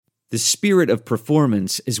The spirit of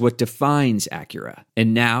performance is what defines Acura,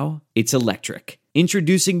 and now it's electric.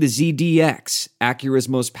 Introducing the ZDX, Acura's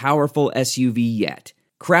most powerful SUV yet.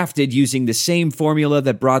 Crafted using the same formula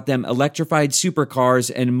that brought them electrified supercars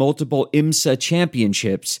and multiple IMSA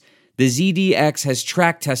championships, the ZDX has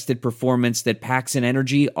track-tested performance that packs an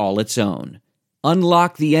energy all its own.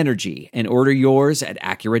 Unlock the energy and order yours at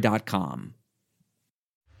Acura.com.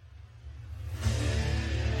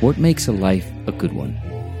 What makes a life a good one?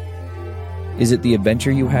 Is it the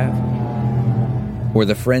adventure you have? Or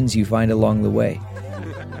the friends you find along the way?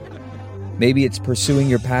 Maybe it's pursuing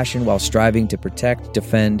your passion while striving to protect,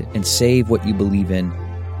 defend, and save what you believe in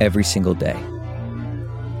every single day.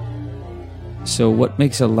 So what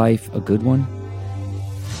makes a life a good one?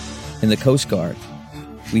 In the Coast Guard,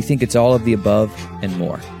 we think it's all of the above and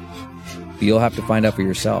more. But you'll have to find out for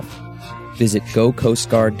yourself. Visit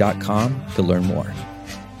gocoastguard.com to learn more.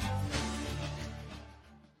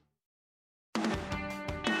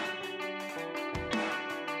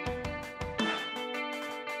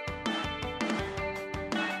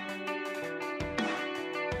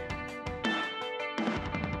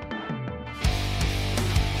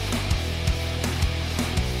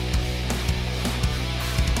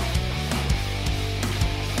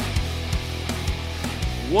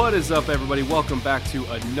 What is up, everybody? Welcome back to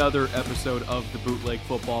another episode of the Bootleg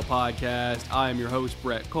Football Podcast. I am your host,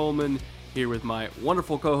 Brett Coleman, here with my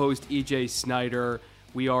wonderful co-host, EJ Snyder.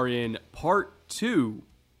 We are in part 2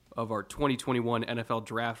 of our 2021 NFL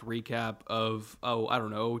Draft recap of,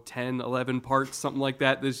 10, 11 parts, something like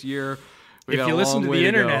that this year. If you listen to the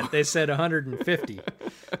internet, they said 150.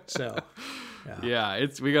 So... Yeah,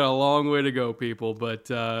 we got a long way to go, people,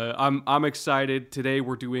 but I'm excited. Today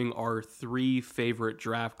we're doing our 3 favorite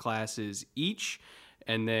draft classes each,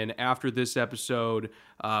 and then after this episode,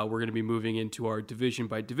 we're going to be moving into our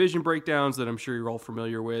division-by-division breakdowns that I'm sure you're all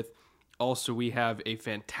familiar with. Also, we have a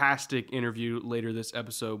fantastic interview later this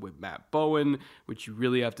episode with Matt Bowen, which you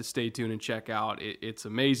really have to stay tuned and check out. It's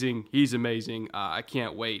amazing. He's amazing. I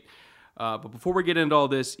can't wait. But before we get into all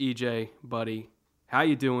this, EJ, buddy, how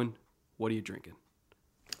you doing? What are you drinking?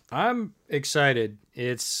 I'm excited.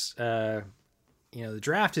 It's, the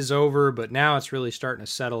draft is over, but now it's really starting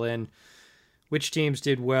to settle in. Which teams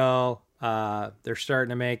did well? They're starting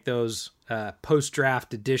to make those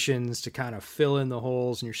post-draft additions to kind of fill in the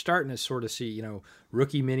holes, and you're starting to sort of see,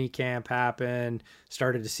 rookie mini camp happen.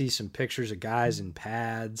 Started to see some pictures of guys in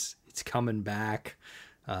pads. It's coming back.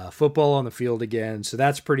 Football on the field again, so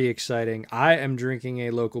that's pretty exciting. I am drinking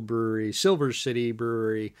a local brewery, Silver City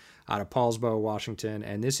Brewery, out of Paulsbo, Washington,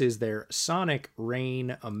 and this is their Sonic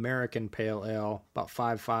Rain American Pale Ale, about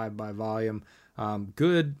 5.5 by volume.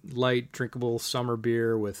 Good, light, drinkable summer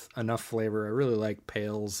beer with enough flavor. I really like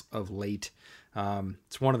pales of late.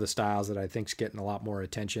 It's one of the styles that I think is getting a lot more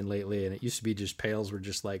attention lately, and it used to be just pales were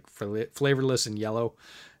just like flavorless and yellow,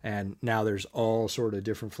 and now there's all sort of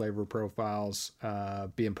different flavor profiles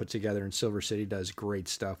being put together, and Silver City does great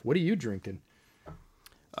stuff. What are you drinking?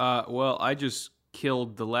 Well, I just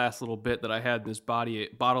killed the last little bit that I had in this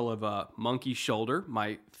bottle of Monkey Shoulder,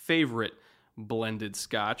 my favorite blended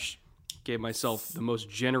scotch. Gave myself the most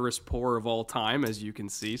generous pour of all time, as you can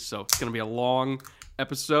see, so it's going to be a long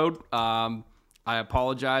episode. I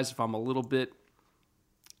apologize if I'm a little bit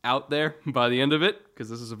out there by the end of it, because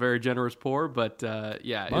this is a very generous pour, but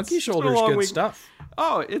yeah. Monkey Shoulder is good stuff.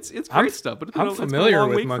 Oh, it's great stuff. But I'm familiar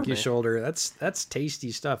with Monkey Shoulder. That's tasty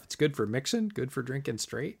stuff. It's good for mixing, good for drinking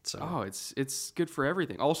straight. So. Oh, it's good for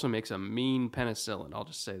everything. Also makes a mean penicillin. I'll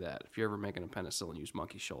just say that. If you're ever making a penicillin, use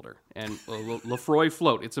Monkey Shoulder. And Lefroy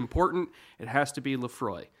float. It's important. It has to be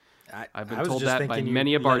Lefroy. I've been told that by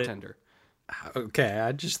many a bartender. Okay,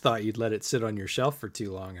 I just thought you'd let it sit on your shelf for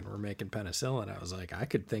too long and we're making penicillin. I was like, I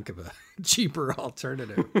could think of a cheaper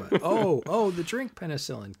alternative. But the drink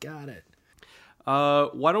penicillin. Got it.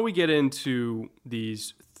 Why don't we get into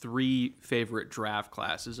these 3 favorite draft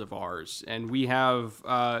classes of ours? And we have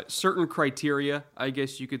certain criteria, I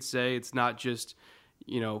guess you could say. It's not just,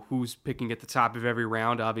 who's picking at the top of every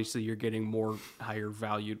round. Obviously, you're getting more higher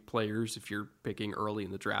valued players if you're picking early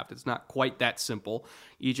in the draft. It's not quite that simple.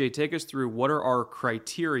 EJ, take us through what are our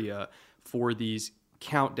criteria for these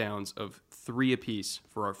countdowns of 3 apiece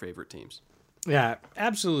for our favorite teams. Yeah,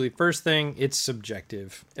 absolutely. First thing, it's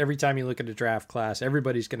subjective. Every time you look at a draft class,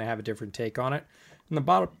 everybody's going to have a different take on it. And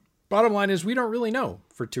the bottom line is we don't really know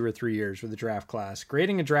for 2 or 3 years with the draft class.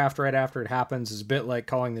 Grading a draft right after it happens is a bit like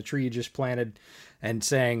calling the tree you just planted and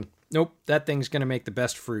saying, nope, that thing's going to make the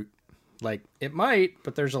best fruit. Like, it might,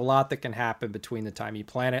 but there's a lot that can happen between the time you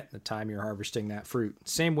plant it and the time you're harvesting that fruit.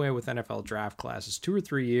 Same way with NFL draft classes. 2 or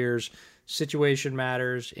 3 years, situation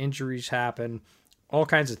matters, injuries happen. all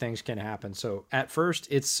kinds of things can happen. So at first,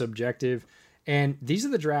 it's subjective. And these are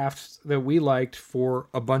the drafts that we liked for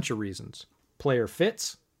a bunch of reasons. Player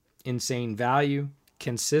fits, insane value,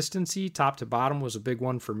 consistency, top to bottom was a big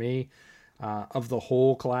one for me of the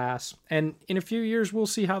whole class. And in a few years, we'll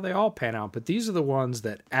see how they all pan out. But these are the ones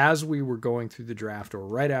that as we were going through the draft or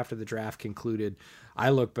right after the draft concluded, I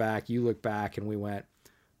look back, you look back, and we went,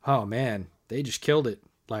 oh man, they just killed it.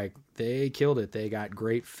 Like, they killed it. They got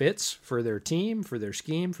great fits for their team, for their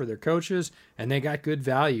scheme, for their coaches, and they got good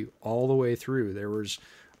value all the way through. There was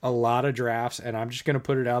a lot of drafts, and I'm just going to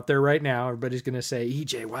put it out there right now. Everybody's going to say,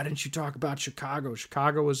 EJ, why didn't you talk about Chicago?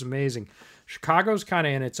 Chicago was amazing. Chicago's kind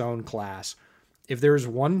of in its own class. If there's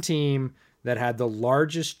one team that had the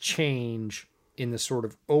largest change in the sort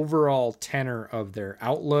of overall tenor of their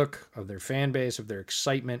outlook, of their fan base, of their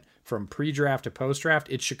excitement from pre-draft to post-draft,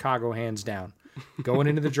 it's Chicago hands down. Going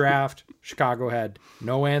into the draft, Chicago had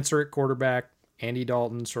no answer at quarterback. Andy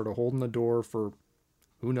Dalton sort of holding the door for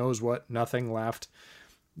who knows what, nothing left.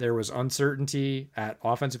 There was uncertainty at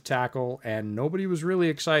offensive tackle, and nobody was really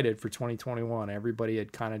excited for 2021. Everybody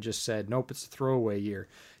had kind of just said, nope, it's a throwaway year.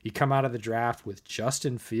 You come out of the draft with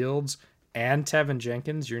Justin Fields and Tevin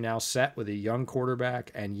Jenkins. You're now set with a young quarterback,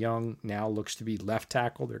 and Young now looks to be left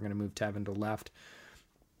tackle. They're going to move Tevin to left.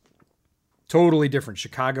 Totally different.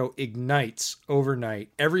 Chicago ignites overnight.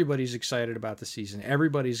 Everybody's excited about the season.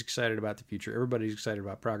 Everybody's excited about the future. Everybody's excited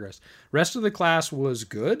about progress. Rest of the class was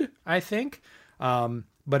good, I think.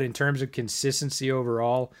 But in terms of consistency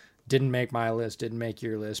overall, didn't make my list, didn't make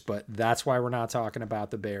your list. But that's why we're not talking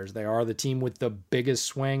about the Bears. They are the team with the biggest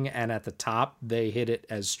swing. And at the top, they hit it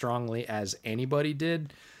as strongly as anybody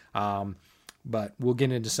did. But we'll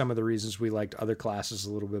get into some of the reasons we liked other classes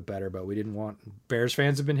a little bit better, but we didn't want Bears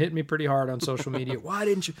fans have been hitting me pretty hard on social media. Why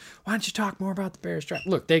don't you talk more about the Bears draft?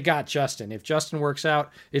 Look, they got Justin. If Justin works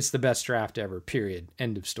out, it's the best draft ever, period.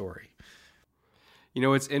 End of story. You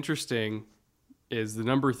know, what's interesting is the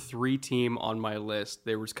number 3 team on my list,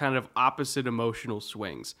 there was kind of opposite emotional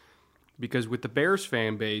swings, because with the Bears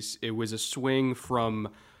fan base, it was a swing from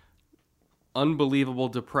unbelievable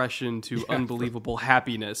depression to unbelievable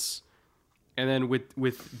happiness. And then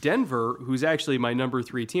with Denver, who's actually my number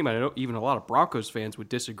 3 team, I know even a lot of Broncos fans would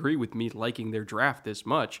disagree with me liking their draft this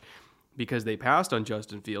much because they passed on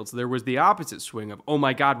Justin Fields. There was the opposite swing of, oh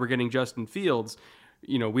my God, we're getting Justin Fields.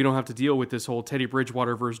 You know, we don't have to deal with this whole Teddy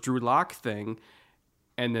Bridgewater versus Drew Lock thing.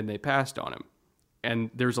 And then they passed on him.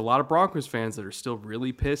 And there's a lot of Broncos fans that are still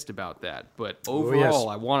really pissed about that. But overall,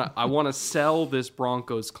 I want to sell this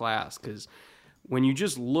Broncos class, because when you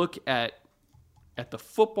just look at the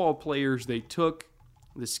football players they took,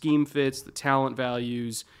 the scheme fits, the talent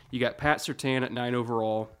values. You got Pat Surtain at 9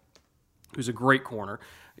 overall, who's a great corner.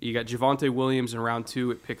 You got Javonte Williams in round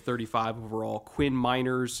 2 at pick 35 overall. Quinn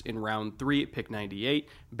Miners in round 3 at pick 98.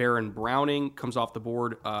 Baron Browning comes off the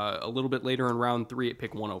board a little bit later in round 3 at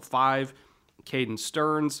pick 105. Caden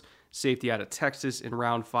Stearns, safety out of Texas in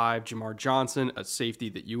round 5. Jamar Johnson, a safety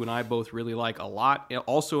that you and I both really like a lot.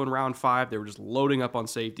 Also in round 5, they were just loading up on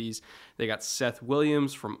safeties. They got Seth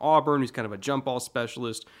Williams from Auburn, who's kind of a jump ball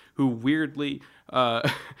specialist, who weirdly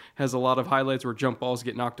has a lot of highlights where jump balls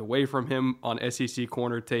get knocked away from him on SEC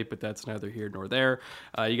corner tape, but that's neither here nor there.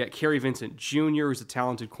 You got Kerry Vincent Jr., who's a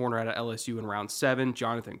talented corner out of LSU in round 7.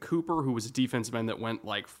 Jonathan Cooper, who was a defensive end that went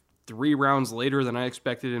like 3 rounds later than I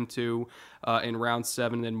expected him to in round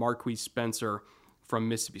 7. And then Marquise Spencer from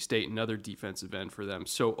Mississippi State, another defensive end for them.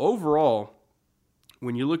 So overall,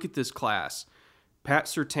 when you look at this class, Pat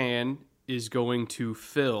Surtain is going to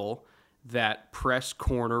fill that press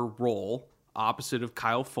corner role opposite of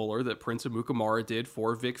Kyle Fuller that Prince Amukamara did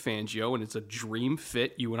for Vic Fangio, and it's a dream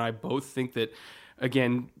fit. You and I both think that,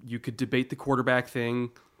 again, you could debate the quarterback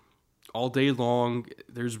thing all day long.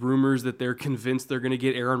 There's rumors that they're convinced they're going to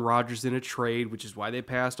get Aaron Rodgers in a trade, which is why they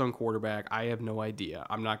passed on quarterback. I have no idea.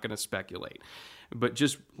 I'm not going to speculate. But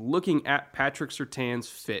just looking at Patrick Surtain's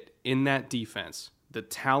fit in that defense, the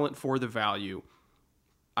talent for the value,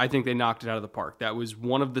 I think they knocked it out of the park. That was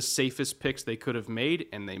one of the safest picks they could have made,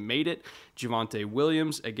 and they made it. Javonte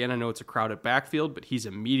Williams, again, I know it's a crowded backfield, but he's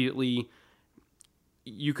immediately...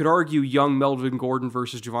 You could argue young Melvin Gordon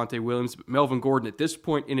versus Javonte Williams. But Melvin Gordon, at this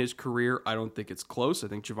point in his career, I don't think it's close. I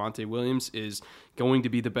think Javonte Williams is going to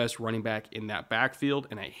be the best running back in that backfield,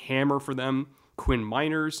 and a hammer for them. Quinn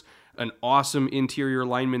Miners, an awesome interior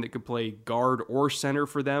lineman that could play guard or center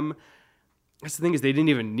for them. That's the thing, is they didn't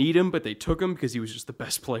even need him, but they took him because he was just the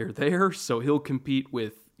best player there. So he'll compete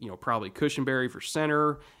with, probably Cushenberry for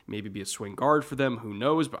center, maybe be a swing guard for them. Who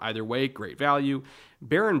knows? But either way, great value.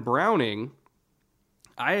 Baron Browning,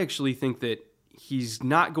 I actually think that he's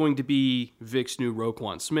not going to be Vic's new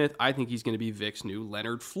Roquan Smith. I think he's going to be Vic's new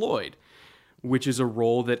Leonard Floyd, which is a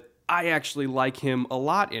role that I actually like him a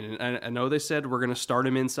lot in. And I know they said we're going to start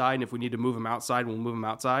him inside, and if we need to move him outside, we'll move him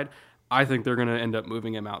outside. I think they're going to end up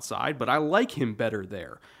moving him outside, but I like him better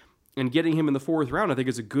there. And getting him in the 4th round, I think,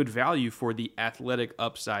 is a good value for the athletic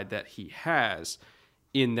upside that he has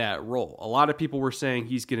in that role. A lot of people were saying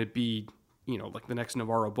he's going to be, like the next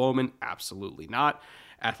Navarro Bowman. Absolutely not.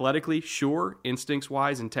 Athletically, sure.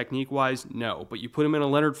 Instincts-wise and technique-wise, no. But you put him in a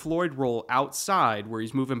Leonard Floyd role outside where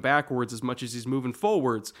he's moving backwards as much as he's moving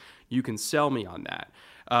forwards, you can sell me on that.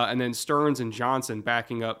 And then Stearns and Johnson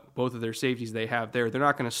backing up both of their safeties they have there. They're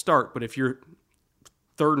not going to start, but if you're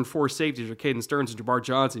 3rd and 4th safeties are Caden Stearns and Jabbar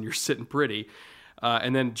Johnson, you're sitting pretty.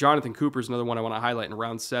 And then Jonathan Cooper is another one I want to highlight in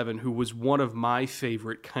round 7, who was one of my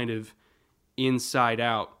favorite kind of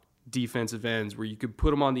inside-out defensive ends where you could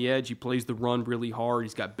put him on the edge. He plays the run really hard.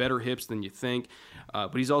 He's got better hips than you think.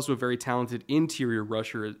 But he's also a very talented interior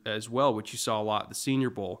rusher as well, which you saw a lot at the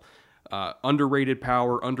Senior Bowl. Underrated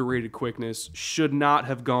power, underrated quickness. Should not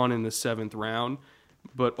have gone in the 7th round.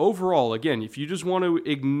 But overall, again, if you just want to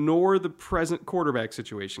ignore the present quarterback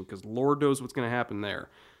situation, because Lord knows what's going to happen there,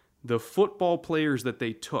 the football players that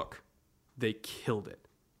they took, they killed it.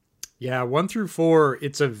 Yeah, 1 through 4,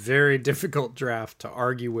 it's a very difficult draft to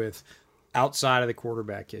argue with outside of the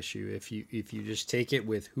quarterback issue. If you just take it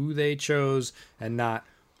with who they chose and not,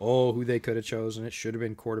 who they could have chosen, it should have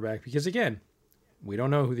been quarterback. Because again, we don't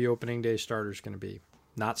know who the opening day starter is going to be.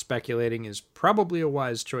 Not speculating is probably a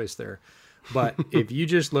wise choice there. But if you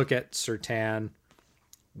just look at Surtain,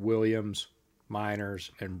 Williams, Miners,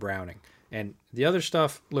 and Browning, and the other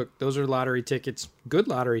stuff, look, those are lottery tickets, good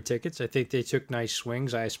lottery tickets. I think they took nice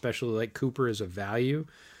swings. I especially like Cooper as a value.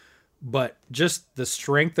 But just the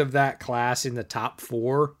strength of that class in the top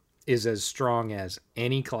 4 is as strong as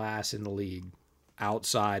any class in the league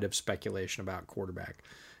outside of speculation about quarterback.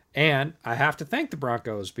 And I have to thank the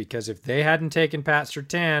Broncos, because if they hadn't taken Pat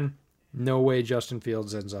Surtain, no way Justin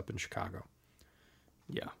Fields ends up in Chicago.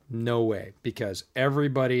 Yeah. No way, because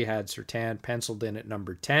everybody had Surtain penciled in at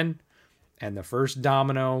number 10, and the first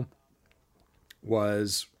domino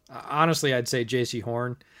was, honestly, I'd say J.C.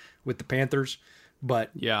 Horn with the Panthers. But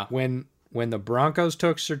yeah, when the Broncos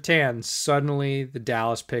took Surtain, suddenly the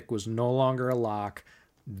Dallas pick was no longer a lock.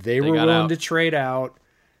 They were willing to trade out.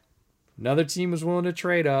 Another team was willing to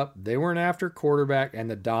trade up. They weren't after quarterback, and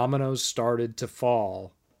the dominoes started to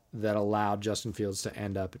fall that allowed Justin Fields to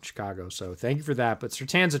end up in Chicago. So thank you for that. But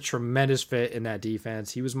Surtain's a tremendous fit in that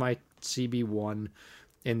defense. He was my CB1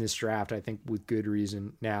 in this draft, I think, with good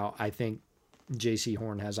reason. Now, I think J.C.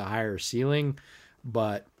 Horn has a higher ceiling,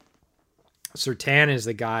 but Surtain is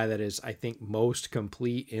the guy that is, I think, most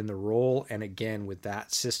complete in the role. And again, with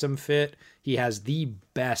that system fit, he has the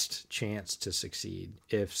best chance to succeed.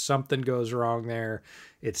 If something goes wrong there,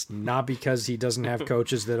 it's not because he doesn't have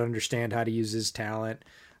coaches that understand how to use his talent.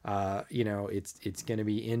 It's going to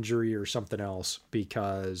be injury or something else,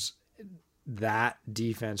 because that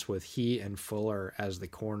defense with he and Fuller as the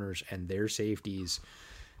corners and their safeties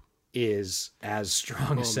is as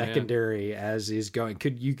strong a secondary as is going.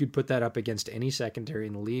 You could put that up against any secondary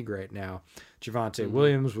in the league right now. Javonte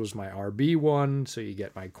Williams was my RB1, so you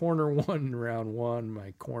get my corner 1 in round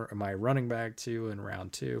 1, my running back 2 in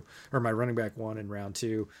round 2, or my running back 1 in round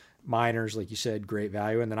 2. Miners, like you said, great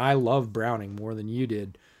value. And then I love Browning more than you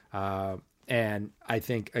did. And I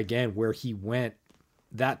think, again, where he went,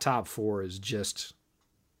 that top 4 is just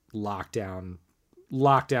lockdown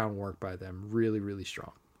work by them. Really, really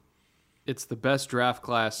strong. It's the best draft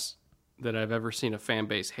class that I've ever seen a fan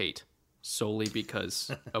base hate, solely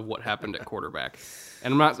because of what happened at quarterback.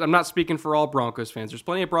 And I'm not speaking for all Broncos fans. There's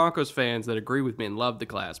plenty of Broncos fans that agree with me and love the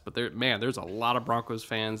class, but there's a lot of Broncos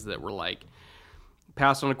fans that were like,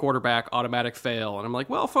 pass on a quarterback, automatic fail. And I'm like,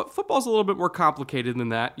 well, football's a little bit more complicated than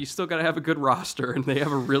that. You still got to have a good roster, and they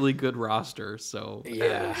have a really good roster. So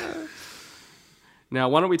yeah. Now,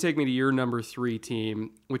 why don't we take me to your number 3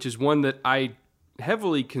 team, which is one that I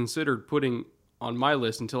heavily considered putting on my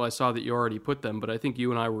list until I saw that you already put them. But I think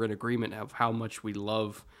you and I were in agreement of how much we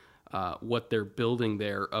love what they're building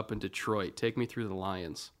there up in Detroit. Take me through the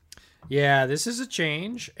Lions. Yeah, this is a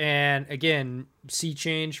change. And again, sea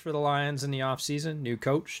change for the Lions in the offseason. New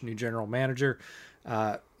coach, new general manager.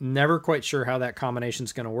 Never quite sure how that combination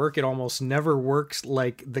is going to work. It almost never works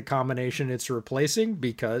like the combination it's replacing,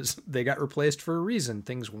 because they got replaced for a reason.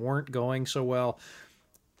 Things weren't going so well.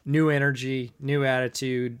 New energy, new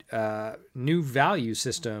attitude, new value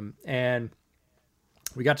system. And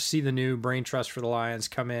we got to see the new brain trust for the Lions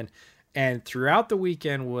come in. And throughout the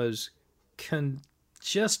weekend was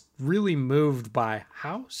just really moved by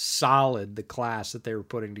how solid the class that they were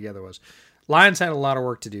putting together was. Lions had a lot of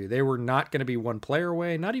work to do. They were not going to be one player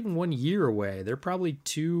away, not even 1 year away. They're probably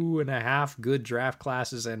 2.5 good draft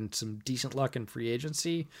classes and some decent luck in free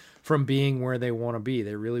agency from being where they want to be.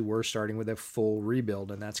 They really were starting with a full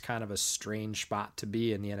rebuild, and that's kind of a strange spot to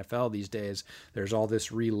be in the NFL these days. There's all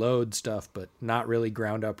this reload stuff, but not really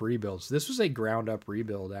ground up rebuilds. This was a ground up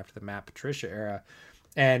rebuild after the Matt Patricia era.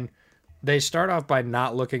 And they start off by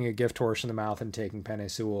not looking a gift horse in the mouth and taking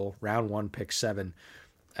Penei Sewell, round 1, pick 7.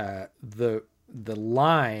 The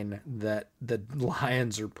line that the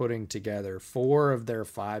Lions are putting together, 4 of their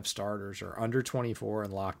 5 starters are under 24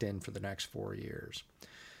 and locked in for the next 4 years.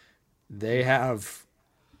 They have,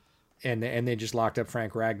 and they just locked up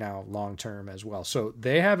Frank Ragnow long term as well. So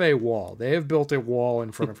they have a wall. They have built a wall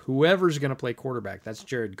in front of whoever's going to play quarterback. That's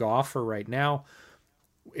Jared Goff for right now.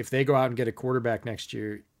 If they go out and get a quarterback next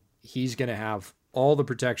year, he's going to have all the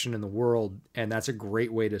protection in the world, and that's a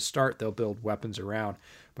great way to start. They'll build weapons around.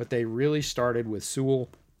 But they really started with Sewell,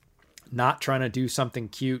 not trying to do something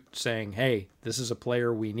cute, saying, hey, this is a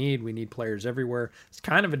player we need. We need players everywhere. It's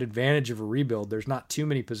kind of an advantage of a rebuild. There's not too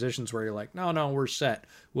many positions where you're like, no, we're set.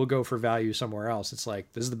 We'll go for value somewhere else. It's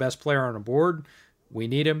like, this is the best player on the board. We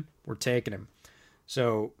need him. We're taking him.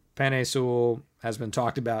 So Penei Sewell has been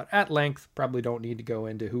talked about at length. Probably don't need to go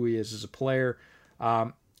into who he is as a player.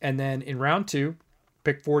 And then in round 2,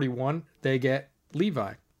 pick 41, they get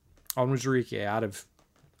Levi Onwuzurike out of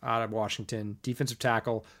Washington, defensive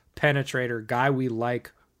tackle, penetrator, guy we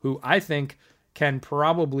like, who I think can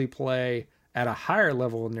probably play at a higher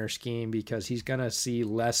level in their scheme because he's going to see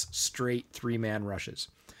less straight 3-man rushes.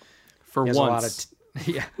 For once.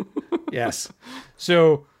 Yeah. Yes.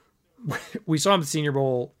 So we saw him at the Senior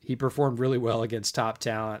Bowl. He performed really well against top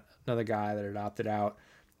talent, another guy that had opted out.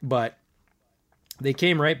 But they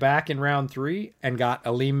came right back in round 3 and got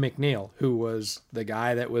Aleem McNeil, who was the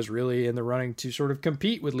guy that was really in the running to sort of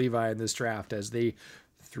compete with Levi in this draft as the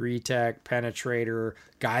 3-tech penetrator,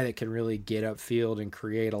 guy that can really get upfield and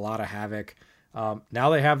create a lot of havoc. Now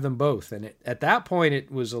they have them both. And at that point,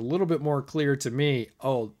 it was a little bit more clear to me,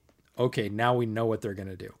 oh, okay, now we know what they're going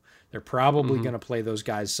to do. They're probably going to play those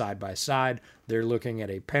guys side by side. They're looking at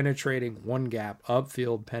a penetrating, one-gap,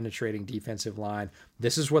 upfield penetrating defensive line.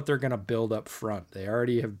 This is what they're going to build up front. They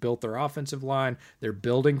already have built their offensive line. They're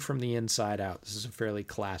building from the inside out. This is a fairly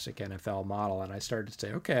classic NFL model. And I started to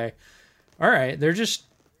say, okay, all right, they're just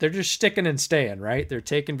sticking and staying, right? They're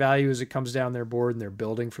taking value as it comes down their board, and they're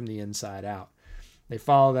building from the inside out. They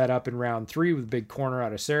follow that up in round 3 with a big corner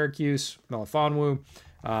out of Syracuse, Melifonwu.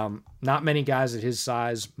 Not many guys at his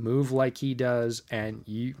size move like he does, and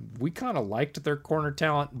we kind of liked their corner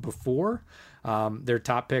talent before. Their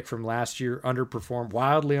top pick from last year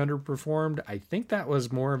wildly underperformed. I think that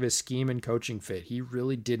was more of his scheme and coaching fit. He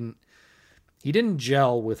really didn't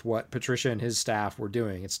gel with what Patricia and his staff were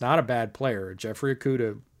doing. It's not a bad player. Jeffrey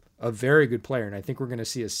Okudah, a very good player, and I think we're going to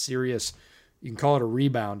see a serious, you can call it a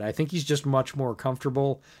rebound. I think he's just much more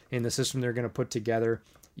comfortable in the system they're going to put together.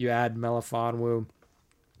 You add Melifonwu,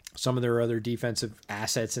 some of their other defensive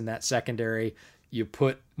assets in that secondary. You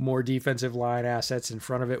put more defensive line assets in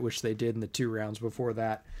front of it, which they did in the 2 rounds before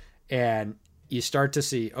that. And you start to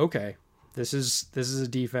see, okay, this is a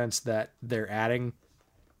defense that they're adding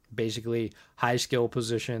basically high skill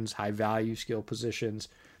positions, high value skill positions.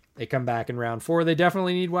 They come back in round 4. They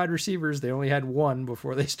definitely need wide receivers. They only had 1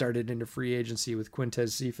 before they started into free agency with Quintez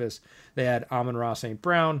Cephas. They had Amon-Ra St.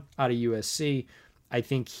 Brown out of USC. I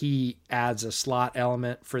think he adds a slot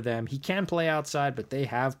element for them. He can play outside, but they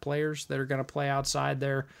have players that are going to play outside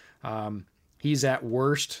there. He's at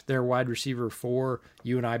worst their wide receiver 4.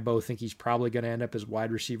 You and I both think he's probably going to end up as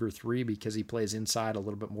wide receiver 3 because he plays inside a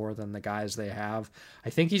little bit more than the guys they have.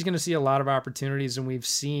 I think he's going to see a lot of opportunities, and we've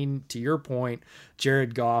seen, to your point,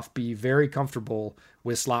 Jared Goff be very comfortable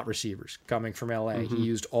with slot receivers coming from LA. He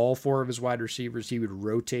used all 4 of his wide receivers. He would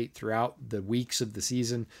rotate throughout the weeks of the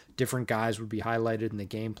season. Different guys would be highlighted in the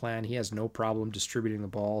game plan. He has no problem distributing the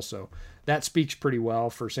ball, so that speaks pretty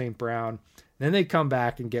well for St. Brown. Then they come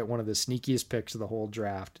back and get one of the sneakiest picks of the whole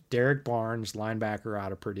draft. Derek Barnes, linebacker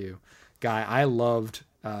out of Purdue. Guy I loved.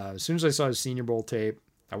 As soon as I saw his Senior Bowl tape,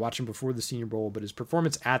 I watched him before the Senior Bowl, but his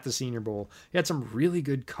performance at the Senior Bowl, he had some really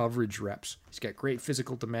good coverage reps. He's got great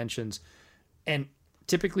physical dimensions. And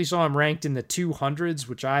typically saw him ranked in the 200s,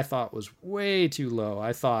 which I thought was way too low.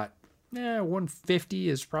 I thought, 150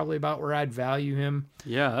 is probably about where I'd value him.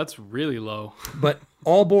 Yeah, that's really low. But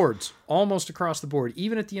all boards, almost across the board,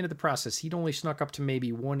 even at the end of the process, he'd only snuck up to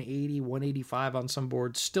maybe 180, 185 on some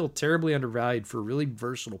boards. Still terribly undervalued for a really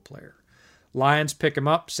versatile player. Lions pick him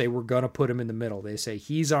up, say we're going to put him in the middle. They say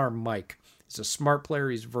he's our Mike. He's a smart player.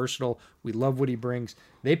 He's versatile. We love what he brings.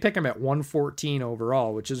 They pick him at 114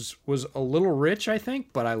 overall, which was a little rich, I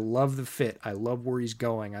think, but I love the fit. I love where he's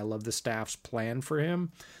going. I love the staff's plan for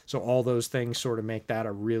him. So all those things sort of make that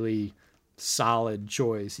a really solid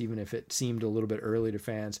choice, even if it seemed a little bit early to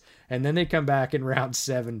fans. And then they come back in round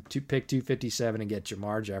 7 to pick 257 and get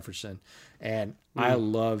Jamar Jefferson. And I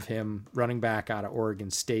love him, running back out of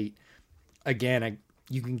Oregon State. Again,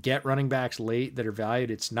 you can get running backs late that are valued.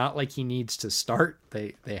 It's not like he needs to start.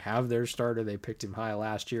 They have their starter. They picked him high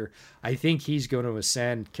last year. I think he's going to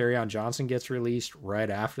ascend. Kerryon Johnson gets released right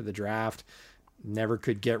after the draft. Never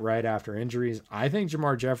could get right after injuries. I think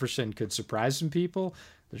Jamar Jefferson could surprise some people.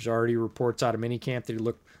 There's already reports out of minicamp that he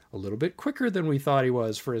looked a little bit quicker than we thought he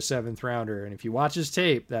was for a 7th rounder. And if you watch his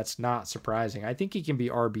tape, that's not surprising. I think he can be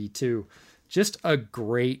RB2. Just a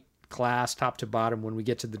great class top to bottom. When we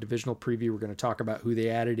get to the divisional preview, we're going to talk about who they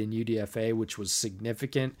added in UDFA, which was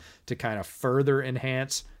significant to kind of further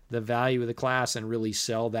enhance the value of the class and really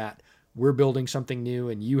sell that we're building something new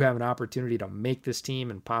and you have an opportunity to make this team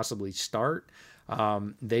and possibly start.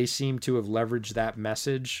 They seem to have leveraged that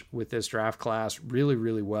message with this draft class really,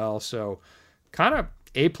 really well. So kind of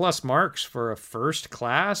A+ marks for a first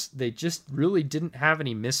class. They just really didn't have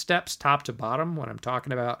any missteps top to bottom. When I'm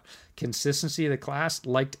talking about consistency of the class,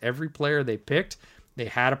 liked every player they picked. They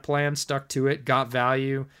had a plan, stuck to it, got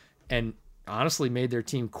value, and honestly made their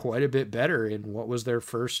team quite a bit better in what was their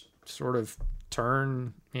first sort of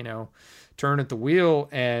turn at the wheel.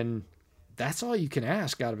 And that's all you can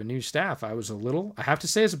ask out of a new staff. I have to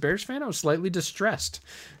say, as a Bears fan, I was slightly distressed.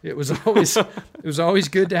 It was always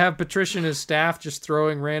good to have Patricia and his staff just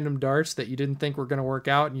throwing random darts that you didn't think were going to work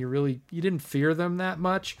out, and you didn't fear them that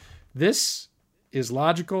much. This is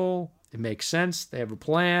logical. It makes sense. They have a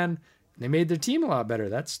plan. They made their team a lot better.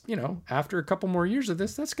 That's, after a couple more years of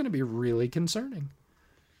this, that's going to be really concerning.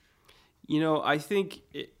 I think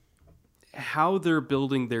how they're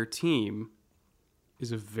building their team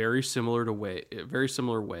is a very similar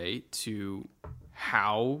way to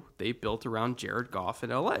how they built around Jared Goff in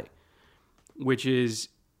LA, which is,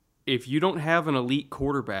 if you don't have an elite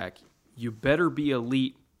quarterback, you better be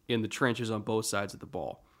elite in the trenches on both sides of the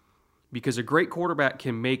ball, because a great quarterback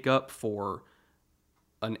can make up for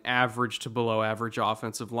an average to below average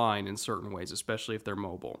offensive line in certain ways, especially if they're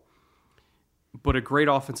mobile. But a great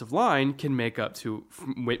offensive line can make up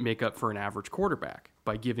for an average quarterback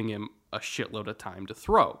by giving him a shitload of time to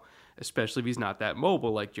throw, especially if he's not that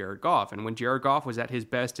mobile like Jared Goff. And when Jared Goff was at his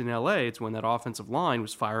best in LA, it's when that offensive line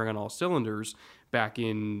was firing on all cylinders back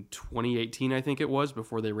in 2018, I think it was,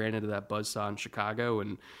 before they ran into that buzzsaw in Chicago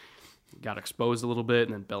and got exposed a little bit.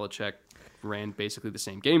 And then Belichick ran basically the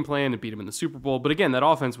same game plan and beat him in the Super Bowl. But again, that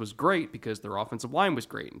offense was great because their offensive line was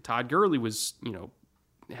great. And Todd Gurley was,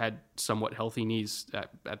 had somewhat healthy knees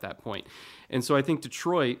at that point. And so I think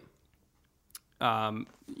Detroit,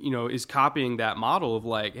 is copying that model of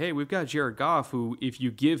like, hey, we've got Jared Goff, who, if you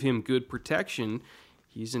give him good protection,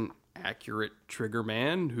 he's an accurate trigger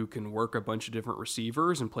man who can work a bunch of different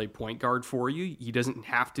receivers and play point guard for you. He doesn't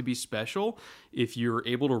have to be special if you're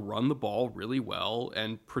able to run the ball really well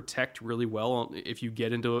and protect really well if you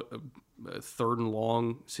get into a 3rd and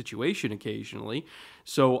long situation occasionally.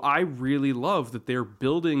 So I really love that they're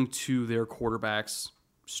building to their quarterback's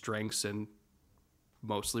strengths and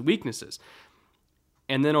mostly weaknesses.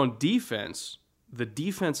 And then on defense, the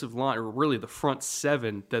defensive line, or really the front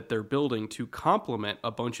 7 that they're building to complement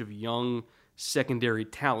a bunch of young secondary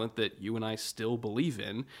talent that you and I still believe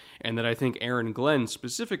in, and that I think Aaron Glenn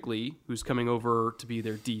specifically, who's coming over to be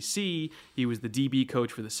their DC, he was the DB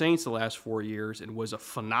coach for the Saints the last 4 years and was a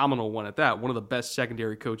phenomenal one at that, one of the best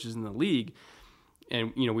secondary coaches in the league.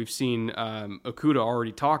 And, we've seen Okudah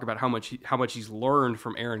already talk about how much he's learned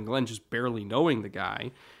from Aaron Glenn, just barely knowing the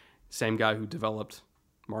guy. Same guy who developed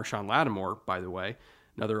Marshawn Lattimore, by the way,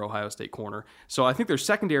 another Ohio State corner. So I think their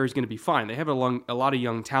secondary is going to be fine. They have a lot of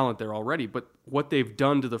young talent there already, but what they've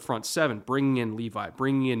done to the front 7, bringing in Levi,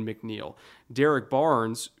 bringing in McNeil, Derek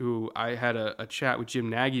Barnes, who I had a chat with Jim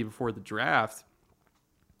Nagy before the draft,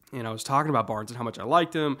 and I was talking about Barnes and how much I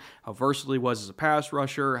liked him, how versatile he was as a pass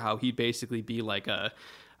rusher, how he'd basically be like a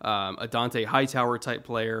Dante Hightower type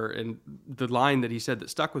player. And the line that he said that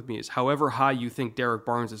stuck with me is, however high you think Derek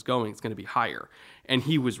Barnes is going, it's going to be higher. And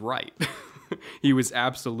he was right. He was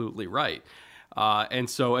absolutely right. And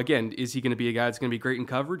so, again, is he going to be a guy that's going to be great in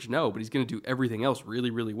coverage? No, but he's going to do everything else really,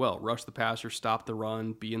 really well. Rush the passer, stop the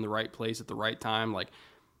run, be in the right place at the right time. Like,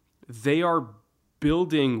 they are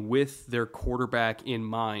building with their quarterback in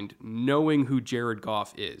mind, knowing who Jared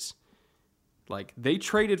Goff is. Like, they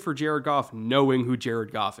traded for Jared Goff knowing who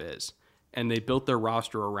Jared Goff is, and they built their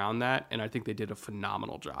roster around that, and I think they did a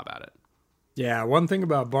phenomenal job at it. Yeah, one thing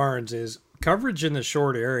about Barnes is coverage in the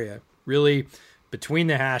short area, really between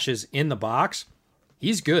the hashes in the box,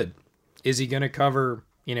 he's good. Is he going to cover,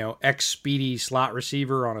 ex-speedy slot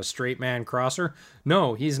receiver on a straight man crosser?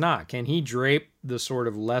 No, he's not. Can he drape the sort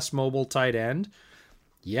of less mobile tight end?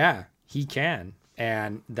 Yeah, he can.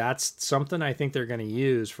 And that's something I think they're going to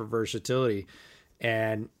use for versatility.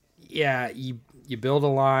 And yeah, you build a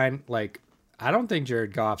line like, I don't think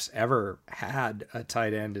Jared Goff's ever had a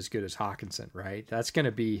tight end as good as Hawkinson, right? That's going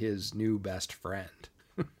to be his new best friend.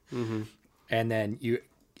 Mm-hmm. And then you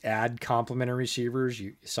add complementary receivers.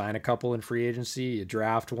 You sign a couple in free agency. You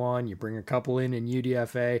draft one. You bring a couple in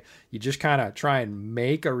UDFA. You just kind of try and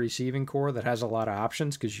make a receiving core that has a lot of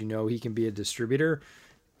options because he can be a distributor.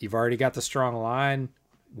 You've already got the strong line.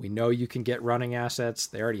 We know you can get running assets.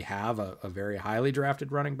 They already have a very highly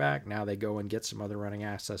drafted running back. Now they go and get some other running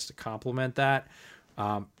assets to complement that.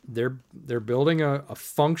 They're building a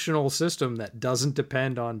functional system that doesn't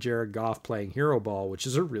depend on Jared Goff playing hero ball, which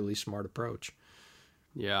is a really smart approach.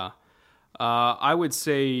 Yeah. I would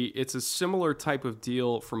say it's a similar type of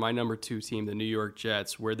deal for my number 2 team, the New York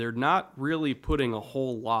Jets, where they're not really putting a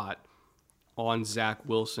whole lot on Zach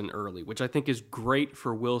Wilson early, which I think is great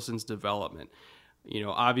for Wilson's development.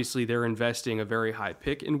 Obviously they're investing a very high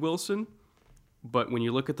pick in Wilson, but when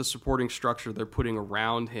you look at the supporting structure they're putting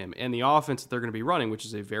around him and the offense that they're going to be running, which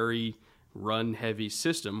is a very run-heavy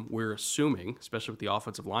system, we're assuming, especially with the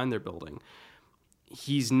offensive line they're building,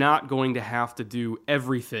 he's not going to have to do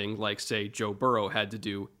everything like, say, Joe Burrow had to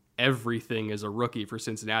do everything as a rookie for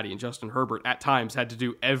Cincinnati, and Justin Herbert at times had to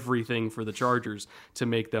do everything for the Chargers to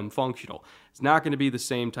make them functional. It's not going to be the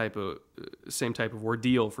same type of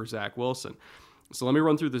ordeal for Zach Wilson. So let me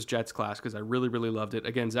run through this Jets class because I really, really loved it.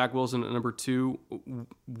 Again, Zach Wilson at number 2.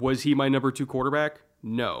 Was he my number 2 quarterback?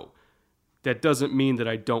 No. That doesn't mean that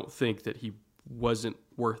I don't think that he wasn't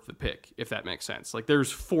worth the pick, if that makes sense. Like,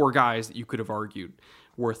 there's 4 guys that you could have argued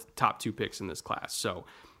worth top 2 picks in this class. So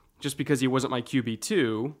just because he wasn't my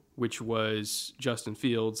QB2, which was Justin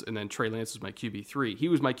Fields, and then Trey Lance was my QB3, he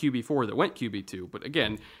was my QB4 that went QB2. But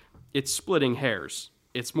again, it's splitting hairs.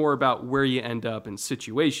 It's more about where you end up in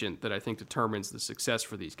situation that I think determines the success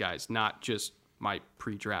for these guys, not just my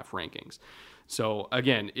pre-draft rankings. So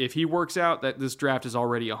again, if he works out, that this draft is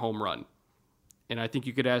already a home run. And I think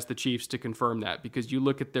you could ask the Chiefs to confirm that, because you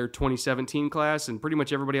look at their 2017 class and pretty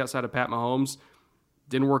much everybody outside of Pat Mahomes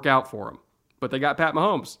didn't work out for them. But they got Pat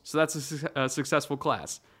Mahomes, so that's a successful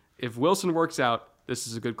class. If Wilson works out, this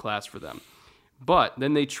is a good class for them. But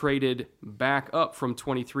then they traded back up from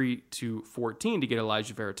 23 to 14 to get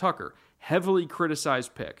Elijah Vera Tucker. Heavily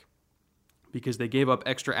criticized pick because they gave up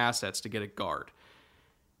extra assets to get a guard.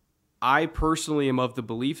 I personally am of the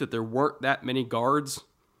belief that there weren't that many guards,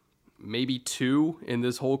 maybe 2 in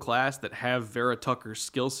this whole class, that have Vera Tucker's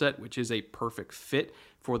skill set, which is a perfect fit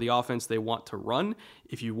for the offense they want to run.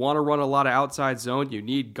 If you want to run a lot of outside zone, you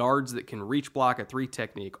need guards that can reach block a 3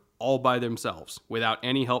 technique all by themselves without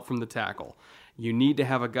any help from the tackle. You need to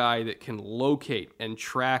have a guy that can locate and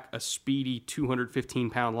track a speedy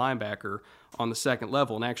 215-pound linebacker on the second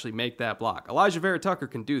level and actually make that block. Elijah Vera Tucker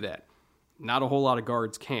can do that. Not a whole lot of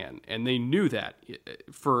guards can, and they knew that.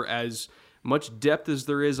 For as much depth as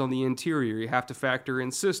there is on the interior, you have to factor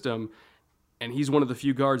in system, and he's one of the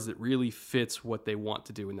few guards that really fits what they want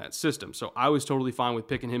to do in that system. So I was totally fine with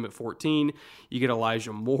picking him at 14. You get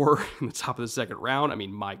Elijah Moore in the top of the second round. I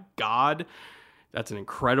mean, my God, that's an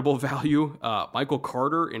incredible value. Michael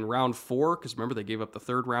Carter in round 4, because remember they gave up the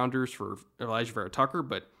third rounders for Elijah Vera Tucker,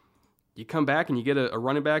 but you come back and you get a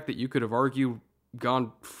running back that you could have argued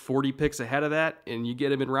gone 40 picks ahead of that, and you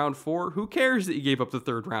get him in round 4. Who cares that you gave up the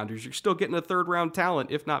third rounders? You're still getting a third round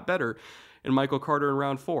talent, if not better, in Michael Carter in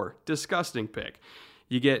round 4. Disgusting pick.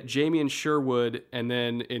 You get Jamian Sherwood, and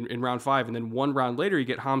then in round 5, and then 1 round later you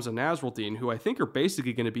get Hamza Nasruddin, who I think are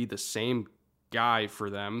basically going to be the same guy for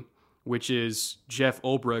them, which is Jeff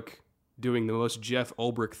Ulbrich doing the most Jeff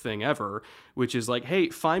Ulbrich thing ever, which is like, hey,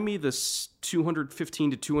 find me this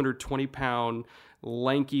 215 to 220 pound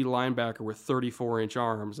lanky linebacker with 34-inch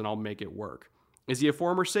arms and I'll make it work. Is he a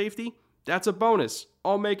former safety? That's a bonus.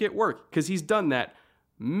 I'll make it work, because he's done that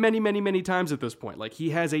many, many, many times at this point. Like,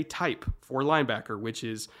 he has a type for linebacker, which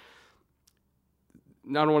is,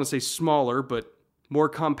 I don't want to say smaller, but more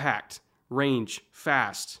compact, range,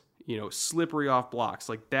 fast, slippery off blocks.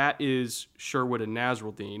 Like, that is Sherwood and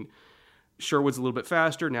Nasruddin. Sherwood's a little bit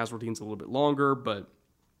faster, Nasruddin's a little bit longer, but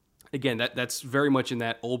again, that's very much in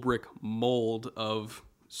that Ulbrich mold of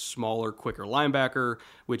smaller, quicker linebacker,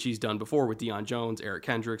 which he's done before with Deion Jones, Eric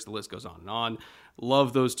Kendricks, the list goes on and on.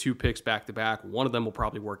 Love those 2 picks back to back. One of them will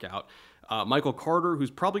probably work out. Michael Carter, who's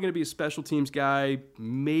probably going to be a special teams guy,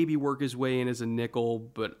 maybe work his way in as a nickel,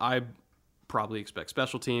 but I probably expect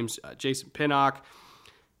special teams. Jason Pinnock,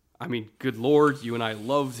 I mean, good Lord, you and I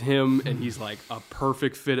loved him, and he's like a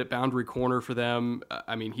perfect fit at boundary corner for them.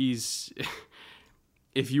 I mean, he's...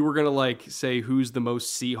 If you were going to like say who's the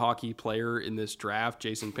most Seahawky player in this draft,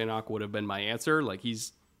 Jason Pinnock would have been my answer. Like,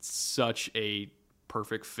 he's such a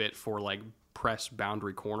perfect fit for like press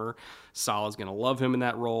boundary corner. Salah's going to love him in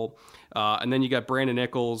that role. And then you got Brandon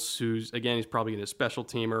Nichols, who's, again, he's probably going to special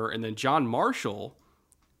teamer. And then John Marshall,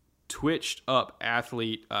 twitched up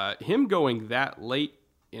athlete. Him going that late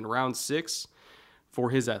in round 6 for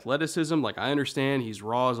his athleticism, like, I understand he's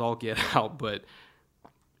raw as all get out, but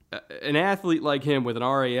an athlete like him with an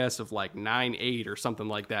RAS of like 9.8 or something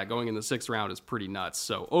like that going in the 6th round is pretty nuts.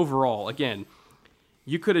 So overall, again,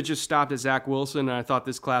 you could have just stopped at Zach Wilson, and I thought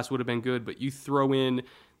this class would have been good, but you throw in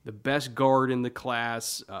the best guard in the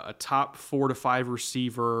class, a top 4 to 5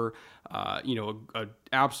 receiver, a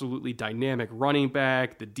absolutely dynamic running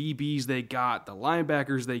back, the DBs they got, the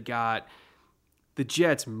linebackers they got. The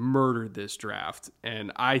Jets murdered this draft,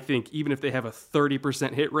 and I think even if they have a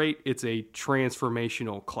 30% hit rate, it's a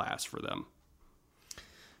transformational class for them.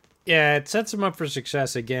 Yeah, it sets them up for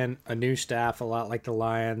success. Again, a new staff, a lot like the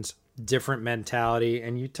Lions, different mentality.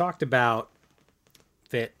 And you talked about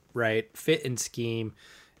fit, right? Fit and scheme.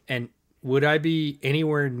 And would I be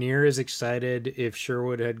anywhere near as excited if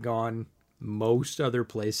Sherwood had gone most other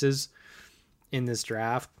places in this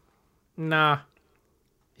draft? Nah.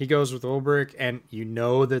 He goes with Ulbrich, and you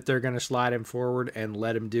know that they're going to slide him forward and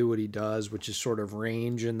let him do what he does, which is sort of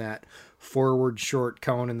range in that forward short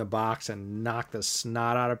cone in the box and knock the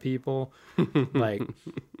snot out of people. Like,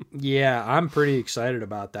 yeah, I'm pretty excited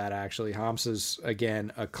about that, actually. Hamsa's,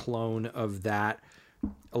 again, a clone of that.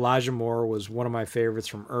 Elijah Moore was one of my favorites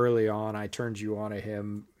from early on. I turned you on to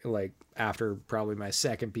him, like, after probably my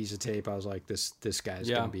second piece of tape. I was like, this guy's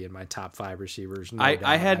going to be in my top 5 receivers. No doubt.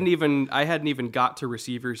 I hadn't even got to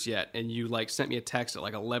receivers yet, and you like sent me a text at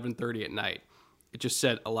like 11:30 at night. It just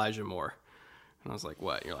said Elijah Moore, and I was like,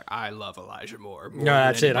 "What?" And you're like, "I love Elijah Moore." No,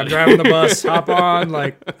 that's it. I'm driving the bus, hop on.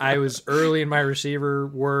 Like, I was early in my receiver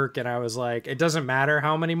work, and I was like, it doesn't matter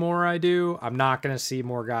how many more I do, I'm not going to see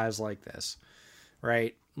more guys like this,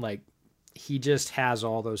 right? Like, he just has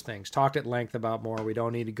all those things. Talked at length about Moore. We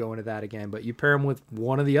don't need to go into that again, but you pair him with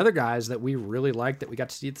one of the other guys that we really liked that we got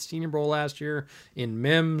to see at the Senior Bowl last year in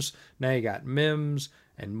Mims. Now you got Mims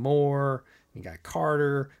and Moore. You got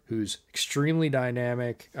Carter, who's extremely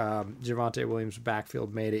dynamic. Javonte Williams'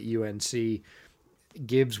 backfield mate at UNC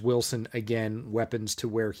gives Wilson, again, weapons to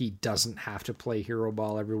where he doesn't have to play hero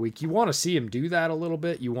ball every week. You want to see him do that a little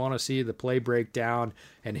bit. You want to see the play break down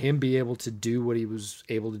and him be able to do what he was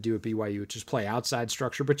able to do at BYU, which is play outside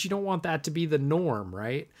structure, but you don't want that to be the norm,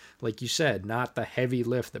 right? Like you said, not the heavy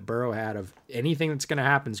lift that Burrow had of anything that's going to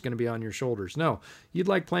happen is going to be on your shoulders. No, you'd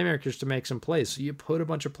like playmakers to make some plays, so you put a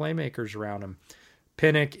bunch of playmakers around him.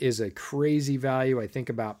 Pinnock is a crazy value. I think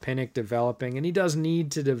about Pinnock developing, and he does need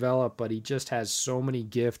to develop, but he just has so many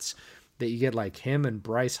gifts that you get like him and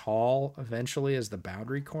Bryce Hall eventually as the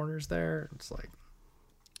boundary corners there. It's like,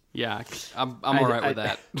 yeah, I'm all right with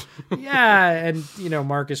that. Yeah, and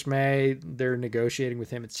Marcus May, they're negotiating with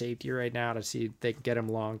him at safety right now to see if they can get him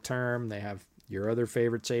long term. They have your other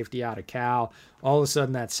favorite safety out of Cal. All of a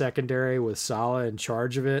sudden, that secondary with Salah in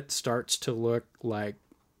charge of it starts to look like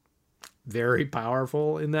very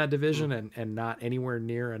powerful in that division and not anywhere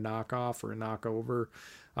near a knockoff or a knockover.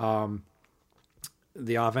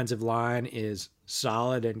 The offensive line is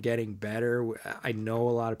solid and getting better. I know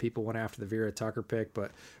a lot of people went after the Vera Tucker pick,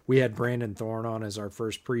 but we had Brandon Thorne on as our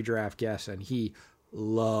first pre-draft guest, and he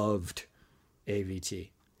loved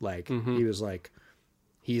AVT. Like, he was like,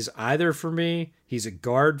 he's either for me, he's a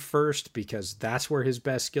guard first because that's where his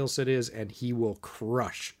best skill set is, and he will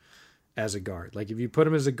crush as a guard. Like, if you put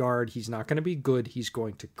him as a guard, he's not going to be good. He's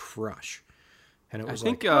going to crush. And it was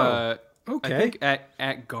okay. I think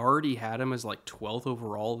at guard he had him as like 12th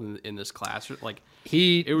overall in this class. Like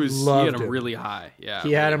he had him really high. Yeah,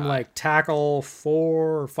 he had him like tackle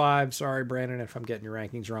 4 or 5. Sorry, Brandon, if I'm getting your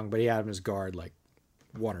rankings wrong, but he had him as guard like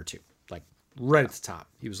 1 or 2, like right at the top.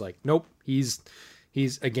 He was like, nope, he's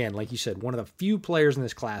again, like you said, one of the few players in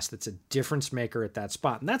this class that's a difference maker at that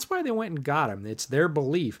spot, and that's why they went and got him. It's their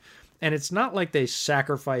belief. And it's not like they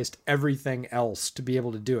sacrificed everything else to be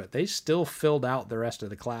able to do it. They still filled out the rest of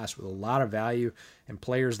the class with a lot of value and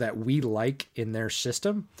players that we like in their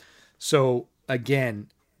system. So, again,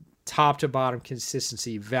 top to bottom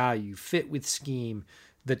consistency, value, fit with scheme,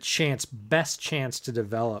 best chance to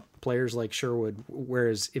develop players like Sherwood.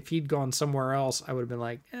 Whereas if he'd gone somewhere else, I would have been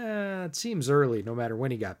like, it seems early no matter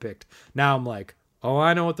when he got picked. Now I'm like, oh,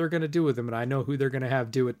 I know what they're going to do with him, and I know who they're going to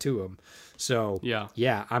have do it to him. So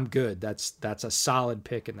yeah, I'm good. That's a solid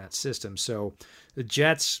pick in that system. So the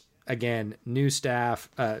Jets, again, new staff,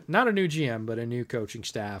 not a new GM, but a new coaching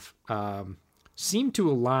staff, seem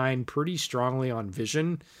to align pretty strongly on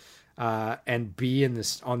vision. And be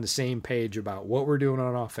on the same page about what we're doing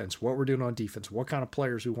on offense, what we're doing on defense, what kind of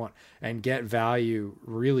players we want, and get value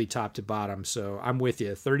really top to bottom. So I'm with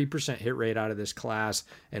you. 30% hit rate out of this class,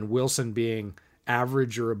 and Wilson being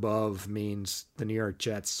average or above means the New York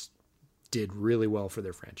Jets did really well for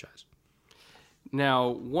their franchise. Now,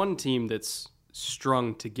 one team that's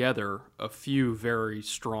strung together a few very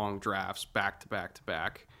strong drafts back to back to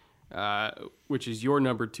back, which is your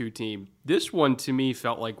number 2 team. This one, to me,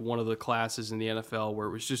 felt like one of the classes in the NFL where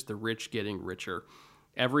it was just the rich getting richer.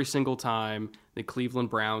 Every single time the Cleveland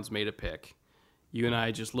Browns made a pick, you and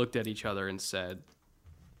I just looked at each other and said,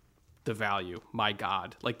 the value, my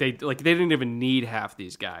God. Like they didn't even need half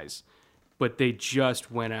these guys, but they just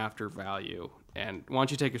went after value. And why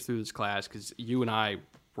don't you take us through this class, because you and I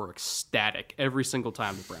were ecstatic every single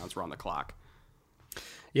time the Browns were on the clock.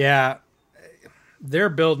 Yeah, they're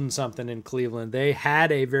building something in Cleveland. They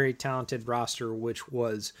had a very talented roster, which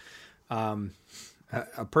was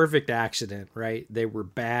a perfect accident, right? They were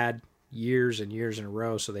bad years and years in a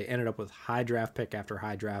row, so they ended up with high draft pick after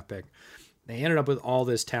high draft pick. They ended up with all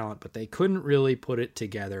this talent, but they couldn't really put it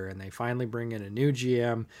together, and they finally bring in a new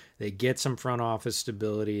GM. They get some front office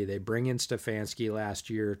stability. They bring in Stefanski last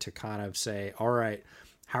year to kind of say, all right,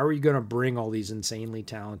 how are you going to bring all these insanely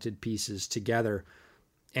talented pieces together?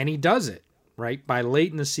 And he does it. Right? By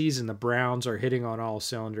late in the season, the Browns are hitting on all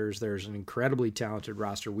cylinders. There's an incredibly talented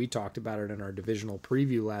roster. We talked about it in our divisional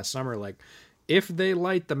preview last summer. Like, if they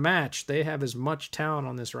light the match, they have as much talent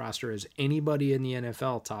on this roster as anybody in the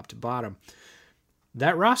NFL, top to bottom.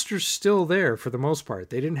 That roster's still there for the most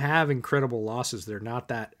part. They didn't have incredible losses. They're not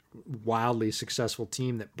that wildly successful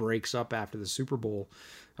team that breaks up after the Super Bowl,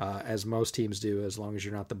 as most teams do, as long as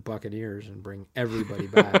you're not the Buccaneers and bring everybody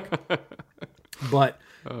back. But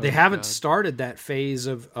they haven't started that phase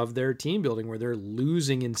of their team building where they're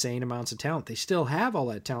losing insane amounts of talent. They still have all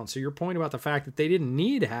that talent. So your point about the fact that they didn't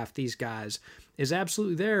need half these guys is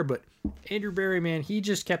absolutely there. But Andrew Berry, man, he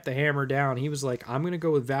just kept the hammer down. He was like, I'm going to go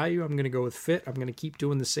with value. I'm going to go with fit. I'm going to keep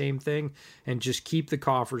doing the same thing and just keep the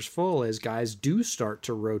coffers full as guys do start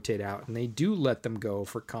to rotate out. And they do let them go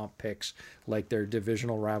for comp picks like their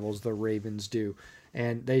divisional rivals, the Ravens, do.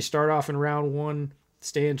 And they start off in round 1,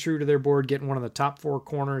 staying true to their board, getting one of the top 4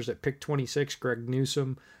 corners at pick 26, Greg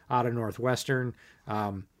Newsome out of Northwestern.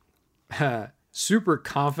 Super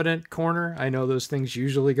confident corner. I know those things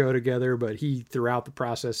usually go together, but he throughout the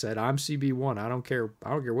process said, I'm CB1. I don't care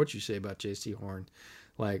what you say about JC Horn.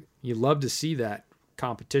 Like, you love to see that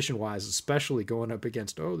competition wise, especially going up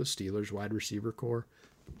against the Steelers wide receiver core.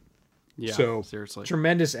 Yeah, so seriously.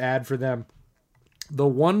 Tremendous ad for them. The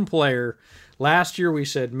one player last year we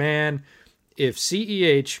said, man, if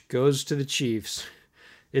CEH goes to the Chiefs,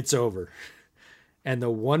 it's over. And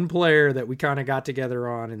the one player that we kind of got together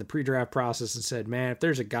on in the pre-draft process and said, man, if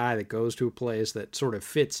there's a guy that goes to a place that sort of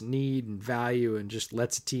fits need and value and just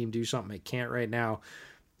lets a team do something it can't right now,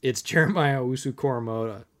 it's Jeremiah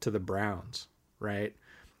Owusu-Koramoah to the Browns, right?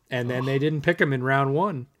 And then they didn't pick him in round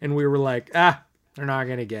 1. And we were like, they're not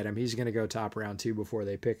going to get him. He's going to go top round 2 before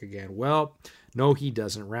they pick again. Well, no, he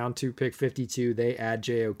doesn't. Round 2, pick 52, they add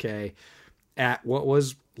JOK at what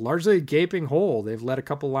was largely a gaping hole. They've let a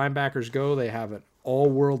couple linebackers go. They have an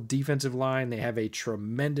all-world defensive line. They have a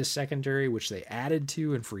tremendous secondary, which they added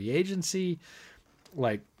to in free agency.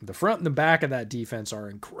 Like, the front and the back of that defense are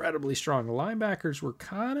incredibly strong. The linebackers were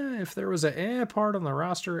kind of, if there was a part on the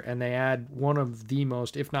roster, and they add one of the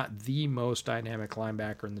most, if not the most dynamic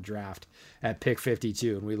linebacker in the draft at pick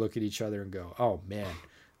 52. And we look at each other and go, oh, man.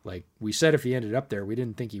 Like, we said if he ended up there, we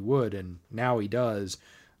didn't think he would, and now he does.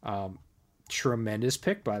 Tremendous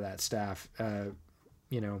pick by that staff.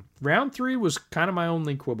 Round 3 was kind of my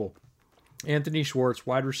only quibble. Anthony Schwartz,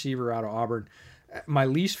 wide receiver out of Auburn. My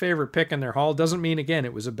least favorite pick in their haul. Doesn't mean, again,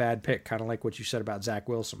 it was a bad pick. Kind of like what you said about Zach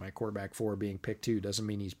Wilson, my quarterback 4 being pick 2. Doesn't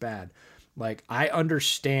mean he's bad. Like, I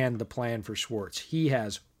understand the plan for Schwartz. He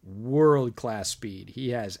has world-class speed. He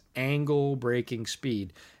has angle-breaking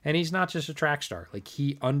speed. And he's not just a track star. Like,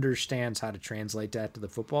 he understands how to translate that to the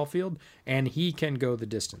football field, and he can go the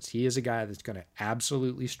distance. He is a guy that's going to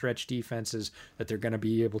absolutely stretch defenses that they're going to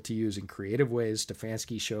be able to use in creative ways.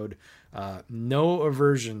 Stefanski showed no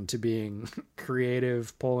aversion to being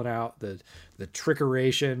creative, pulling out the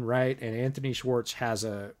trickeration, right? And Anthony Schwartz has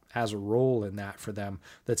a role in that for them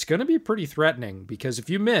that's going to be pretty threatening, because if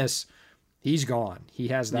you miss, he's gone. He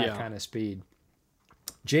has that kind of speed.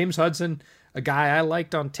 James Hudson, a guy I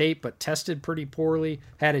liked on tape but tested pretty poorly,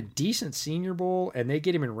 had a decent Senior Bowl, and they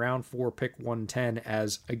get him in round 4, pick 110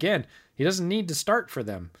 as, again, he doesn't need to start for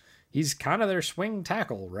them. He's kind of their swing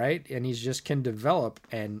tackle, right? And he's just can develop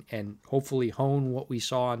and hopefully hone what we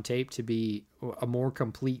saw on tape to be a more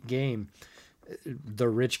complete game. The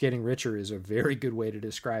rich getting richer is a very good way to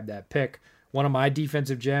describe that pick. One of my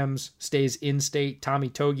defensive gems stays in state. Tommy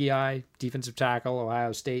Togiai, defensive tackle,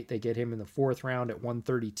 Ohio State. They get him in the 4th round at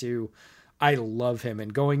 132. I love him.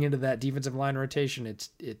 And going into that defensive line rotation,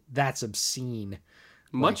 that's obscene.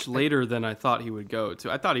 Much later than I thought he would go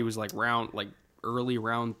to. I thought he was early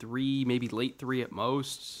round 3, maybe late 3 at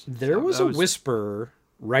most. There was a whisper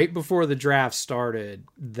right before the draft started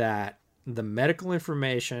that the medical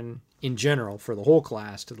information in general for the whole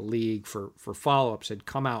class to the league for follow-ups had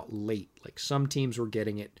come out late. Like, some teams were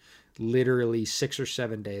getting it literally 6 or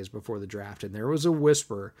 7 days before the draft. And there was a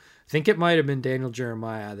whisper, I think it might have been Daniel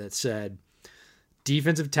Jeremiah, that said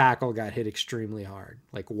defensive tackle got hit extremely hard.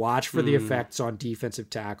 Like, watch for the effects on defensive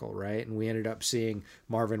tackle, right? And we ended up seeing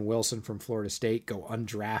Marvin Wilson from Florida State go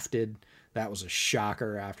undrafted. That was a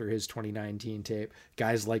shocker after his 2019 tape.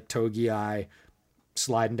 Guys like Togiai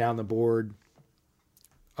sliding down the board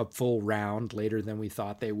a full round later than we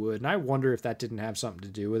thought they would. And I wonder if that didn't have something to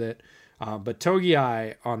do with it. But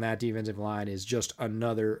Togiai on that defensive line is just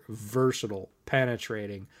another versatile,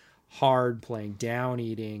 penetrating, hard playing, down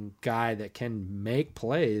eating guy that can make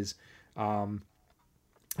plays.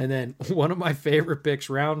 And then one of my favorite picks,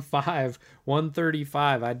 round 5,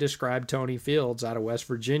 135, I described Tony Fields out of West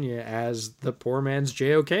Virginia as the poor man's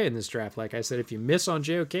JOK in this draft. Like I said, if you miss on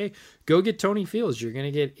JOK, go get Tony Fields. You're going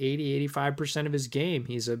to get 80-85% of his game.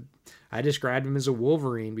 I described him as a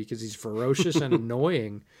Wolverine because he's ferocious and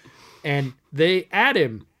annoying. And they add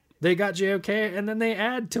him. They got JOK, and then they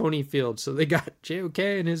add Tony Fields. So they got JOK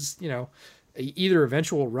and his, either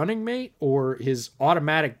eventual running mate or his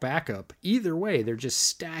automatic backup. Either way, they're just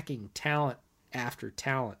stacking talent after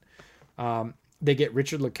talent. They get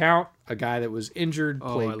Richard LeCounte, a guy that was injured,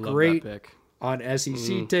 played great on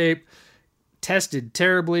SEC tape, tested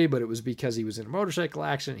terribly, but it was because he was in a motorcycle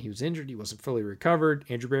accident. He was injured. He wasn't fully recovered.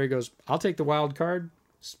 Andrew Berry goes, I'll take the wild card.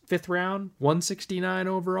 5th round, 169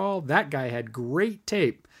 overall. That guy had great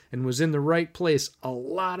tape and was in the right place a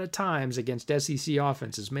lot of times against SEC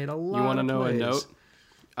offenses. Made a lot of plays. You want to know a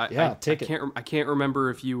note? Take it. I can't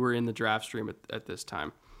remember if you were in the draft stream at this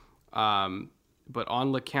time. But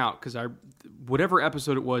on LeCounte, because whatever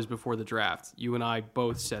episode it was before the draft, you and I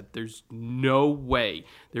both said there's no way,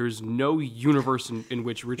 there's no universe in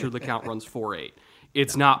which Richard LeCounte runs 4.8.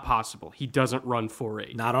 It's not possible. He doesn't run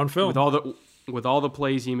 4.8. Not on film. With all the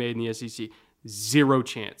plays he made in the SEC, zero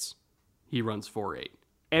chance he runs 4.8.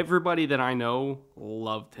 Everybody that I know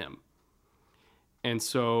loved him. And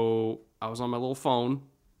so I was on my little phone,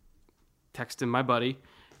 texting my buddy,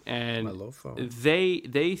 and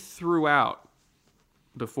they threw out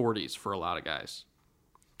the 40s for a lot of guys.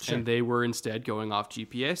 Sure. And they were instead going off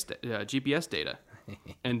GPS data.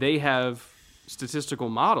 And they have statistical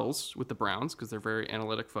models with the Browns because they're very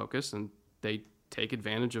analytic focused, and they take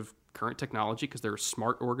advantage of current technology because they're a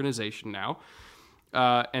smart organization now.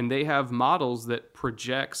 And they have models that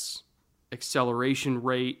projects acceleration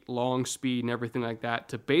rate, long speed, and everything like that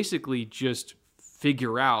to basically just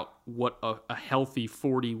figure out what a healthy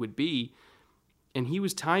 40 would be. And he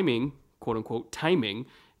was timing, quote unquote, timing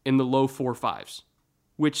in the low 4.5s,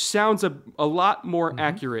 which sounds a lot more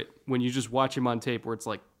accurate when you just watch him on tape where it's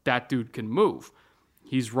like, that dude can move.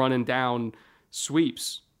 He's running down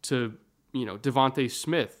sweeps to, Devontae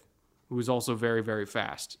Smith, who is also very, very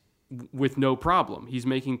fast, with no problem. He's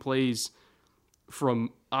making plays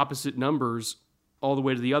from opposite numbers all the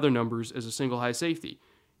way to the other numbers as a single high safety.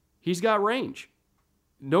 He's got range.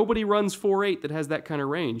 Nobody runs 4.8 that has that kind of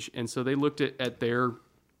range. And so they looked at their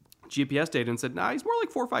GPS data and said, he's more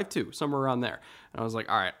like 4.52, somewhere around there. And I was like,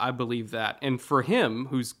 all right, I believe that. And for him,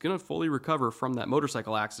 who's going to fully recover from that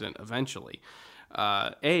motorcycle accident eventually,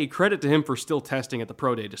 credit to him for still testing at the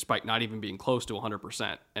pro day despite not even being close to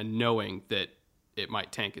 100% and knowing that it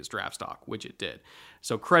might tank his draft stock, which it did.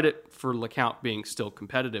 So credit for LeCounte being still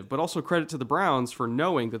competitive, but also credit to the Browns for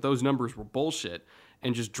knowing that those numbers were bullshit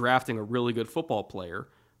and just drafting a really good football player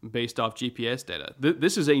based off GPS data.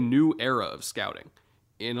 This is a new era of scouting.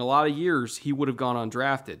 In a lot of years, he would have gone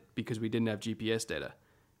undrafted because we didn't have GPS data.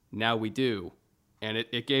 Now we do. And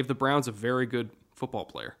it gave the Browns a very good football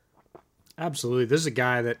player. Absolutely. This is a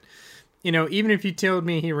guy that, even if you told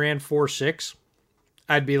me he ran 4.6,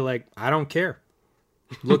 I'd be like, I don't care.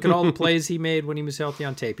 Look at all the plays he made when he was healthy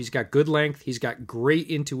on tape. He's got good length. He's got great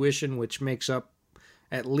intuition, which makes up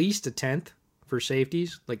at least a tenth for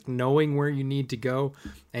safeties, like knowing where you need to go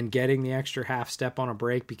and getting the extra half step on a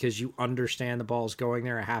break because you understand the ball's going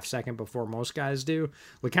there a half second before most guys do.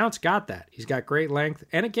 LeCount's got that. He's got great length.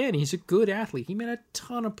 And again, he's a good athlete. He made a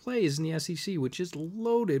ton of plays in the SEC, which is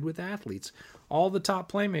loaded with athletes. All the top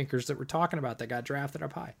playmakers that we're talking about that got drafted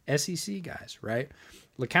up high. SEC guys, right?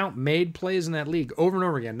 LeCount made plays in that league over and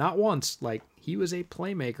over again. Not once. Like, he was a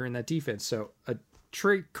playmaker in that defense. So a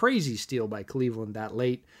crazy steal by Cleveland that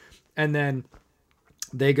late. And then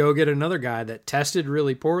they go get another guy that tested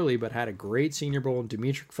really poorly but had a great Senior Bowl in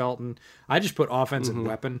Demetric Felton. I just put offensive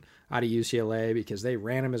weapon out of UCLA because they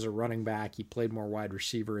ran him as a running back. He played more wide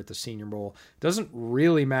receiver at the Senior Bowl. Doesn't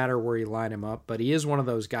really matter where you line him up, but he is one of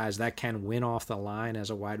those guys that can win off the line as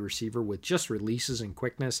a wide receiver with just releases and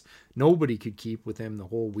quickness. Nobody could keep with him the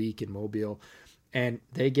whole week in Mobile. And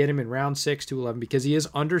they get him in round 6 to 11 because he is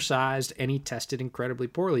undersized and he tested incredibly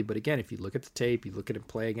poorly. But again, if you look at the tape, you look at him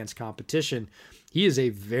play against competition, he is a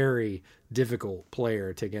very difficult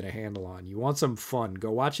player to get a handle on. You want some fun,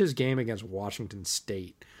 go watch his game against Washington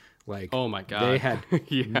State. Like, oh my God, they had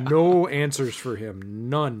no answers for him,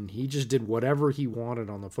 none. He just did whatever he wanted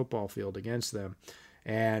on the football field against them.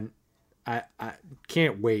 And I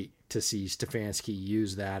can't wait to see Stefanski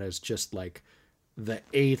use that as just like the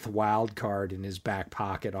 8th wild card in his back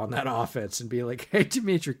pocket on that offense and be like, hey,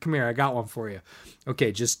 Dimitri, come here. I got one for you.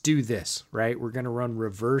 Okay, just do this, right? We're going to run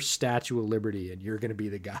reverse Statue of Liberty and you're going to be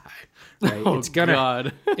the guy, right? Oh,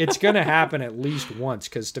 God. It's going to happen at least once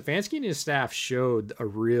because Stefanski and his staff showed a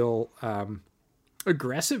real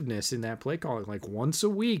aggressiveness in that play calling. Like once a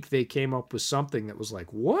week, they came up with something that was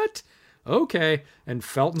like, what? Okay. And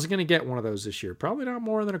Felton's going to get one of those this year. Probably not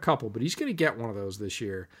more than a couple, but he's going to get one of those this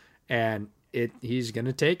year. And he's going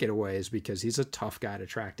to take it away is because he's a tough guy to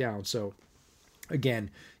track down. So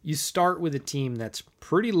again, you start with a team that's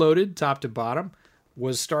pretty loaded top to bottom,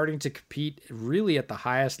 was starting to compete really at the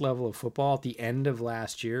highest level of football at the end of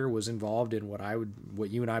last year, was involved in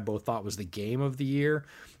what you and I both thought was the game of the year.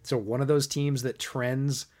 So one of those teams that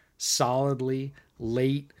trends solidly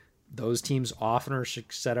late, those teams often are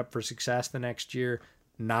set up for success the next year.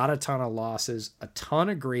 Not a ton of losses, a ton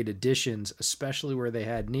of great additions, especially where they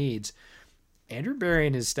had needs. Andrew Berry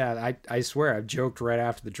and his staff, I swear, I've joked right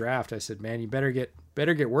after the draft. I said, man, you better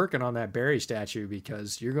get working on that Berry statue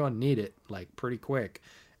because you're going to need it like pretty quick.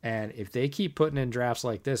 And if they keep putting in drafts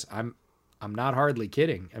like this, I'm not hardly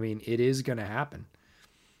kidding. I mean, it is going to happen.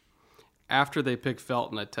 After they picked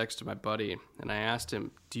Felton, I texted my buddy and I asked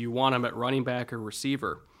him, do you want him at running back or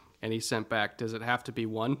receiver? And he sent back, does it have to be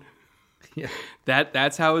one? Yeah.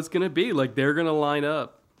 That's how it's going to be. Like they're going to line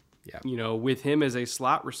up, yeah, with him as a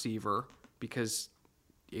slot receiver because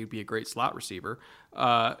he'd be a great slot receiver.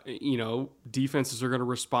 Defenses are going to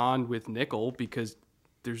respond with nickel because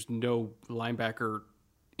there's no linebacker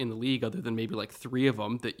in the league other than maybe like 3 of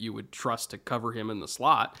them that you would trust to cover him in the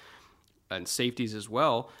slot, and safeties as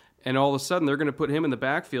well. And all of a sudden they're going to put him in the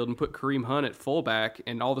backfield and put Kareem Hunt at fullback.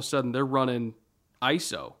 And all of a sudden they're running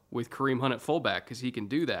ISO with Kareem Hunt at fullback because he can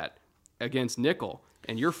do that against nickel,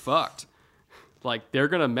 and you're fucked. Like they're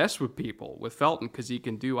gonna mess with people with Felton because he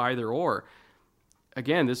can do either or.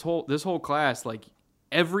 Again, this whole class, like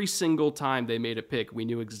every single time they made a pick, we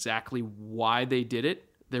knew exactly why they did it.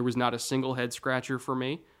 There was not a single head scratcher for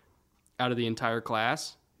me out of the entire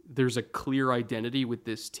class. There's a clear identity with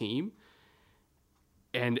this team.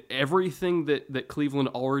 And everything that Cleveland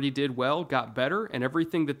already did well got better, and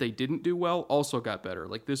everything that they didn't do well also got better.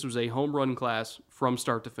 Like this was a home run class from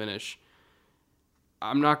start to finish.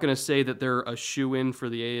 I'm not going to say that they're a shoe-in for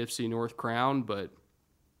the AFC North crown, but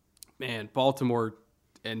man, Baltimore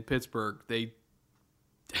and Pittsburgh, they're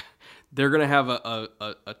going to have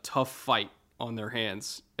a tough fight on their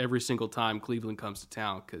hands every single time Cleveland comes to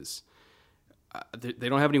town because they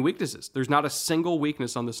don't have any weaknesses. There's not a single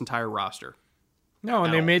weakness on this entire roster. No,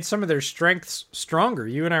 and they made some of their strengths stronger.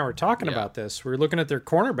 You and I were talking about this. We were looking at their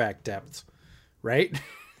cornerback depth, right?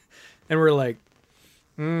 And we're like,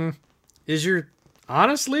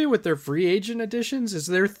 honestly, with their free agent additions, is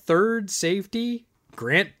their third safety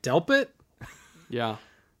Grant Delpit? Yeah.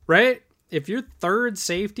 Right? If your third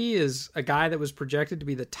safety is a guy that was projected to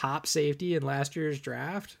be the top safety in last year's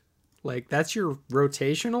draft, like that's your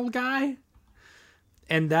rotational guy,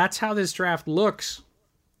 And that's how this draft looks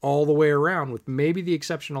all the way around, with maybe the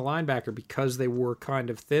exception of linebacker because they were kind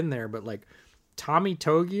of thin there. But like Tommy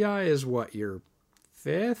Togiai is what, your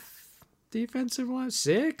fifth defensive line,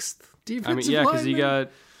 sixth defensive line? Because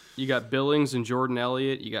you got Billings and Jordan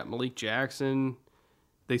Elliott. You got Malik Jackson.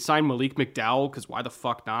 They signed Malik McDowell because why the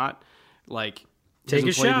fuck not? Like, take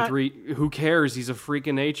a shot. Who cares? He's a freak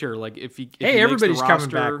of nature. Like if he everybody's makes the coming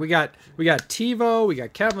roster, back. We got TiVo. We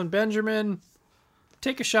got Kelvin Benjamin.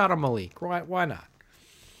 Take a shot on Malik. Why not?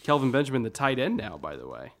 Kelvin Benjamin, the tight end now, by the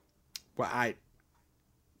way. Well, I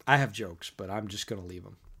have jokes, but I'm just going to leave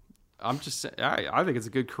them. I'm just saying, I think it's a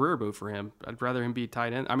good career move for him. I'd rather him be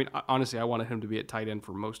tight end. I mean, honestly, I wanted him to be at tight end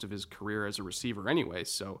for most of his career as a receiver anyway.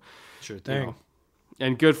 So, sure thing. You know,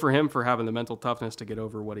 and good for him for having the mental toughness to get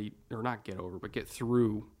through what he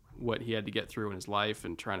had to get through in his life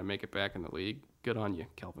and trying to make it back in the league. Good on you,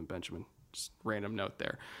 Kelvin Benjamin. Just random note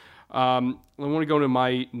there. I want to go to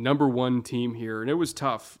my number one team here, and it was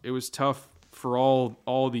tough. It was tough for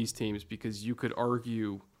all these teams because you could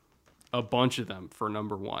argue a bunch of them for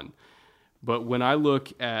number one. But when I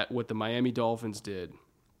look at what the Miami Dolphins did,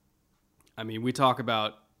 I mean, we talk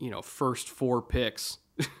about, first four picks.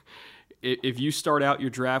 If you start out your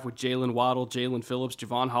draft with Jalen Waddle, Jalen Phillips,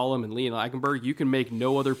 Javon Holland, and Liam Eichenberg, you can make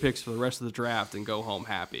no other picks for the rest of the draft and go home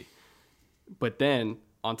happy. But then,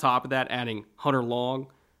 on top of that, adding Hunter Long,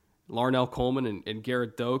 Larnell Coleman, and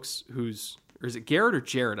Garrett Dokes, or is it Garrett or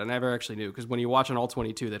Jared? I never actually knew, because when you watch on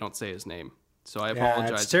All-22, they don't say his name. So I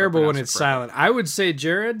apologize. It's terrible when it's silent. I would say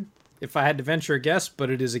Jared, if I had to venture a guess,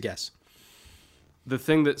 but it is a guess. The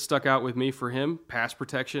thing that stuck out with me for him, pass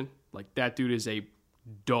protection, like that dude is a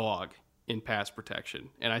dog in pass protection.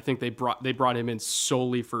 And I think they brought him in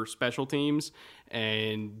solely for special teams,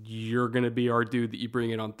 and you're going to be our dude that you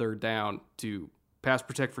bring in on third down to pass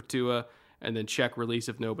protect for Tua and then check release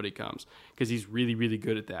if nobody comes, because he's really, really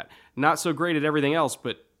good at that. Not so great at everything else,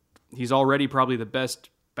 but he's already probably the best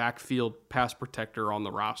backfield pass protector on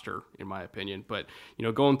the roster, in my opinion. But,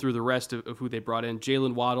 going through the rest of who they brought in,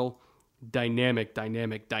 Jalen Waddle, dynamic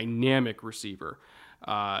receiver.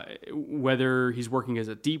 Whether he's working as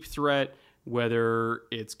a deep threat, whether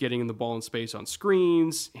it's getting him the ball in space on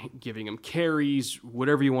screens, giving him carries,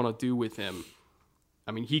 whatever you want to do with him.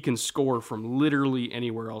 I mean, he can score from literally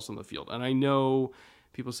anywhere else on the field. And I know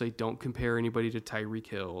people say don't compare anybody to Tyreek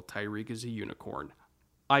Hill. Tyreek is a unicorn.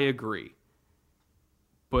 I agree.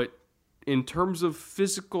 But in terms of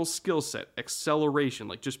physical skill set, acceleration,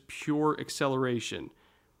 like just pure acceleration,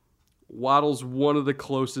 Waddle's one of the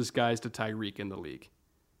closest guys to Tyreek in the league.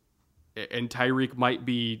 And Tyreek might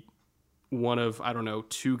be one of,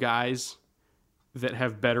 two guys that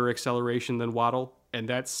have better acceleration than Waddle, and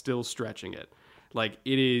that's still stretching it. Like,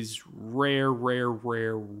 it is rare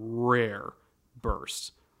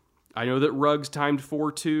bursts. I know that Ruggs timed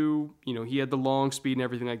 4.2, he had the long speed and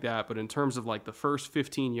everything like that, but in terms of like the first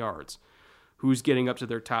 15 yards, who's getting up to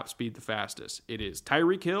their top speed the fastest? It is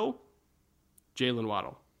Tyreek Hill, Jalen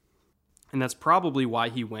Waddle. And that's probably why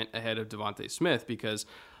he went ahead of Devontae Smith, because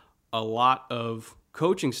a lot of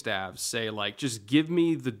coaching staffs say, like, just give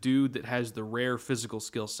me the dude that has the rare physical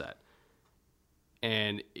skill set.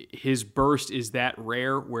 And his burst is that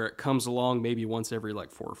rare where it comes along maybe once every 4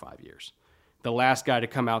 or 5 years. The last guy to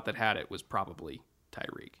come out that had it was probably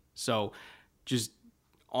Tyreek. So just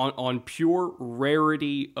on pure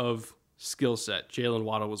rarity of skill set, Jalen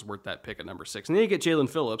Waddle was worth that pick at number 6. And then you get Jalen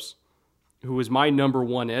Phillips, who was my number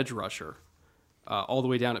one edge rusher, all the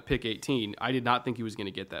way down at pick 18. I did not think he was going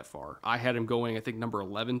to get that far. I had him going, I think, number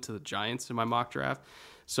 11 to the Giants in my mock draft.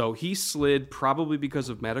 So he slid probably because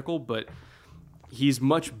of medical, but he's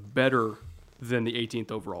much better than the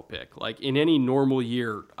 18th overall pick. Like, in any normal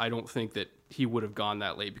year, I don't think that he would have gone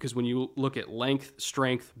that late, because when you look at length,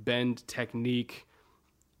 strength, bend, technique,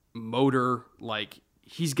 motor, like,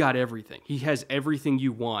 he's got everything. He has everything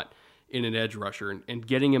you want in an edge rusher, and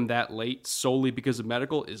getting him that late solely because of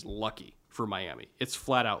medical is lucky for Miami. It's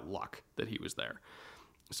flat out luck that he was there.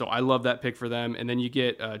 So I love that pick for them. And then you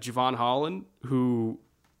get Javon Holland, who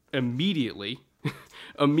immediately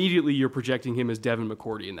you're projecting him as Devin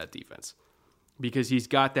McCourty in that defense, because he's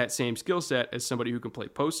got that same skill set as somebody who can play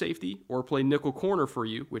post safety or play nickel corner for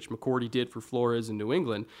you, which McCourty did for Flores in New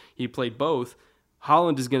England. He played both.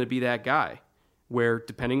 Holland is going to be that guy where,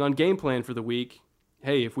 depending on game plan for the week,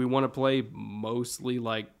 hey, if we want to play mostly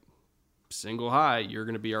like single high, you're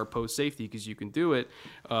going to be our post safety because you can do it.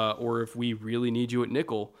 Or if we really need you at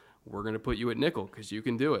nickel, we're going to put you at nickel because you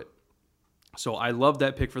can do it. So I love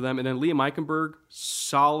that pick for them. And then Liam Eichenberg,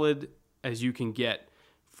 solid as you can get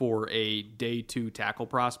for a day 2 tackle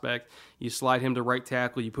prospect. You slide him to right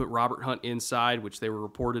tackle, you put Robert Hunt inside, which they were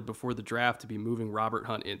reported before the draft to be moving Robert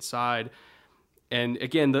Hunt inside. And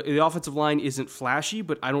again, the offensive line isn't flashy,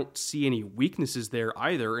 but I don't see any weaknesses there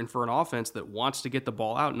either. And for an offense that wants to get the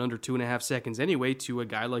ball out in under 2.5 seconds anyway to a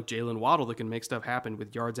guy like Jalen Waddle that can make stuff happen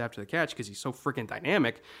with yards after the catch because he's so freaking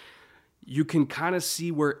dynamic, you can kind of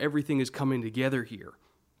see where everything is coming together here.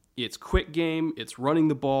 It's quick game, it's running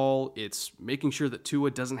the ball, it's making sure that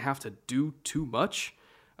Tua doesn't have to do too much.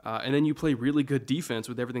 And then you play really good defense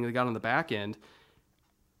with everything they got on the back end.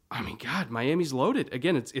 I mean, God, Miami's loaded.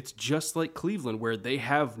 Again, it's just like Cleveland, where they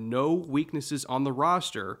have no weaknesses on the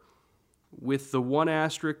roster, with the one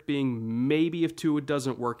asterisk being maybe if Tua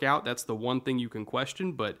doesn't work out. That's the one thing you can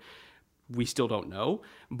question, but we still don't know.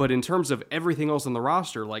 But in terms of everything else on the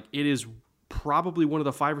roster, like, it is probably one of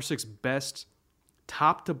the 5 or 6 best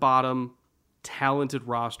top to bottom talented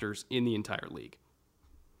rosters in the entire league.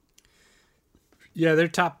 Yeah, their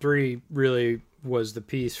top 3 really was the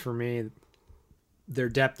piece for me. Their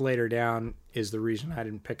depth later down is the reason I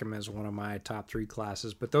didn't pick them as one of my top 3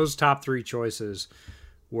 classes. But those top 3 choices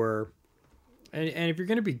were, and if you're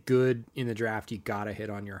going to be good in the draft, you got to hit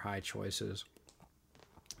on your high choices.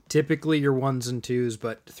 Typically your 1s and 2s,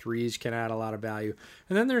 but 3s can add a lot of value.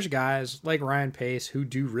 And then there's guys like Ryan Pace who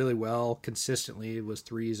do really well consistently with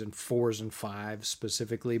 3s and 4s and 5s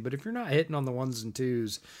specifically. But if you're not hitting on the 1s and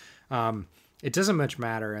 2s, it doesn't much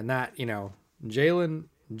matter. And that, Jalen,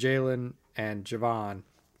 and Javon,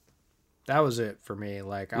 that was it for me.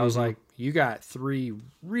 Like, I was like, you got 3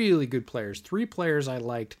 really good players. 3 players I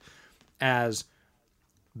liked as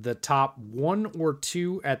the top 1 or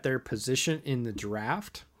 2 at their position in the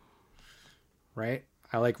draft, right?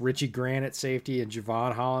 I like Richie Grant at safety, and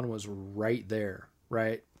Javon Holland was right there,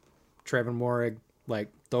 right? Trevin Moehrig, like,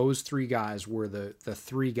 those 3 guys were the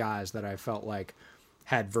 3 guys that I felt like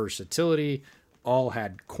had versatility, all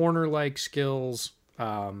had corner-like skills.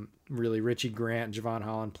 Really, Richie Grant and Javon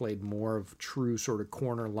Holland played more of true sort of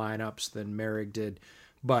corner lineups than Moehrig did.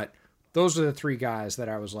 But those are the 3 guys that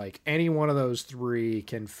I was like, any one of those 3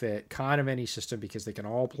 can fit kind of any system because they can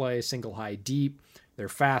all play single high deep. They're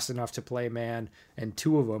fast enough to play man. And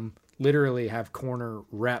 2 of them literally have corner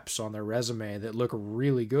reps on their resume that look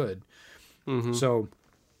really good. So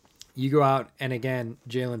you go out, and again,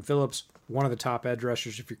 Jalen Phillips, one of the top edge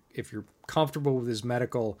rushers. If you're comfortable with his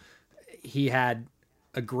medical, he had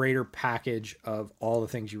a greater package of all the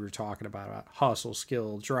things you were talking about hustle,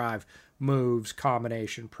 skill, drive, moves,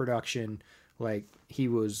 combination, production. Like, he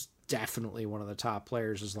was definitely one of the top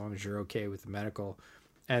players as long as you're okay with the medical.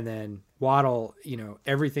 And then Waddle,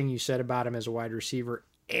 everything you said about him as a wide receiver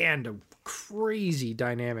and a crazy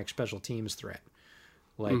dynamic special teams threat.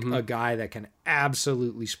 Like, a guy that can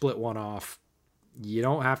absolutely split one off. You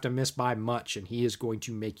don't have to miss by much, and he is going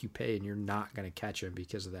to make you pay, and you're not going to catch him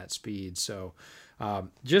because of that speed. So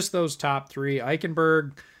just those top 3.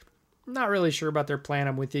 Eichenberg, not really sure about their plan.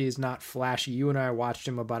 I'm with you. He's not flashy. You and I watched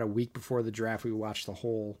him about a week before the draft. We watched the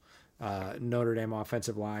whole Notre Dame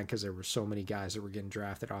offensive line because there were so many guys that were getting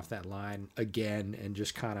drafted off that line again, and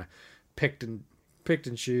just kind of picked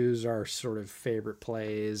and choose our sort of favorite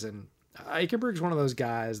plays. And Eichenberg's one of those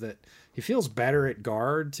guys that he feels better at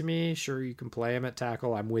guard to me. Sure, you can play him at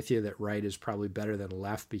tackle. I'm with you that right is probably better than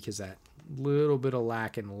left because that little bit of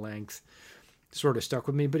lack in length sort of stuck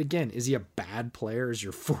with me. But again, is he a bad player as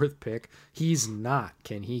your 4th pick? He's not.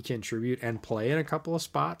 Can he contribute and play in a couple of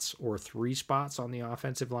spots or 3 spots on the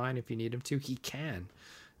offensive line if you need him to? He can.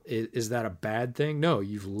 Is that a bad thing? No,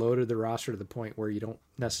 you've loaded the roster to the point where you don't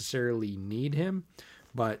necessarily need him.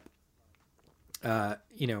 But,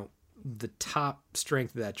 the top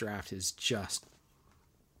strength of that draft is just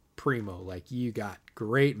primo. Like, you got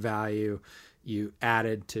great value. You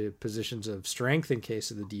added to positions of strength in case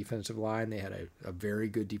of the defensive line. They had a very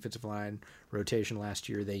good defensive line rotation last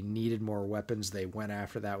year. They needed more weapons. They went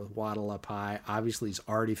after that with Waddle up high. Obviously, he's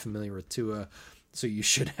already familiar with Tua, so you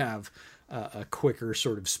should have a quicker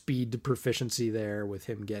sort of speed to proficiency there with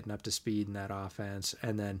him getting up to speed in that offense.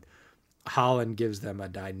 And then Holland gives them a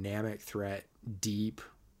dynamic threat deep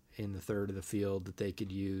in the third of the field that they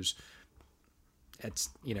could use.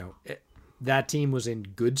 That team was in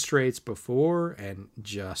good straits before and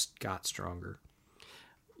just got stronger.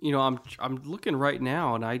 I'm looking right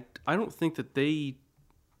now, and I don't think that they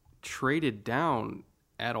traded down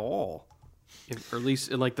at all, or at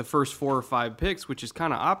least in like the first 4 or 5 picks, which is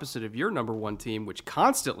kind of opposite of your number 1 team, which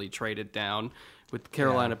constantly traded down with the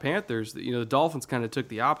Carolina Panthers. The Dolphins kind of took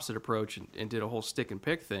the opposite approach and did a whole stick and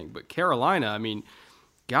pick thing. But Carolina, I mean,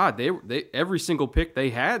 God, they every single pick they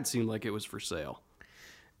had seemed like it was for sale.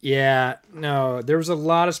 Yeah, no, there was a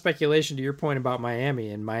lot of speculation to your point about Miami,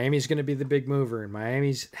 and Miami's going to be the big mover, and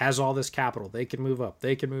Miami's has all this capital. They can move up,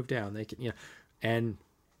 they can move down, they can, and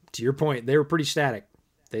to your point, they were pretty static.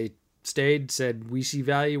 They stayed, said, we see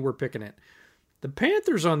value, we're picking it. The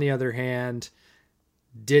Panthers, on the other hand,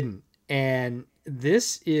 didn't. And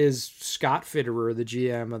this is Scott Fitterer, the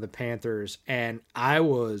GM of the Panthers, and I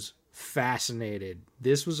was fascinated.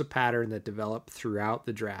 This was a pattern that developed throughout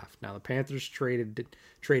the draft. Now the Panthers traded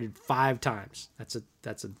 5 times.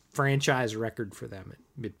 That's a franchise record for them.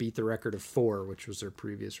 It beat the record of 4, which was their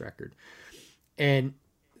previous record. And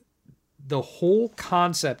the whole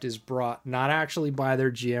concept is brought not actually by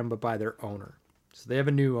their GM, but by their owner. So they have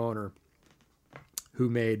a new owner who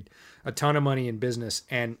made a ton of money in business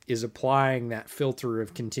and is applying that filter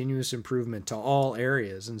of continuous improvement to all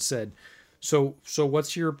areas, and said, so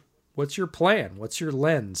what's your plan? What's your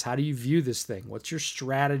lens? How do you view this thing? What's your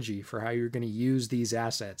strategy for how you're going to use these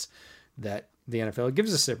assets that the NFL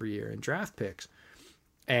gives us every year in draft picks?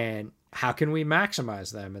 And how can we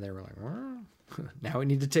maximize them? And they were like, well, now we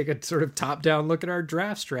need to take a sort of top-down look at our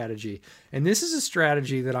draft strategy. And this is a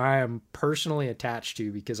strategy that I am personally attached to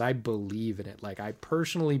because I believe in it. Like, I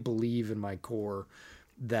personally believe in my core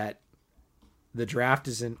that the draft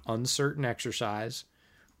is an uncertain exercise.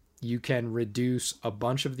 You can reduce a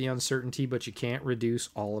bunch of the uncertainty, but you can't reduce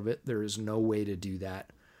all of it. There is no way to do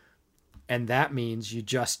that. And that means you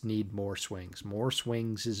just need more swings. More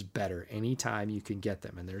swings is better anytime you can get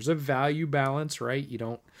them. And there's a value balance, right? You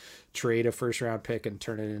don't trade a first-round pick and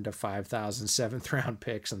turn it into 5,000 seventh-round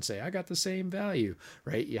picks and say, I got the same value,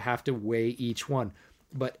 right? You have to weigh each one.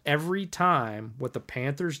 But every time, what the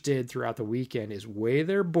Panthers did throughout the weekend is weigh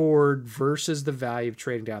their board versus the value of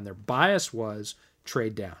trading down. Their bias was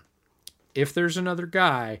trade down. If there's another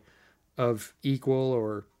guy of equal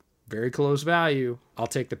or very close value, I'll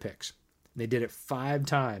take the picks. They did it 5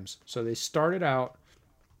 times. So they started out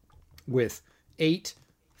with 8,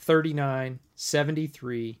 39,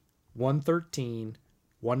 73, 113,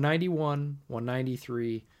 191,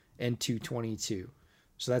 193, and 222.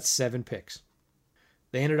 So that's 7 picks.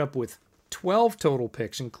 They ended up with 12 total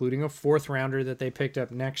picks, including a 4th rounder that they picked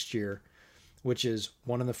up next year, which is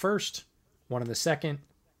 1 in the 1st, 1 in the 2nd,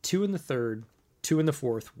 2 in the 3rd, 2 in the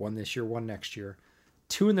 4th, 1 this year, 1 next year,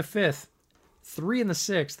 2 in the 5th, 3 in the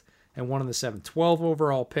 6th, and 1 in the 7th. 12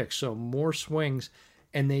 overall picks, so more swings.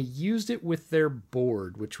 And they used it with their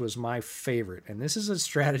board, which was my favorite. And this is a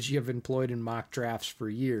strategy I've employed in mock drafts for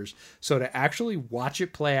years. So to actually watch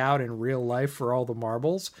it play out in real life for all the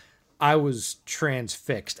marbles, I was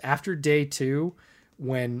transfixed. After day 2,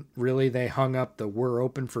 when really they hung up the "we're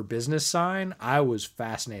open for business" sign, I was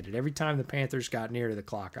fascinated. Every time the Panthers got near to the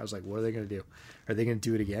clock, I was like, what are they going to do? Are they going to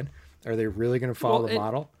do it again? Are they really going to follow the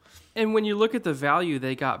model? And when you look at the value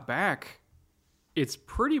they got back, it's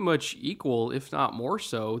pretty much equal, if not more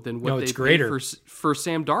so, than what they paid for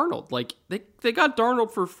Sam Darnold. Like, they got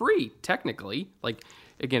Darnold for free, technically. Like,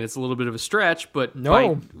 again, it's a little bit of a stretch, but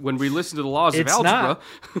when we listen to the laws of algebra...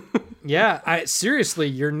 Yeah, seriously,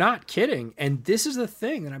 you're not kidding. And this is the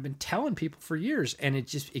thing that I've been telling people for years, and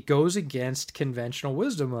it goes against conventional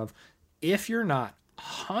wisdom of, if you're not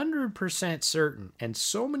 100% certain, and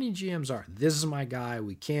so many GMs are, this is my guy,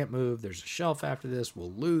 we can't move, there's a shelf after this,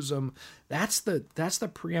 we'll lose him. That's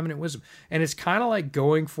the preeminent wisdom. And it's kind of like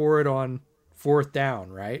going for it on 4th down,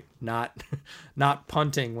 right? Not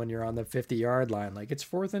punting when you're on the 50-yard line. Like, it's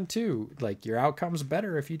 4th and 2. Like, your outcome's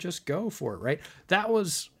better if you just go for it, right? That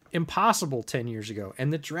was impossible 10 years ago.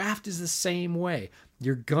 And the draft is the same way.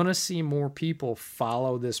 You're going to see more people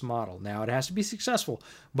follow this model. Now, it has to be successful,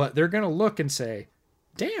 but they're going to look and say,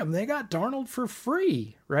 damn, they got Darnold for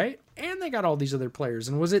free, right? And they got all these other players.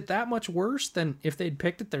 And was it that much worse than if they'd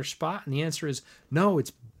picked at their spot? And the answer is no,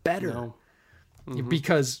 it's better. No. Mm-hmm.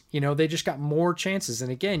 Because, they just got more chances.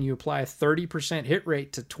 And again, you apply a 30% hit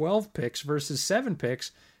rate to 12 picks versus 7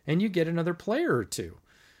 picks, and you get another player or 2,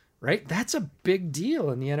 right? That's a big deal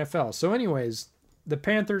in the NFL. So anyways, the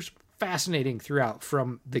Panthers, fascinating throughout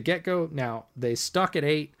from the get-go. Now, they stuck at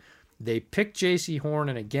 8. They picked J.C. Horn,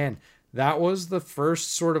 and again, that was the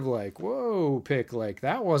first sort of like, whoa, pick. Like,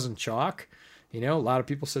 that wasn't chalk. A lot of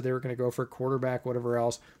people said they were going to go for a quarterback, whatever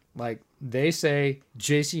else. Like, they say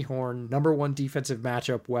J.C. Horn, number 1 defensive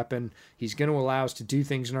matchup weapon. He's going to allow us to do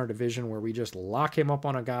things in our division where we just lock him up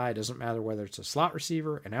on a guy. It doesn't matter whether it's a slot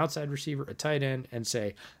receiver, an outside receiver, a tight end, and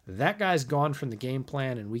say, that guy's gone from the game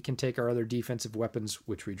plan, and we can take our other defensive weapons,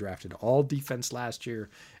 which we drafted all defense last year,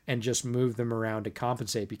 and just move them around to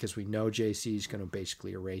compensate because we know J.C. is going to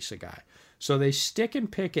basically erase a guy. So they stick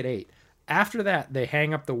and pick at 8. After that, they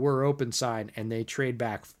hang up the "we're open" sign, and they trade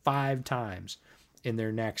back 5 times in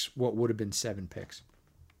their next, what would have been 7 picks.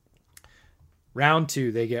 Round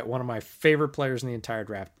 2, they get one of my favorite players in the entire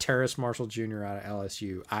draft, Terrace Marshall Jr. out of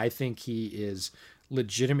LSU. I think he is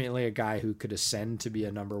legitimately a guy who could ascend to be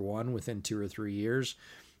a number 1 within 2 or 3 years.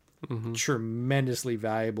 Mm-hmm. Tremendously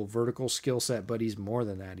valuable vertical skill set, but he's more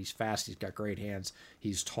than that. He's fast. He's got great hands.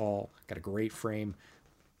 He's tall, got a great frame.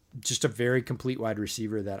 Just a very complete wide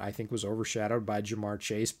receiver that I think was overshadowed by Jamar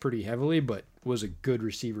Chase pretty heavily, but was a good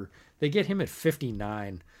receiver. They get him at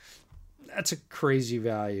 59. That's a crazy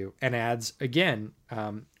value, and adds, again,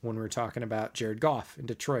 when we're talking about Jared Goff in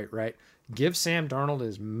Detroit, right? Give Sam Darnold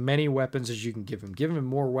as many weapons as you can give him. Give him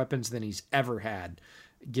more weapons than he's ever had.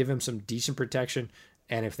 Give him some decent protection,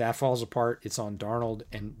 and if that falls apart, it's on Darnold,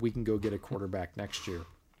 and we can go get a quarterback next year.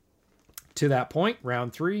 To that point,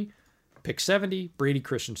 round 3, pick 70, Brady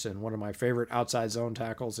Christensen, one of my favorite outside zone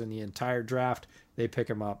tackles in the entire draft. They pick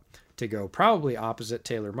him up to go probably opposite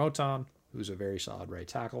Taylor Moton, who's a very solid right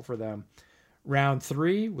tackle for them. Round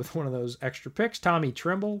 3, with one of those extra picks, Tommy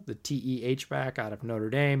Tremble, the TEH back out of Notre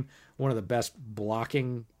Dame, one of the best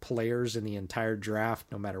blocking players in the entire draft,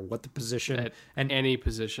 no matter what the position. At any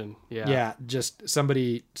position, yeah. Yeah, just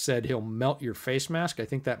somebody said he'll melt your face mask. I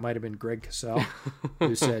think that might have been Greg Cassell,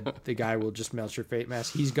 who said the guy will just melt your face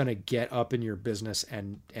mask. He's going to get up in your business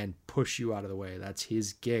and push you out of the way. That's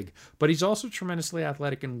his gig. But he's also tremendously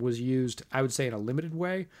athletic and was used, I would say, in a limited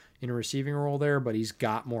way in a receiving role there, but he's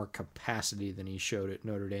got more capacity than he showed at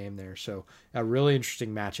Notre Dame there. So a really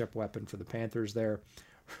interesting matchup weapon for the Panthers there.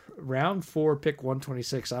 Round 4, pick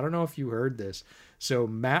 126. I don't know if you heard this. So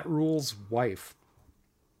Matt Rule's wife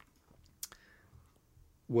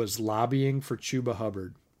was lobbying for Chuba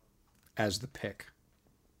Hubbard as the pick.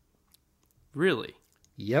 Really?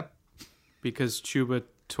 Yep. Because Chuba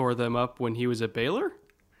tore them up when he was at Baylor?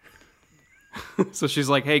 So she's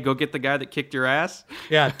like, hey, go get the guy that kicked your ass?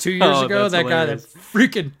 Yeah, 2 years ago, that hilarious. guy that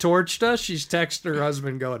freaking torched us, she's texting her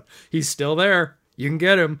husband going, he's still there. You can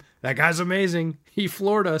get him. That guy's amazing. He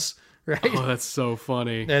floored us, right? Oh, that's so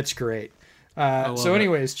funny. That's great. So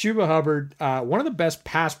anyways, Chuba Hubbard, one of the best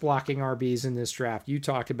pass blocking RBs in this draft. You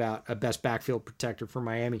talked about a best backfield protector for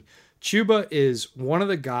Miami. Chuba is one of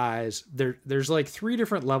the guys. There's like 3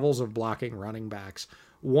 different levels of blocking running backs.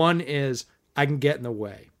 One is I can get in the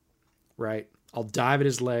way, right? I'll dive at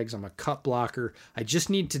his legs. I'm a cut blocker. I just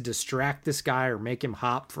need to distract this guy or make him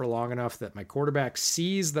hop for long enough that my quarterback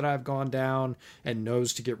sees that I've gone down and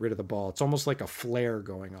knows to get rid of the ball. It's almost like a flare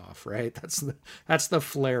going off, right? That's the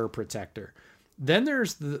flare protector. Then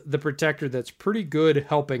there's the protector that's pretty good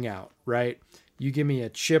helping out, right? You give me a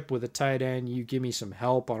chip with a tight end. You give me some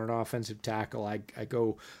help on an offensive tackle. I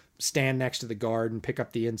go stand next to the guard and pick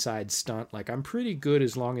up the inside stunt. Like, I'm pretty good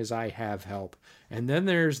as long as I have help. And then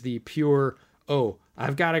there's the pure, oh,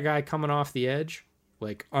 I've got a guy coming off the edge,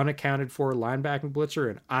 like unaccounted for linebacking blitzer,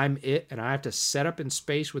 and I'm it, and I have to set up in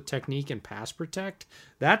space with technique and pass protect.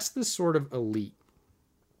 That's the sort of elite,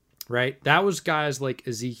 right? That was guys like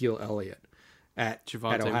Ezekiel Elliott at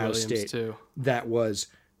Ohio Williams State. Too. That was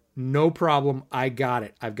no problem. I got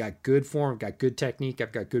it. I've got good form. I've got good technique.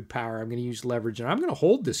 I've got good power. I'm going to use leverage, and I'm going to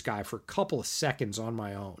hold this guy for a couple of seconds on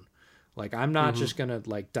my own. Like, I'm not just going to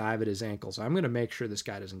like dive at his ankles. I'm going to make sure this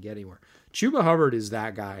guy doesn't get anywhere. Chuba Hubbard is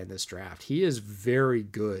that guy in this draft. He is very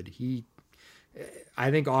good.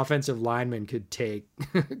 I think offensive linemen could take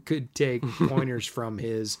pointers from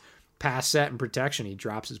his pass set and protection. He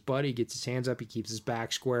drops his butt, he gets his hands up, he keeps his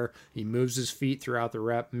back square, he moves his feet throughout the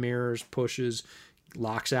rep, mirrors, pushes,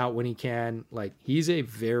 locks out when he can. Like, he's a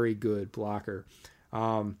very good blocker.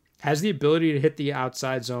 Has the ability to hit the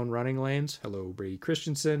outside zone running lanes. Hello, Brady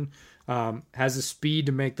Christensen. Has the speed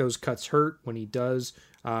to make those cuts hurt when he does.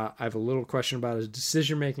 I have a little question about his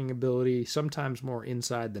decision-making ability, sometimes more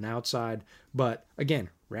inside than outside. But again,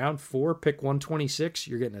 round 4, pick 126,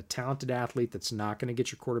 you're getting a talented athlete that's not going to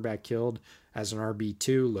get your quarterback killed as an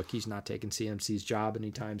RB2. Look, he's not taking CMC's job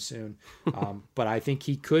anytime soon. But I think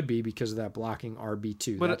he could be because of that blocking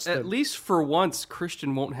RB2. But at least for once,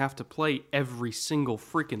 Christian won't have to play every single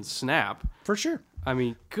freaking snap. For sure. I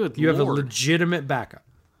mean, good You Lord. have a legitimate backup.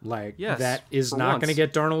 Like, yes, that is not going to once.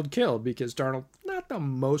 get Darnold killed because Darnold, not the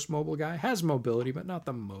most mobile guy, has mobility, but not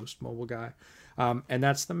the most mobile guy. And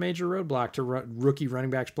that's the major roadblock to rookie running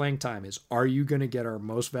backs playing time is, are you going to get our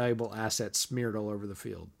most valuable asset smeared all over the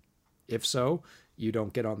field? If so, you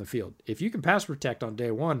don't get on the field. If you can pass protect on day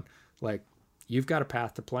one, like, you've got a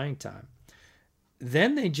path to playing time.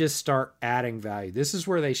 Then they just start adding value. This is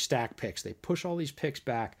where they stack picks. They push all these picks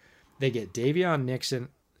back. They get Davion Nixon,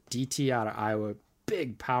 DT out of Iowa,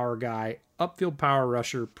 big power guy, upfield power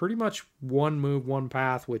rusher, pretty much one move, one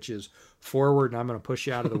path, which is forward, and I'm going to push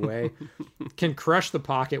you out of the way. Can crush the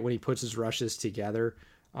pocket when he puts his rushes together.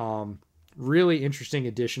 Really interesting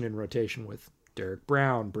addition in rotation with Derek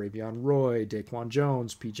Brown, Bravion Roy, Daquan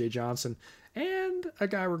Jones, PJ Johnson, and a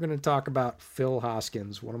guy we're going to talk about, Phil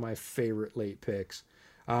Hoskins, one of my favorite late picks.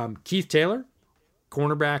 Keith Taylor,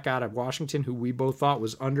 cornerback out of Washington, who we both thought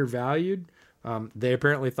was undervalued. They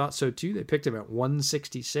apparently thought so too. They picked him at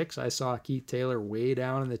 166. I saw Keith Taylor way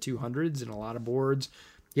down in the 200s in a lot of boards.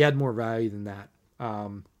 He had more value than that.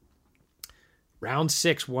 Round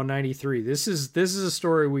 6, 193. This is a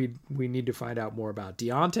story we need to find out more about.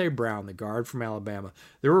 Deonte Brown, the guard from Alabama.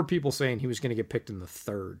 There were people saying he was going to get picked in the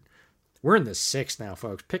 3rd. We're in the 6th now,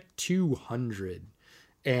 folks. Pick 200.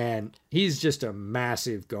 And he's just a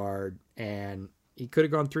massive guard. And he could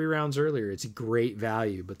have gone 3 rounds earlier. It's great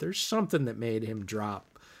value. But there's something that made him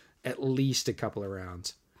drop at least a couple of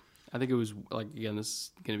rounds. I think it was, like, again, this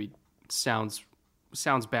is going to be, sounds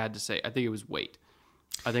bad to say. I think it was weight.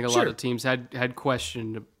 I think a lot of teams had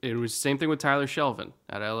questioned. It was the same thing with Tyler Shelvin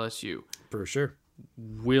at LSU. For sure.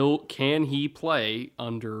 Can he play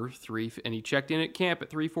under 3? And he checked in at camp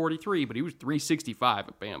at 343, but he was 365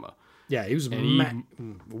 at Bama. Yeah, he was. He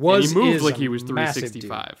moved like he was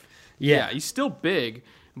 365. Yeah, he's still big,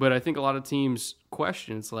 but I think a lot of teams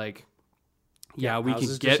question. It's like,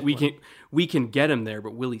 we can get him there,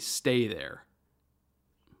 but will he stay there?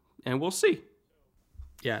 And we'll see.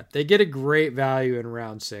 Yeah, they get a great value in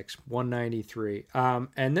round 6, 193.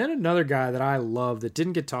 And then another guy that I love that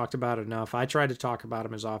didn't get talked about enough. I tried to talk about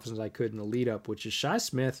him as often as I could in the lead up, which is Shi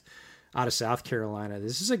Smith out of South Carolina.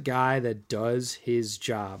 This is a guy that does his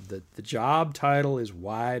job. The job title is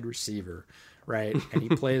wide receiver, right? And he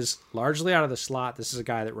plays largely out of the slot. This is a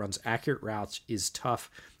guy that runs accurate routes, is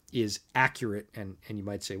tough, is accurate. And you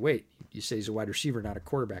might say, wait, you say he's a wide receiver, not a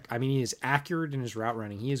quarterback. I mean, he is accurate in his route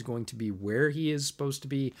running. He is going to be where he is supposed to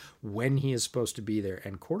be when he is supposed to be there.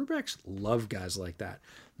 And quarterbacks love guys like that.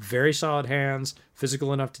 Very solid hands,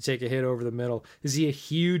 physical enough to take a hit over the middle. Is he a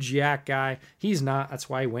huge yak guy? He's not. That's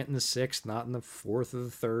why he went in the 6th, not in the 4th or the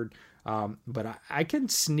 3rd. But I can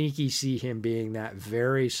sneaky see him being that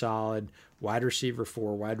very solid wide receiver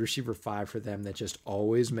 4, wide receiver 5 for them that just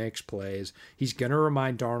always makes plays. He's going to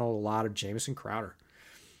remind Darnold a lot of Jamison Crowder,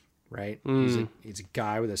 right? He's a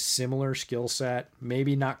guy with a similar skill set,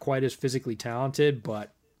 maybe not quite as physically talented,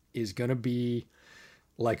 but is going to be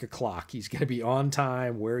like a clock. He's going to be on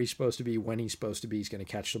time, where he's supposed to be, when he's supposed to be. He's going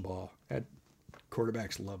to catch the ball. And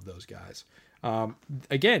quarterbacks love those guys.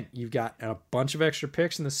 Again, you've got a bunch of extra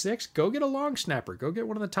picks in the 6th. Go get a long snapper. Go get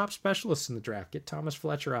one of the top specialists in the draft. Get Thomas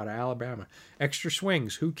Fletcher out of Alabama. Extra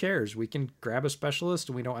swings. Who cares? We can grab a specialist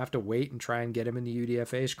and we don't have to wait and try and get him in the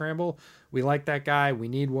UDFA scramble. We like that guy. We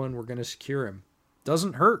need one. We're going to secure him.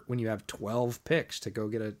 Doesn't hurt when you have 12 picks to go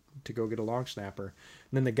get a long snapper.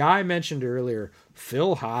 And then the guy I mentioned earlier,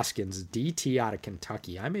 Phil Hoskins, DT out of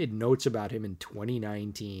Kentucky. I made notes about him in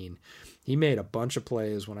 2019. He made a bunch of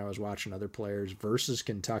plays when I was watching other players versus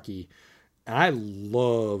Kentucky. And I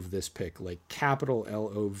love this pick, like capital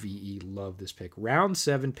LOVE, love this pick. Round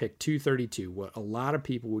 7, pick 232, what a lot of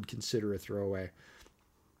people would consider a throwaway.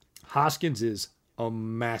 Hoskins is a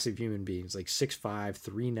massive human being. He's like 6'5",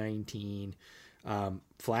 319.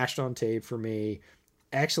 Flashed on tape for me.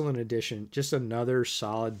 Excellent addition. Just another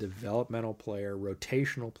solid developmental player,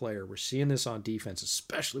 rotational player. We're seeing this on defense,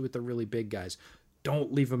 especially with the really big guys.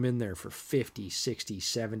 Don't leave them in there for 50, 60,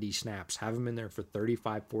 70 snaps. Have them in there for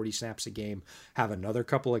 35, 40 snaps a game. Have another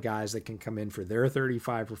couple of guys that can come in for their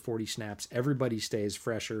 35 or 40 snaps. Everybody stays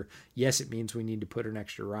fresher. Yes, it means we need to put an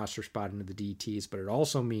extra roster spot into the DTs, but it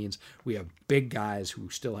also means we have big guys who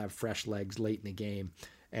still have fresh legs late in the game.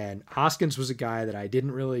 And Hoskins was a guy that I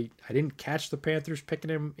didn't catch the Panthers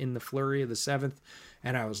picking him in the flurry of the 7th.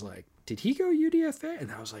 And I was like, did he go UDFA?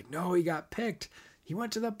 And I was like, no, he got picked. He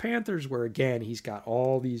went to the Panthers, where, again, he's got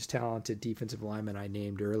all these talented defensive linemen I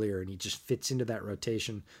named earlier, and he just fits into that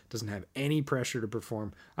rotation, doesn't have any pressure to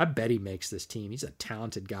perform. I bet he makes this team. He's a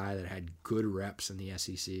talented guy that had good reps in the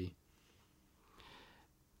SEC.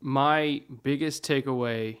 My biggest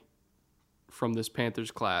takeaway from this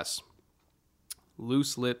Panthers class: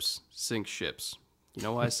 loose lips sink ships. You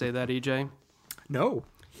know why I say that, EJ? No.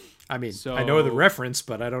 I mean, I know the reference,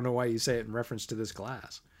 but I don't know why you say it in reference to this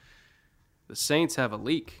class. The Saints have a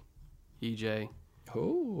leak, EJ.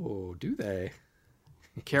 Oh, do they?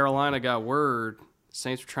 Carolina got word the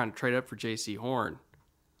Saints were trying to trade up for J.C. Horn.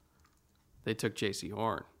 They took J.C.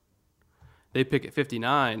 Horn. They pick at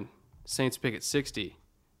 59. Saints pick at 60.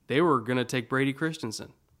 They were going to take Brady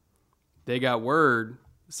Christensen. They got word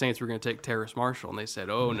the Saints were going to take Terrace Marshall, and they said,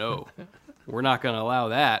 oh, no, we're not going to allow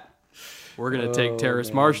that. We're going to take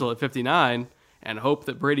Terrace Marshall at 59 and hope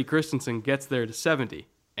that Brady Christensen gets there to 70.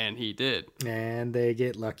 And he did. And they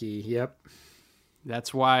get lucky. Yep.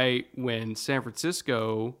 That's why when San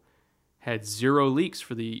Francisco had 0 leaks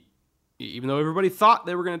even though everybody thought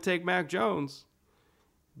they were going to take Mac Jones,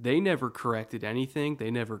 they never corrected anything. They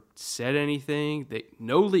never said anything.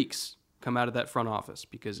 No leaks come out of that front office,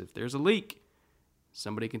 because if there's a leak,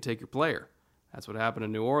 somebody can take your player. That's what happened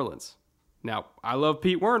in New Orleans. Now, I love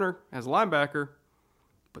Pete Werner as a linebacker,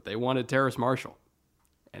 but they wanted Terrace Marshall.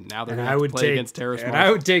 And now they're going to play against Terrace Marshall. And I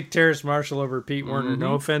would take Terrace Marshall over Pete Werner.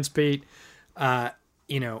 No offense, Pete.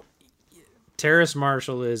 Terrace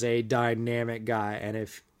Marshall is a dynamic guy. And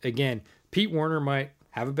if, again, Pete Werner might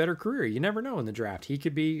have a better career. You never know in the draft. He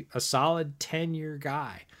could be a solid 10-year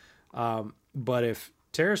guy. But if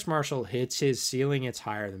Terrace Marshall hits his ceiling, it's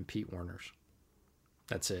higher than Pete Werner's.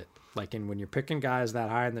 That's it. When you're picking guys that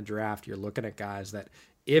high in the draft, you're looking at guys that,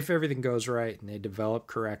 if everything goes right and they develop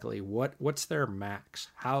correctly, what's their max?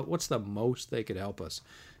 What's the most they could help us?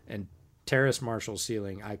 And Terrace Marshall's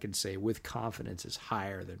ceiling, I can say with confidence, is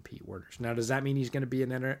higher than Pete Werner's. Now, does that mean he's going to be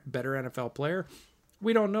a better NFL player?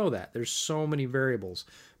 We don't know that. There's so many variables.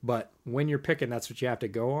 But when you're picking, that's what you have to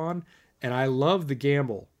go on. And I love the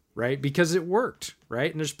gamble, right? Because it worked,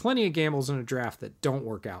 right? And there's plenty of gambles in a draft that don't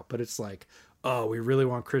work out. But it's like, oh, we really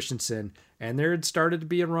want Christensen. And there had started to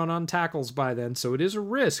be a run on tackles by then. So it is a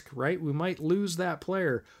risk, right? We might lose that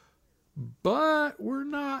player. But we're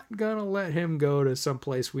not going to let him go to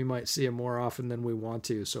someplace we might see him more often than we want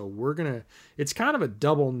to. So it's kind of a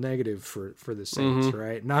double negative for the Saints,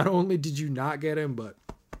 right? Not only did you not get him, but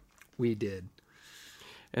we did.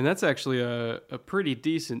 And that's actually a pretty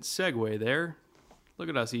decent segue there. Look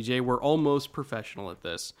at us, EJ. We're almost professional at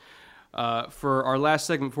this. For our last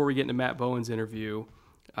segment before we get into Matt Bowen's interview,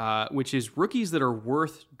 which is rookies that are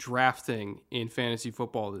worth drafting in fantasy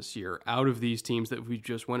football this year out of these teams that we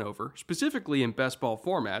just went over, specifically in best ball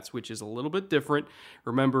formats, which is a little bit different.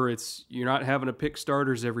 Remember, you're not having to pick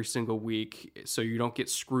starters every single week, so you don't get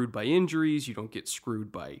screwed by injuries, you don't get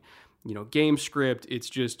screwed by, game script. It's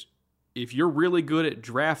just, if you're really good at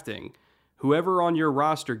drafting, whoever on your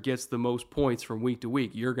roster gets the most points from week to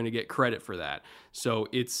week, you're going to get credit for that. So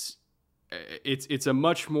it's a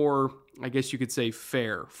much more, I guess you could say,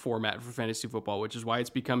 fair format for fantasy football, which is why it's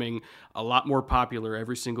becoming a lot more popular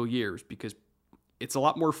every single year, because it's a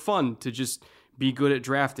lot more fun to just be good at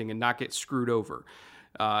drafting and not get screwed over.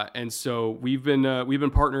 And so we've been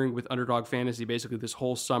partnering with Underdog Fantasy basically this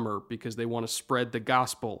whole summer because they want to spread the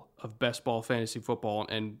gospel of best ball fantasy football,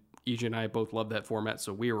 and EJ and I both love that format,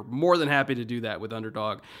 so we are more than happy to do that with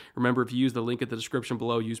Underdog. Remember, if you use the link at the description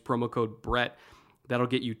below, use promo code Brett, that'll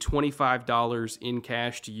get you $25 in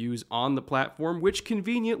cash to use on the platform, which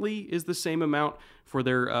conveniently is the same amount for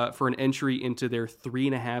for an entry into their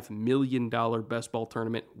 $3.5 million best ball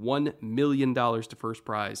tournament, $1 million to first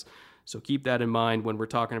prize. So keep that in mind when we're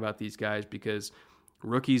talking about these guys, because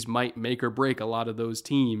rookies might make or break a lot of those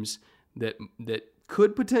teams that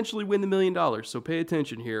could potentially win the $1 million. So pay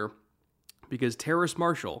attention here, because Terrace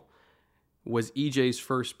Marshall was EJ's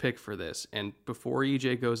first pick for this. And before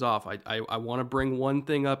EJ goes off, I want to bring one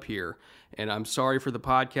thing up here. And I'm sorry for the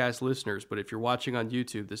podcast listeners, but if you're watching on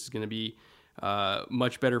YouTube, this is going to be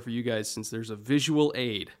much better for you guys since there's a visual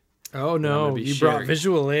aid. Oh, no. You brought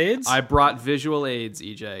visual aids? I brought visual aids,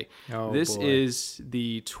 EJ. Oh, this boy. is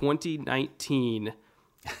the 2019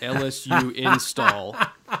 LSU install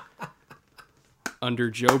under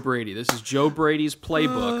Joe Brady. This is Joe Brady's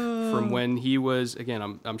playbook from when he was,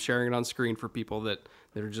 again, I'm sharing it on screen for people that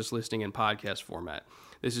are just listening in podcast format.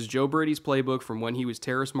 This is Joe Brady's playbook from when he was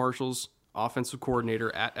Terrace Marshall's offensive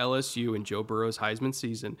coordinator at LSU in Joe Burrow's Heisman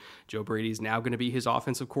season. Joe Brady is now going to be his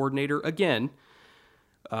offensive coordinator again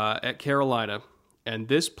at Carolina. And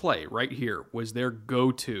this play right here was their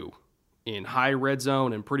go-to in high red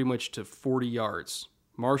zone and pretty much to 40 yards.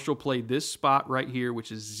 Marshall played this spot right here,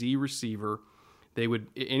 which is Z receiver. They would,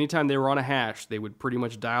 anytime they were on a hash, they would pretty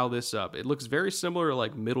much dial this up. It looks very similar to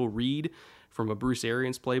like middle read from a Bruce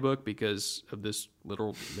Arians playbook because of this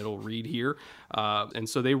little middle read here. And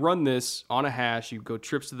so they run this on a hash. You go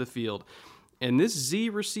trips to the field. And this Z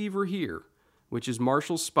receiver here, which is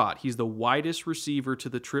Marshall's spot, he's the widest receiver to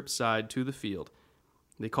the trip side to the field.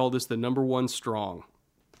 They call this the number one strong.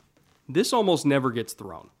 This almost never gets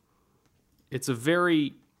thrown. It's a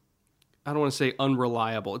very, I don't want to say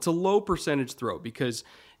unreliable. It's a low percentage throw because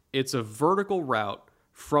it's a vertical route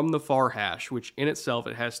from the far hash, which in itself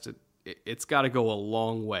it's got to go a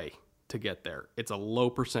long way to get there. It's a low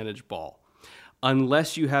percentage ball.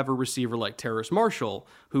 Unless you have a receiver like Terrace Marshall,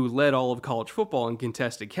 who led all of college football in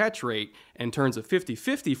contested catch rate and turns a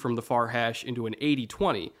 50-50 from the far hash into an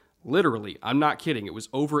 80-20. Literally, I'm not kidding. It was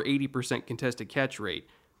over 80% contested catch rate.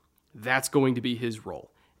 That's going to be his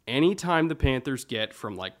role. Anytime the Panthers get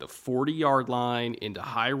from like the 40-yard line into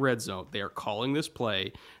high red zone, they are calling this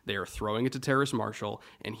play. They are throwing it to Terrace Marshall,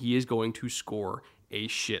 and he is going to score a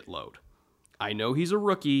shitload. I know he's a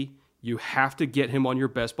rookie. You have to get him on your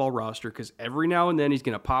best ball roster because every now and then he's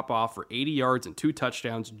going to pop off for 80 yards and 2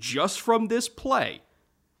 touchdowns just from this play,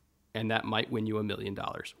 and that might win you $1 million.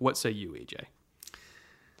 What say you, EJ?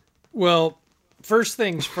 Well, first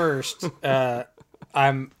things first,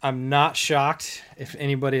 I'm not shocked. If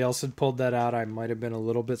anybody else had pulled that out, I might have been a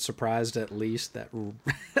little bit surprised at least. That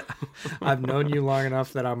I've known you long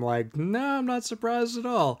enough that I'm like, no, I'm not surprised at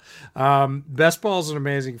all. Best ball is an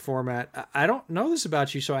amazing format. I don't know this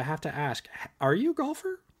about you, so I have to ask: are you a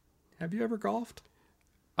golfer? Have you ever golfed?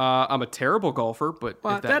 I'm a terrible golfer, but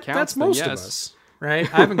if that counts, that's then most yes. of us,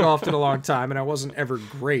 right? I haven't golfed in a long time, and I wasn't ever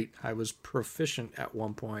great. I was proficient at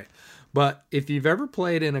one point. But if you've ever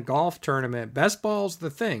played in a golf tournament, best ball's the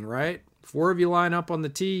thing, right? 4 of you line up on the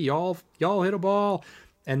tee, y'all hit a ball,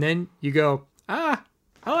 and then you go, I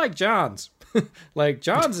like John's. Like,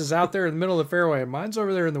 John's is out there in the middle of the fairway, and mine's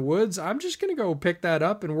over there in the woods. I'm just going to go pick that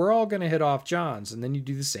up, and we're all going to hit off John's. And then you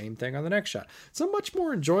do the same thing on the next shot. It's a much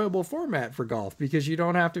more enjoyable format for golf because you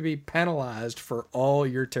don't have to be penalized for all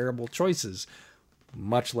your terrible choices.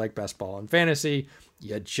 Much like best ball and fantasy,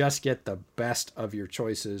 you just get the best of your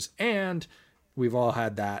choices. And we've all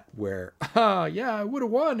had that where, yeah, I would have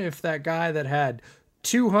won if that guy that had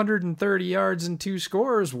 230 yards and 2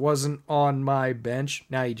 scores wasn't on my bench.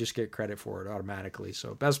 Now you just get credit for it automatically.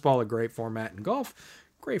 So best ball, a great format in golf,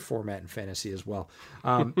 great format in fantasy as well.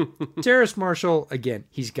 Terrace Marshall, again,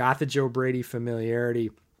 he's got the Joe Brady familiarity.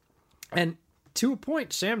 And to a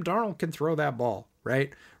point, Sam Darnold can throw that ball,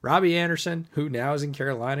 right? Robbie Anderson, who now is in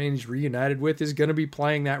Carolina and he's reunited with, is going to be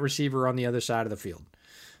playing that receiver on the other side of the field,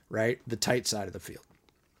 right? The tight side of the field.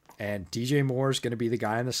 And DJ Moore is going to be the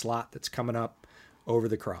guy in the slot that's coming up over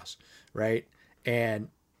the cross, right? And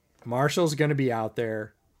Marshall's going to be out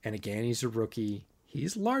there. And again, he's a rookie.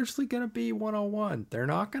 He's largely going to be one-on-one. They're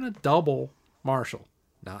not going to double Marshall.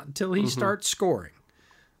 Not until he starts scoring,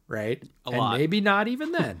 right? And maybe not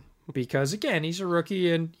even then. Because, again, he's a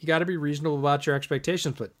rookie and you got to be reasonable about your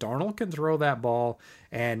expectations. But Darnold can throw that ball,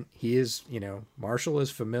 and he is, Marshall is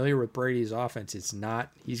familiar with Brady's offense. He's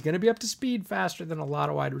going to be up to speed faster than a lot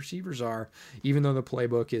of wide receivers are, even though the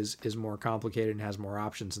playbook is more complicated and has more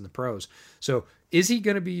options in the pros. So is he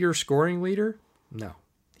going to be your scoring leader? No,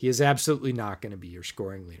 he is absolutely not going to be your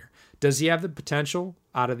scoring leader. Does he have the potential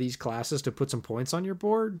out of these classes to put some points on your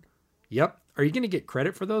board? Yep. Are you going to get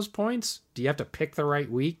credit for those points? Do you have to pick the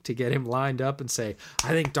right week to get him lined up and say, I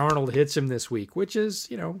think Darnold hits him this week, which is,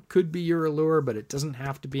 could be your allure, but it doesn't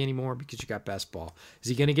have to be anymore because you got best ball. Is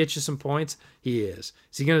he going to get you some points? He is.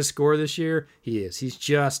 Is he going to score this year? He is. He's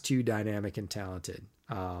just too dynamic and talented.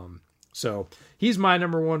 So he's my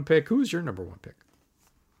number 1 pick. Who's your number 1 pick?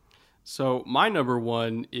 So my number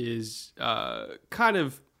 1 is kind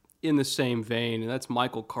of in the same vein, and that's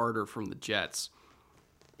Michael Carter from the Jets.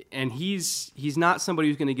 And he's not somebody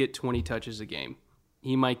who's going to get 20 touches a game.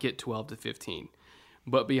 He might get 12 to 15.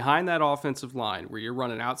 But behind that offensive line, where you're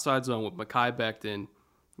running outside zone with Mekhi Becton,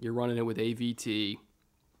 you're running it with AVT,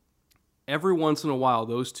 every once in a while,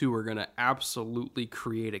 those two are going to absolutely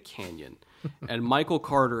create a canyon. And Michael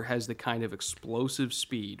Carter has the kind of explosive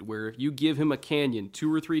speed where if you give him a canyon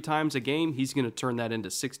 2 or 3 times a game, he's going to turn that into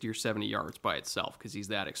 60 or 70 yards by itself because he's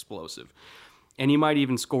that explosive. And he might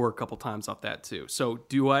even score a couple times off that too. So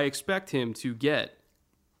do I expect him to get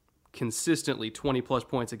consistently 20-plus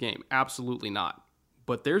points a game? Absolutely not.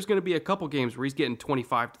 But there's going to be a couple games where he's getting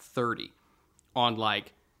 25 to 30 on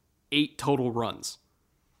like 8 total runs.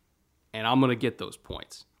 And I'm going to get those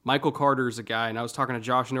points. Michael Carter is a guy, and I was talking to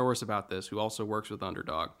Josh Norris about this, who also works with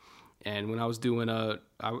Underdog. And when I was doing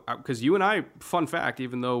because you and I, fun fact,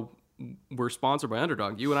 even though we're sponsored by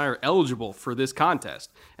Underdog, you and I are eligible for this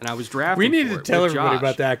contest, and I was drafting. We need to tell everybody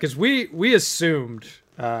about that because we assumed,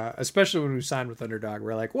 especially when we signed with Underdog,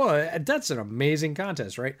 we're like, well, that's an amazing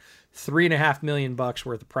contest, right? $3.5 million worth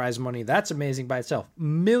of prize money. That's amazing by itself. $1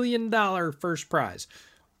 million first prize.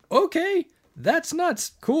 Okay, that's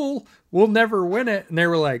nuts. Cool. We'll never win it. And they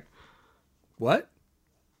were like, what?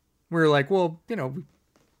 We were like, well,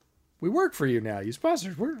 we work for you now. You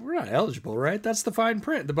sponsors. We're not eligible, right? That's the fine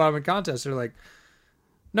print at the bottom of the contest. They're like,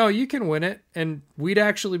 no, you can win it, and we'd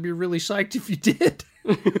actually be really psyched if you did.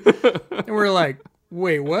 And we're like,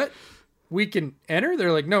 wait, what? We can enter?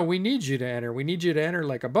 They're like, no, we need you to enter. We need you to enter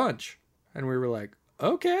like a bunch. And we were like,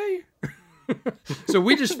 okay. So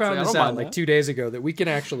we just I found don't this out mind like that. 2 days ago that we can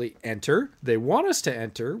actually enter. They want us to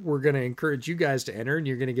enter. We're going to encourage you guys to enter, and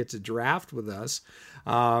you're going to get to draft with us.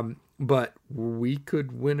 But we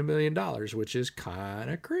could win $1 million, which is kind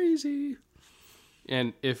of crazy.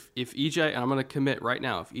 And if EJ, and I'm going to commit right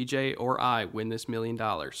now, if EJ or I win this $1 million,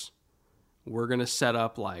 we're going to set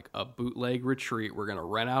up like a bootleg retreat. We're going to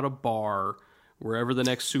rent out a bar wherever the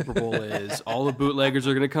next Super Bowl is. All the bootleggers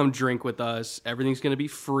are going to come drink with us. Everything's going to be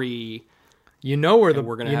free. You know where the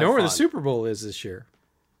we're gonna you have know where the fun. Super Bowl is this year.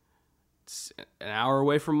 It's an hour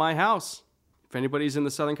away from my house. If anybody's in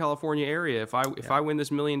the Southern California area, if I win this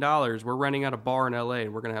 $1 million, we're renting out a bar in LA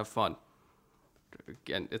and we're going to have fun.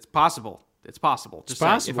 Again, it's possible. It's possible. Just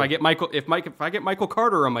saying, possible. if I get Michael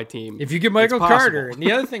Carter on my team, If you get Michael it's possible. Carter, and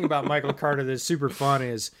the other thing about Michael Carter that's super fun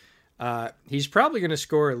is he's probably going to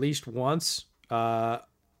score at least once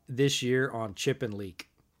this year on chip and leak.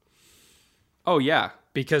 Oh yeah,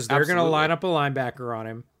 Because they're going to Absolutely. line up a linebacker on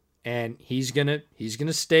him, and he's gonna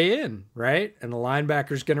stay in, right? And the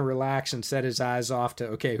linebacker's gonna relax and set his eyes off to,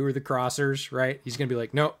 okay, who are the crossers, right? He's gonna be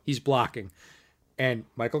like, no, he's blocking, and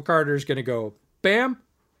Michael Carter's gonna go, bam,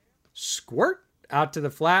 squirt out to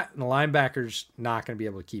the flat, and the linebacker's not gonna be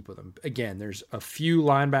able to keep with him. Again, there's a few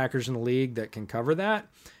linebackers in the league that can cover that,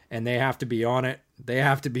 and they have to be on it. They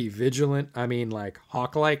have to be vigilant. I mean, like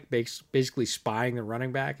hawk-like, basically spying the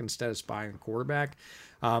running back instead of spying the quarterback.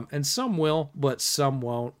 And some will, but some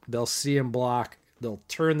won't. They'll see him block. They'll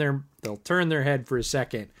turn their head for a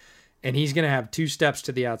second, and he's going to have 2 steps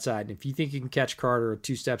to the outside. And if you think you can catch Carter with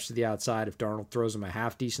 2 steps to the outside, if Darnold throws him a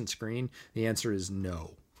half decent screen, the answer is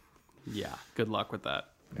no. yeah. Good luck with that.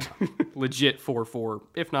 Legit 4.4,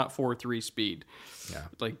 if not 4.3 speed. Yeah.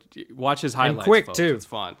 Like watch his highlights. quick, folks. too. It's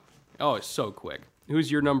fun. Oh, it's so quick. Who's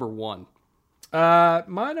your number one?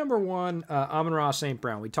 My number one, Amon-Ra St.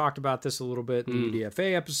 Brown. We talked about this a little bit in the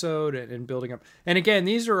UDFA episode and building up. And again,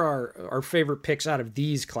 these are our favorite picks out of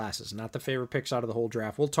these classes, not the favorite picks out of the whole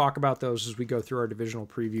draft. We'll talk about those as we go through our divisional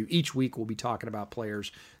preview. Each week we'll be talking about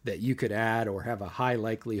players that you could add or have a high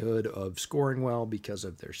likelihood of scoring well because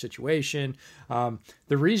of their situation.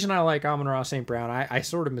 The reason I like Amon-Ra St. Brown, I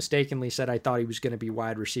sort of mistakenly said I thought he was going to be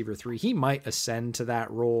wide receiver 3. He might ascend to that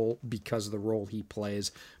role because of the role he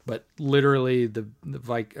plays, but literally the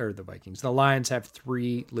Vikings, the Lions have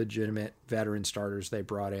 3 legitimate veteran starters they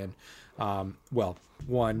brought in.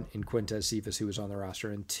 One in Quintez Cephas, who was on the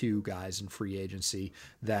roster, and 2 guys in free agency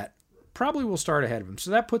that probably will start ahead of him.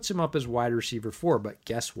 So that puts him up as wide receiver 4. But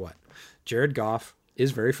guess what? Jared Goff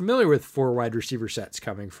is very familiar with 4 wide receiver sets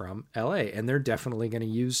coming from LA, and they're definitely going to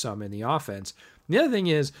use some in the offense. The other thing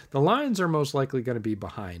is the Lions are most likely going to be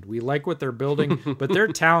behind. We like what they're building, but their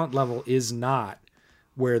talent level is not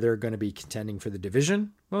where they're going to be contending for the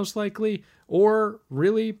division, most likely, or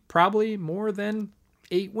really probably more than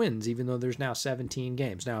 8 wins, even though there's now 17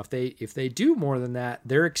 games. Now, if they do more than that,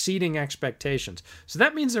 they're exceeding expectations. So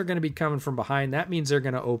that means they're going to be coming from behind. That means they're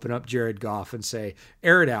going to open up Jared Goff and say,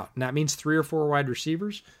 air it out. And that means 3 or 4 wide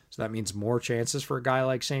receivers. So that means more chances for a guy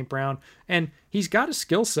like St. Brown. And he's got a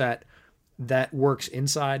skill set that works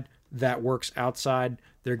inside, that works outside.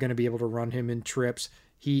 They're going to be able to run him in trips.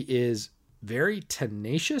 He is very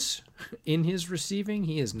tenacious in his receiving.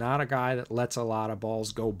 He is not a guy that lets a lot of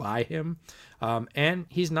balls go by him. And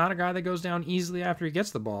he's not a guy that goes down easily after he gets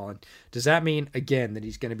the ball. And does that mean, again, that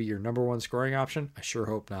he's going to be your number 1 scoring option? I sure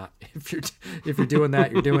hope not. If you're doing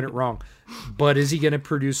that, you're doing it wrong. But is he going to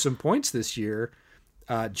produce some points this year?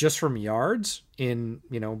 Just from yards in,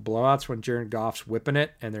 blowouts when Jared Goff's whipping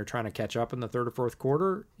it and they're trying to catch up in the 3rd or 4th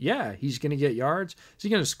quarter? Yeah, he's going to get yards. Is he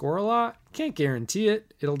going to score a lot? Can't guarantee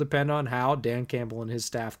it. It'll depend on how Dan Campbell and his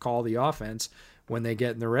staff call the offense when they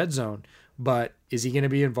get in the red zone. But is he going to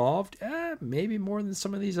be involved? Maybe more than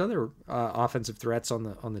some of these other offensive threats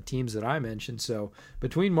on the teams that I mentioned. So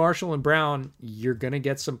between Marshall and Brown, you're going to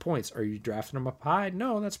get some points. Are you drafting them up high?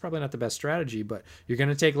 No, that's probably not the best strategy, but you're going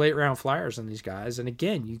to take late round flyers on these guys. And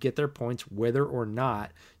again, you get their points whether or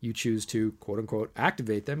not you choose to, quote unquote,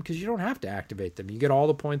 activate them, because you don't have to activate them. You get all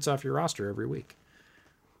the points off your roster every week.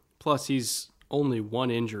 Plus, he's only 1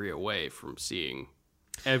 injury away from seeing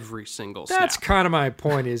every single snap. That's kind of my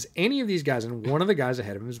point, is any of these guys, and one of the guys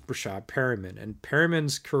ahead of him is Brashad Perriman, and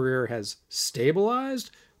Perriman's career has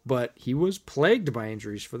stabilized, but he was plagued by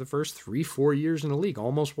injuries for the first 3-4 years in the league,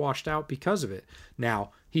 almost washed out because of it.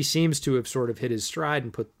 Now, he seems to have sort of hit his stride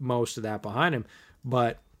and put most of that behind him,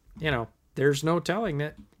 but, there's no telling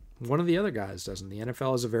that one of the other guys doesn't. The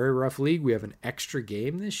NFL is a very rough league. We have an extra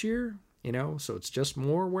game this year. so it's just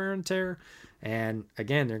more wear and tear. And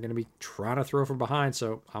again, they're going to be trying to throw from behind.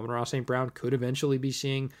 So Amon-Ra St. Brown could eventually be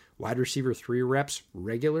seeing wide receiver 3 reps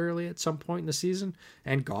regularly at some point in the season.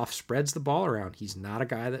 And Goff spreads the ball around. He's not a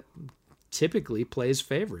guy that typically plays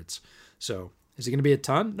favorites. So is he going to be a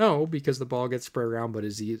ton? No, because the ball gets spread around. But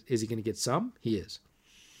is he going to get some? He is.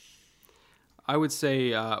 I would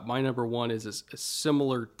say my number one is a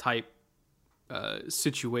similar type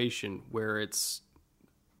situation where it's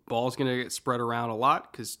ball's going to get spread around a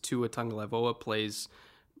lot because Tua Tagovailoa plays,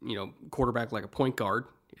 quarterback like a point guard.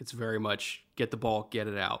 It's very much get the ball, get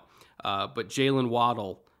it out. But Jalen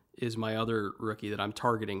Waddle is my other rookie that I'm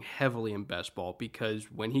targeting heavily in best ball because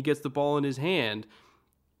when he gets the ball in his hand,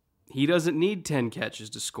 he doesn't need 10 catches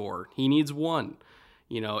to score. He needs 1.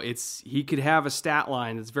 He could have a stat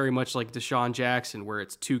line that's very much like Deshaun Jackson where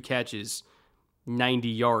it's 2 catches, 90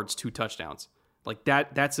 yards, 2 touchdowns. Like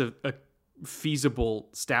that's a feasible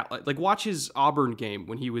stat. Like watch his Auburn game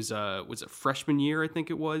when he was a freshman year, I think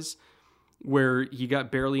it was, where he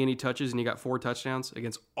got barely any touches and he got 4 touchdowns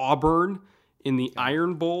against Auburn in the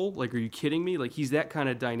Iron Bowl. Like, are you kidding me? Like, he's that kind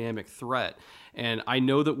of dynamic threat. And I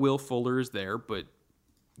know that Will Fuller is there, but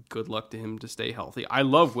good luck to him to stay healthy. I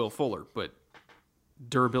love Will Fuller, but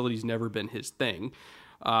durability's never been his thing.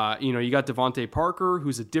 You got Devontae Parker,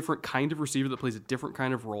 who's a different kind of receiver that plays a different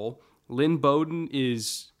kind of role. Lynn Bowden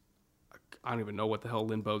is, I don't even know what the hell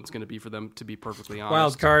Lynn Bowden's going to be for them, to be perfectly honest.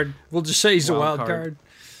 Wild card. We'll just say he's a wild card.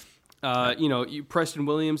 Preston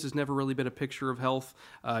Williams has never really been a picture of health.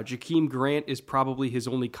 Jakeem Grant is probably his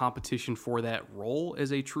only competition for that role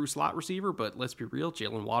as a true slot receiver, but let's be real,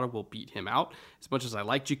 Jalen Waddle will beat him out. As much as I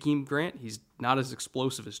like Jakeem Grant, he's not as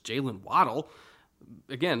explosive as Jalen Waddle.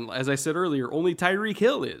 Again, as I said earlier, only Tyreek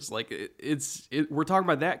Hill is. Like, we're talking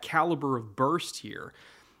about that caliber of burst here.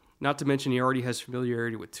 Not to mention he already has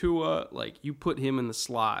familiarity with Tua. Like, you put him in the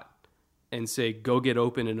slot and say, go get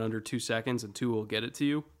open in under 2 seconds, and Tua will get it to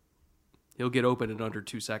you. He'll get open in under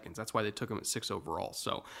 2 seconds. That's why they took him at 6 overall.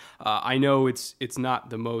 So I know it's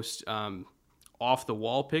not the most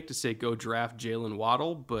off-the-wall pick to say go draft Jalen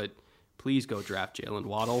Waddle, but please go draft Jalen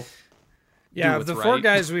Waddle. Yeah, of the 4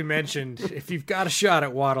 guys we mentioned, if you've got a shot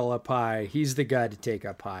at Waddle up high, he's the guy to take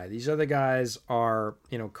up high. These other guys are,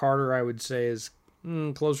 Carter, I would say, is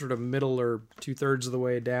closer to middle or 2/3 of the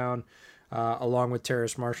way down, along with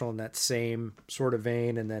Terrace Marshall in that same sort of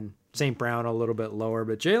vein, and then St. Brown a little bit lower.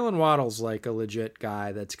 But Jalen Waddle's like a legit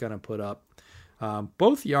guy that's going to put up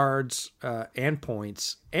both yards and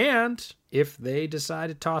points. And if they decide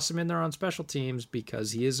to toss him in there on special teams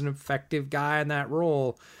because he is an effective guy in that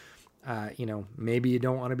role, maybe you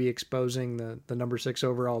don't want to be exposing the number 6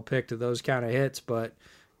 overall pick to those kind of hits, but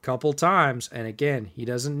a couple times. And again, he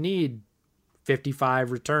doesn't need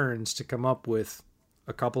 55 returns to come up with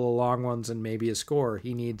a couple of long ones and maybe a score.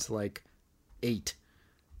 He needs like 8.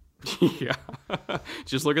 Yeah.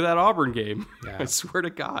 Just look at that Auburn game. Yeah. I swear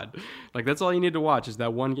to God. Like, that's all you need to watch is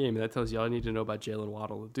that one game. That tells you all you need to know about Jalen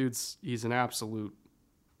Waddle. The he's an absolute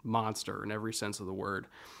monster in every sense of the word.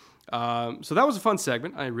 So that was a fun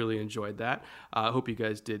segment. I really enjoyed that. I hope you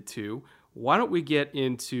guys did too. Why don't we get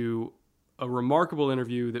into a remarkable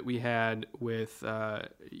interview that we had with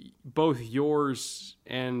both yours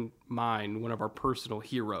and mine, one of our personal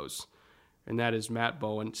heroes, and that is Matt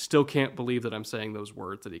Bowen. Still can't believe that I'm saying those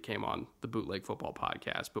words, that he came on the Bootleg Football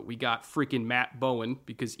Podcast, but we got freaking Matt Bowen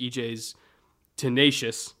because EJ's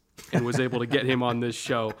tenacious and was able to get him on this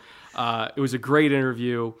show. It was a great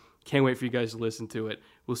interview. Can't wait for you guys to listen to it.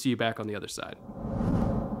 We'll see you back on the other side.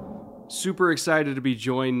 Super excited to be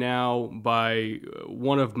joined now by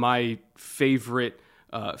one of my favorite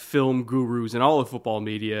film gurus in all of football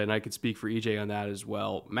media, and I could speak for EJ on that as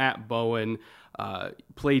well. Matt Bowen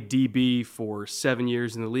played DB for 7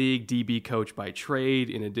 years in the league, DB coach by trade,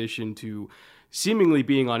 in addition to seemingly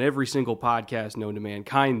being on every single podcast known to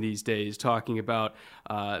mankind these days, talking about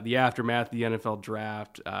the aftermath of the NFL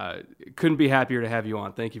draft. Couldn't be happier to have you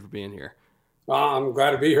on. Thank you for being here. I'm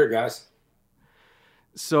glad to be here, guys.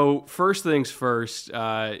 So first things first,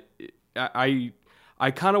 I kind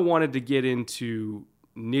of wanted to get into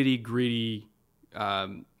nitty gritty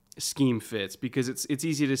scheme fits, because it's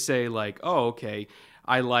easy to say like, oh, okay,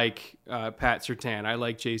 I like Pat Surtain, I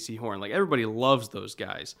like J.C. Horn, like everybody loves those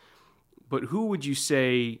guys. But who would you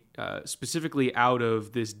say specifically out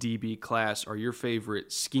of this DB class are your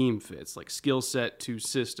favorite scheme fits, like skill set to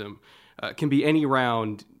system? Can be any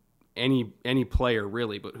round, any player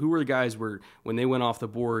really, but who were the guys where when they went off the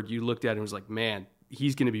board you looked at and was like, man,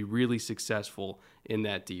 he's going to be really successful in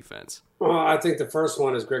that defense? Well, I think the first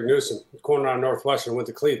one is Greg Newsome, corner out of Northwestern, went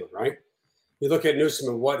to Cleveland, right? You look at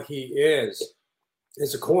Newsome and what he is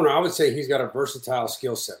as a corner, I would say he's got a versatile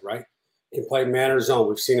skill set, right? can play man or zone.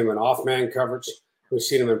 We've seen him in off-man coverage. We've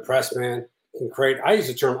seen him in press man. Can create, I use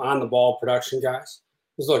the term on-the-ball production, guys.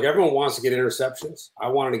 Because, look, everyone wants to get interceptions. I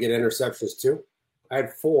wanted to get interceptions too. I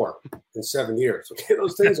had 4 in 7 years. Okay,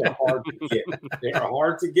 those things are hard to get. They are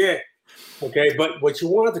hard to get. Okay, but what you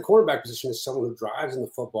want at the quarterback position is someone who drives in the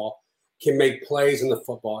football, can make plays in the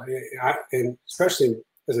football. And especially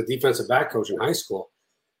as a defensive back coach in high school,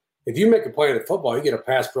 if you make a play in the football, you get a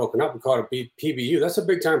pass broken up, we call it a PBU. That's a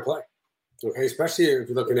big-time play. Okay, especially if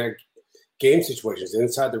you're looking at game situations,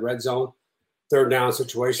 inside the red zone, third down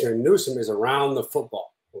situation. And Newsome is around the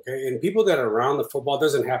football. Okay, and people that are around the football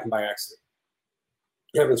doesn't happen by accident.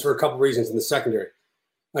 It happens for a couple reasons in the secondary.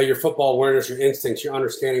 Your football awareness, your instincts, your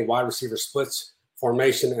understanding wide receiver splits,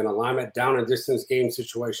 formation, and alignment, down and distance game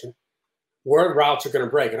situation, where routes are going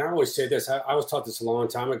to break. And I always say this. I was taught this a long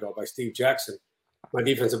time ago by Steve Jackson, my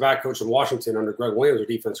defensive back coach in Washington under Greg Williams, our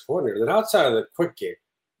defense coordinator, that outside of the quick game,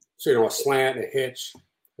 so, a slant, a hitch,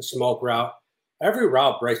 a smoke route, every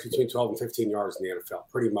route breaks between 12 and 15 yards in the NFL,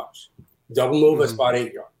 pretty much. Double move is about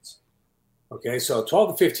 8 yards. Okay, so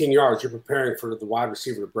 12 to 15 yards, you're preparing for the wide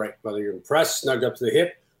receiver to break, whether you're in press, snugged up to the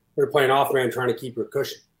hip, or you're playing off man trying to keep your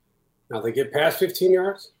cushion. Now, if they get past 15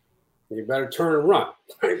 yards, you better turn and run,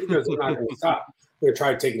 right? Because they're not going to stop. They're going to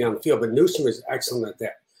try to take it down the field. But Newsome is excellent at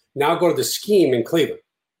that. Now go to the scheme in Cleveland.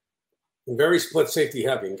 Very split safety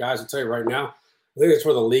heavy. And guys, I'll tell you right now, I think that's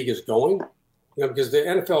where the league is going. Because the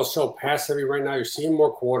NFL is so pass heavy right now. You're seeing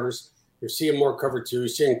more quarters. You're seeing more cover 2. You're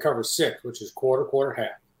seeing cover 6, which is quarter, half.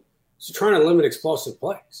 So trying to limit explosive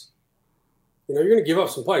plays. You're going to give up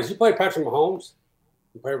some plays. You play Patrick Mahomes,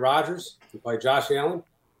 you play Rodgers, you play Josh Allen,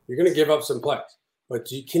 you're going to give up some plays. But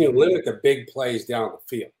can you limit the big plays down the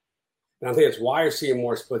field? And I think that's why you're seeing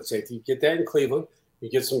more split safety. You get that in Cleveland. You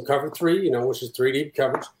get some cover 3, which is 3 deep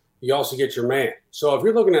coverage. You also get your man. So if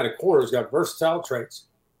you're looking at a corner who's got versatile traits,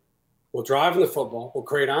 will drive in the football, will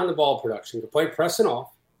create on-the-ball production, can play pressing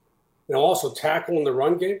off, and also tackle in the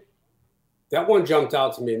run game, that one jumped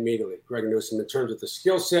out to me immediately, Greg Newsome, in terms of the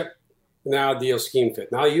skill set and the ideal scheme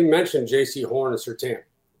fit. Now, you mentioned J.C. Horn and Surtain.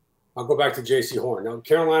 I'll go back to J.C. Horn. Now,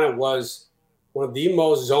 Carolina was one of the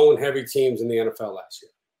most zone-heavy teams in the NFL last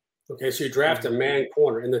year. Okay, so you draft a man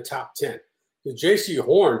corner in the top 10. J.C.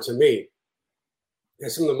 Horn, to me,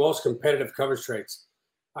 has some of the most competitive coverage traits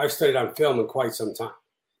I've studied on film in quite some time.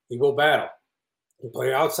 He will battle. He can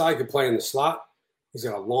play outside, he can play in the slot. He's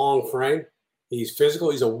got a long frame. He's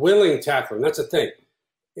physical. He's a willing tackler, and that's the thing.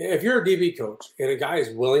 If you're a DB coach and a guy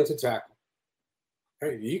is willing to tackle,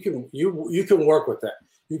 hey, you can work with that.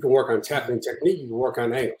 You can work on tackling technique. You can work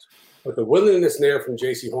on angles. But the willingness there from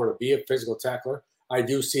J.C. Horn to be a physical tackler, I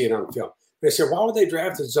do see it on film. They said, why would they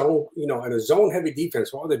draft a zone, in a zone-heavy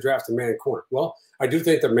defense, why would they draft a man corner? Well, I do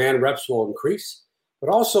think the man reps will increase. But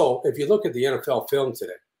also, if you look at the NFL film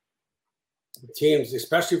today, teams,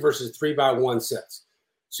 especially versus 3-by-1 sets,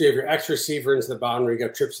 so you have your X receiver into the boundary, you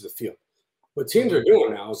got trips to the field. What teams are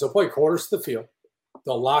doing now is they'll play quarters to the field.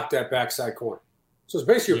 They'll lock that backside corner. So it's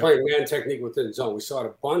basically you're playing man technique within zone. We saw it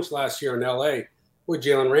a bunch last year in L.A. with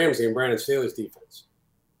Jalen Ramsey and Brandon Staley's defense.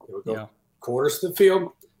 They would go quarters to the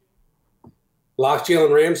field, lock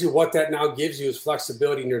Jalen Ramsey. What that now gives you is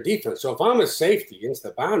flexibility in your defense. So if I'm a safety into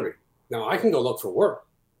the boundary, now I can go look for work.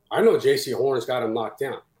 I know J.C. Horn has got him locked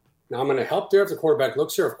down. Now I'm going to help there if the quarterback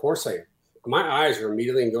looks here. Of course I am. My eyes are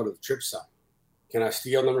immediately going to go to the trip side. Can I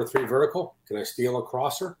steal number 3 vertical? Can I steal a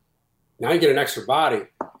crosser? Now you get an extra body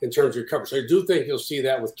in terms of your coverage. So I do think you'll see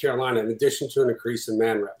that with Carolina in addition to an increase in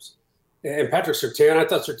man reps. And Patrick Surtain, I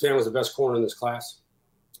thought Surtain was the best corner in this class.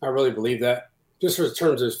 I really believe that. Just in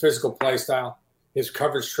terms of his physical play style, his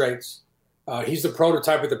coverage traits. He's the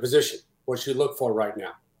prototype of the position, what you look for right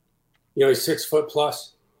now. He's 6 foot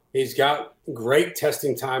plus. He's got great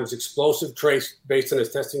testing times, explosive traits based on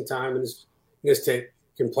his testing time and his tape.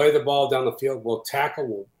 Can play the ball down the field, will tackle,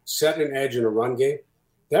 will set an edge in a run game.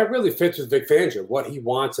 That really fits with Vic Fangio, what he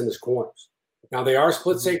wants in his corners. Now, they are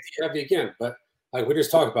split safety heavy again, but like we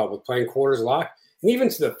just talked about with playing quarters lock, and even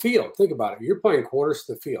to the field, think about it. You're playing quarters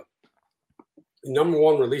to the field. Number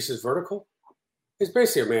 1 releases vertical. It's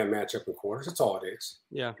basically a man matchup in quarters. That's all it is.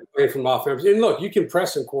 Yeah. Playing from offense. And look, you can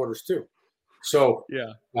press in quarters too. So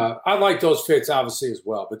I like those fits obviously as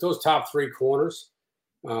well. But those top 3 corners,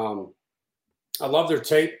 I love their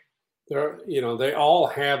tape. They all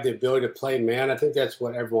have the ability to play man. I think that's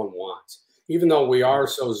what everyone wants. Even though we are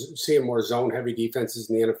seeing more zone-heavy defenses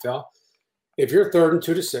in the NFL, if you're 3rd and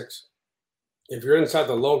 2 to 6, if you're inside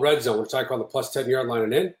the low red zone, which I call the plus 10-yard line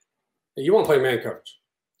and in, you want to play man coverage.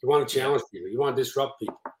 You want to challenge people. You want to disrupt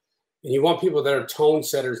people. And you want people that are tone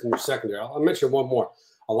setters in your secondary. I'll mention one more.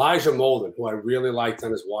 Elijah Molden, who I really liked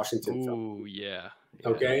on his Washington film. Ooh, yeah.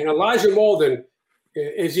 Okay, and Elijah Molden,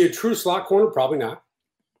 is he a true slot corner? Probably not.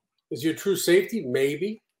 Is he a true safety?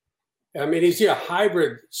 Maybe. I mean, is he a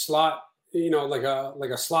hybrid slot? Like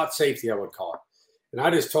a slot safety, I would call it. And I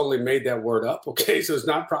just totally made that word up. Okay, so it's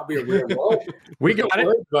not probably a real word. We got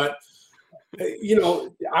it. But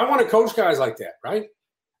I want to coach guys like that, right?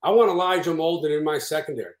 I want Elijah Molden in my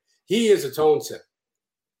secondary. He is a tone setter.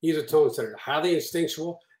 He's a tone setter. Highly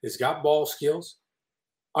instinctual. He's got ball skills.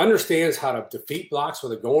 Understands how to defeat blocks,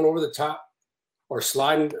 whether going over the top or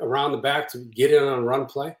sliding around the back to get in on a run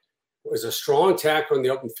play. Is a strong tackler in the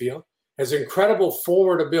open field. Has incredible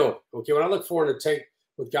forward ability. Okay, when I look forward to tape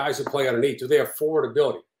with guys who play underneath, do they have forward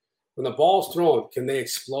ability? When the ball's thrown, can they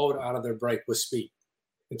explode out of their break with speed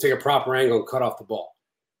and take a proper angle and cut off the ball?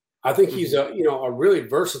 I think he's a really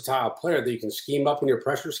versatile player that you can scheme up in your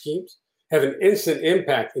pressure schemes, have an instant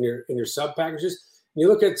impact in your sub packages. And you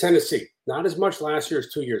look at Tennessee, not as much last year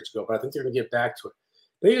as 2 years ago, but I think they're going to get back to it.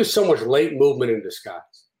 They use so much late movement in disguise.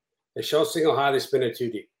 They show single high, they spin it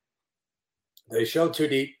too deep. They show too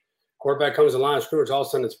deep. Quarterback comes to the line of scrimmage, all of a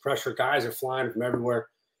sudden it's pressure. Guys are flying from everywhere.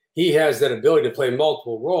 He has that ability to play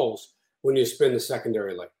multiple roles when you spin the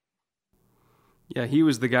secondary lane. Yeah, he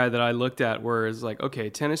was the guy that I looked at where it's like, okay,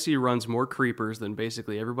 Tennessee runs more creepers than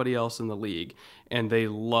basically everybody else in the league, and they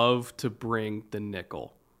love to bring the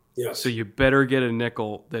nickel. Yes. So you better get a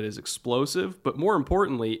nickel that is explosive, but more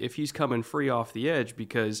importantly, if he's coming free off the edge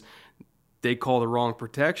because they call the wrong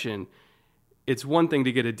protection, it's one thing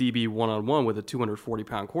to get a DB one-on-one with a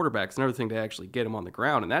 240-pound quarterback. It's another thing to actually get him on the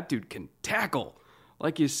ground, and that dude can tackle.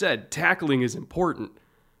 Like you said, tackling is important.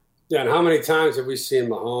 Yeah, and how many times have we seen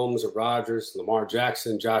Mahomes or Rodgers, Lamar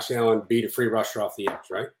Jackson, Josh Allen beat a free rusher off the edge,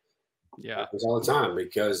 right? Yeah. It happens all the time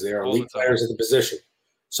because they are All elite the time. players at the position.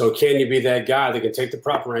 So can you be that guy that can take the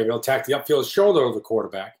proper angle, attack the upfield shoulder of the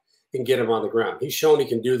quarterback, and get him on the ground? He's shown he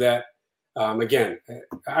can do that. Again,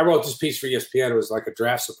 I wrote this piece for ESPN. It was like a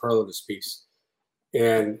draft superlatives piece.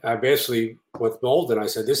 And I basically, with Molden, I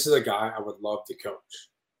said, this is a guy I would love to coach.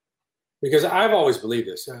 Because I've always believed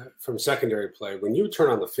this from secondary play. When you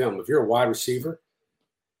turn on the film, if you're a wide receiver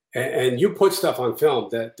and you put stuff on film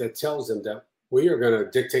that tells them that we are going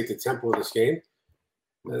to dictate the tempo of this game,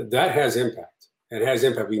 that has impact. It has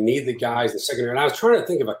impact. We need the guys in the secondary. And I was trying to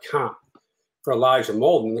think of a comp for Elijah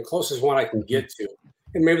Molden. The closest one I can get to,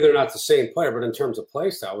 and maybe they're not the same player, but in terms of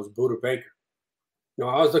play style, was Buda Baker. I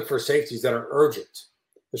always look for safeties that are urgent,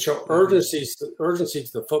 that show urgency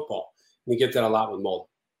to the football. And you get that a lot with Molden.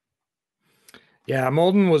 Yeah,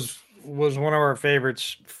 Molden was one of our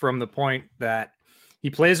favorites from the point that he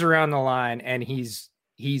plays around the line and he's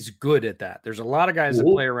good at that. There's a lot of guys that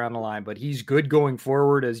play around the line, but he's good going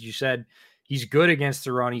forward. As you said, he's good against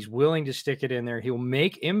the run. He's willing to stick it in there. He'll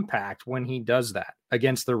make impact when he does that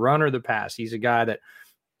against the run or the pass. He's a guy that,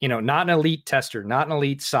 not an elite tester, not an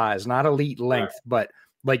elite size, not elite length, but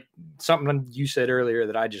like something you said earlier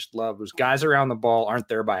that I just loved was guys around the ball aren't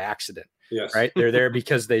there by accident. Yes. Right. They're there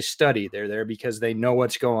because they study. They're there because they know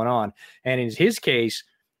what's going on. And in his case,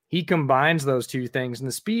 he combines those two things and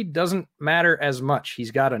the speed doesn't matter as much. He's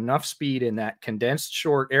got enough speed in that condensed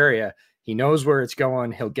short area. He knows where it's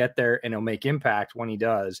going. He'll get there and he'll make impact when he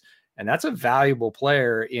does. And that's a valuable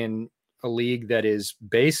player in a league that is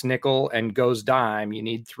base nickel and goes dime. You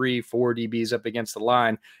need 3-4 DBs up against the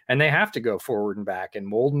line and they have to go forward and back. And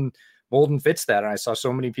Molden fits that. And I saw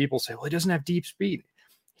so many people say, well, he doesn't have deep speed.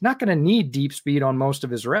 Not going to need deep speed on most of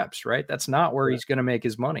his reps, right? That's not where he's going to make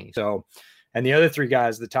his money. So, and the other three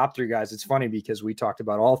guys, the top three guys, it's funny because we talked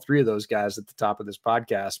about all three of those guys at the top of this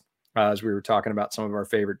podcast as we were talking about some of our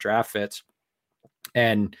favorite draft fits.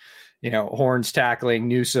 And, Horns tackling,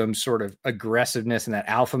 Newsome's sort of aggressiveness and that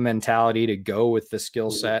alpha mentality to go with the skill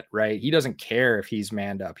set, right? He doesn't care if he's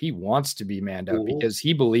manned up. He wants to be manned up because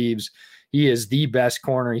he believes he is the best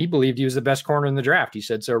corner. He believed he was the best corner in the draft. He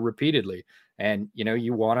said so repeatedly. And,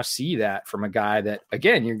 you want to see that from a guy that,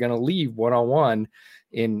 again, you're going to leave one-on-one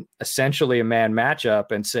in essentially a man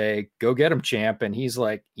matchup and say, go get him, champ. And he's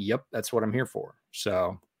like, yep, that's what I'm here for.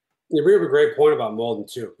 So you bring up a great point about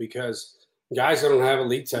Molden, too, because guys that don't have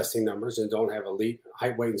elite testing numbers and don't have elite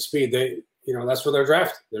height, weight, and speed, that's where they're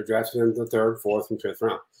drafted. They're drafted in the 3rd, 4th, and 5th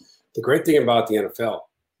round. The great thing about the NFL,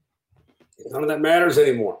 none of that matters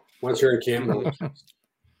anymore once you're in camp.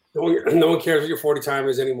 No one cares what your 40 time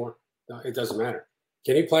is anymore. No, it doesn't matter.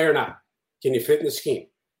 Can you play or not? Can you fit in the scheme?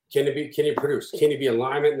 Can you produce? Can you be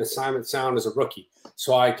alignment and assignment sound as a rookie?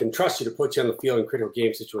 So I can trust you to put you on the field in critical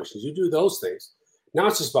game situations. You do those things. Now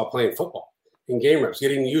it's just about playing football in game reps,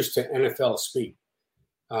 getting used to NFL speed.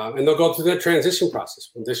 And they'll go through that transition process.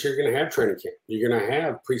 This year you're going to have training camp. You're going to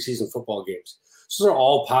have preseason football games. So those are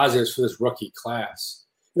all positives for this rookie class.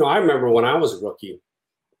 I remember when I was a rookie,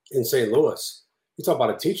 in St. Louis. You talk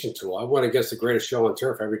about a teaching tool. I went against the greatest show on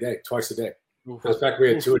turf every day, twice a day. In fact, we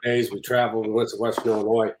had 2 days. We traveled. We went to Western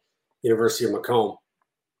Illinois, University of Macomb.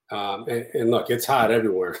 And look, it's hot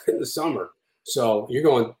everywhere in the summer. So you're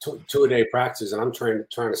going 2 a day practices, and I'm trying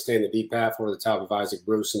to stay in the deep half over the top of Isaac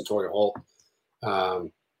Bruce and Torrey Holt,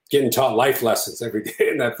 getting taught life lessons every day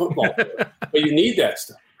in that football. But you need that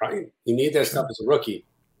stuff, right? You need that stuff as a rookie,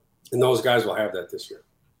 and those guys will have that this year.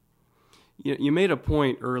 You made a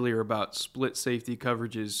point earlier about split safety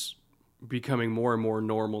coverages becoming more and more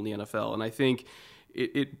normal in the NFL, and I think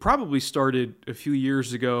it probably started a few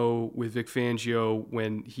years ago with Vic Fangio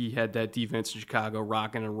when he had that defense in Chicago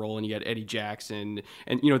rocking and rolling. You had Eddie Jackson,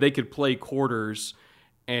 and they could play quarters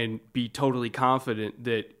and be totally confident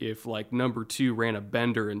that if like number 2 ran a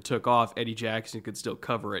bender and took off, Eddie Jackson could still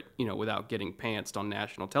cover it, without getting pantsed on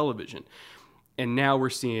national television. And now we're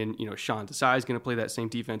seeing, Sean Desai is going to play that same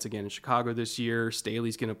defense again in Chicago this year.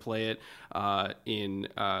 Staley's going to play it in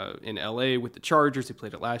LA with the Chargers. They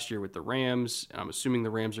played it last year with the Rams. I'm assuming the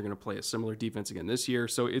Rams are going to play a similar defense again this year.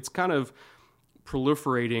 So it's kind of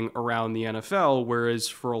proliferating around the NFL, whereas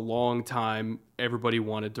for a long time, everybody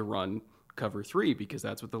wanted to run cover 3 because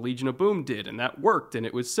that's what the Legion of Boom did, and that worked, and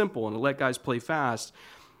it was simple, and it let guys play fast.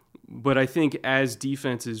 But I think as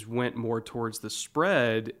defenses went more towards the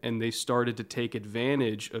spread and they started to take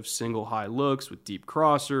advantage of single high looks with deep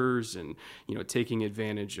crossers and, taking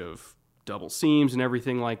advantage of double seams and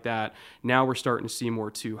everything like that, now we're starting to see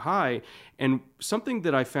more too high. And something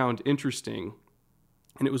that I found interesting,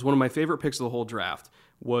 and it was one of my favorite picks of the whole draft,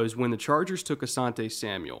 was when the Chargers took Asante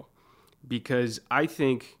Samuel, because I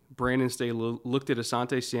think Brandon Staley looked at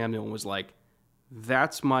Asante Samuel and was like,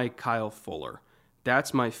 that's my Kyle Fuller.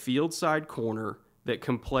 That's my field side corner that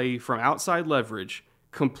can play from outside leverage,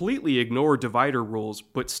 completely ignore divider rules,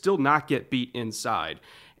 but still not get beat inside.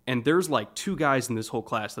 And there's like 2 guys in this whole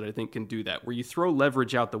class that I think can do that, where you throw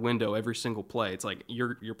leverage out the window every single play. It's like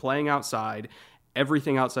you're playing outside.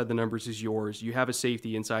 Everything outside the numbers is yours. You have a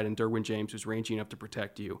safety inside in Derwin James who's ranging up to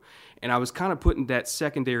protect you. And I was kind of putting that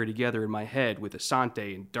secondary together in my head with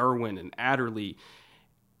Asante and Derwin and Adderley.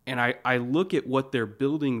 And I look at what they're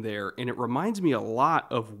building there, and it reminds me a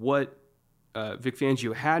lot of what Vic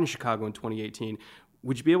Fangio had in Chicago in 2018.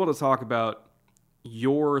 Would you be able to talk about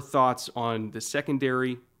your thoughts on the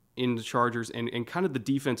secondary in the Chargers and kind of the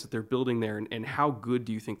defense that they're building there, and how good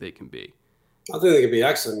do you think they can be? I think they could be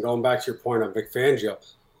excellent. Going back to your point on Vic Fangio,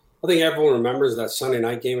 I think everyone remembers that Sunday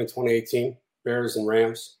night game in 2018, Bears and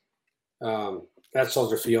Rams, at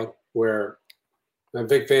Soldier Field, where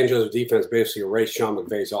Vic Fangio's defense basically erased Sean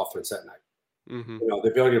McVay's offense that night. Mm-hmm. The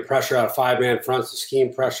ability to pressure out of 5-man fronts, the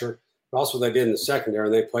scheme pressure, but also what they did in the secondary,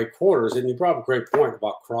 and they played quarters. And you brought up a great point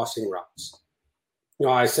about crossing routes.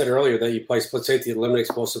 I said earlier that you play split safety, limit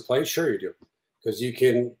explosive plays. Sure, you do, because you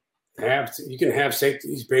can have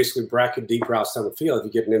safeties basically bracket deep routes down the field if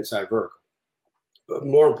you get an inside vertical. But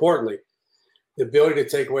more importantly, the ability to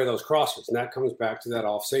take away those crossers, and that comes back to that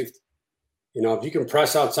off safety. If you can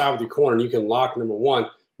press outside with your corner and you can lock number 1,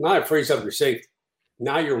 now it frees up your safety.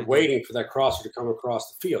 Now you're waiting for that crosser to come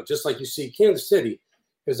across the field. Just like you see, Kansas City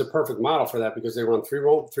is a perfect model for that because they run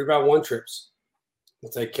 3-by-1 trips.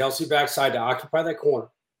 They'll take Kelsey backside to occupy that corner.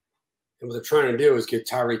 And what they're trying to do is get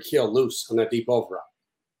Tyreek Hill loose on that deep over route.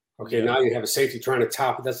 Okay, now you have a safety trying to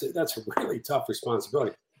top it. That's a really tough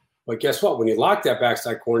responsibility. But guess what? When you lock that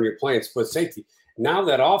backside corner, you're playing split safety. Now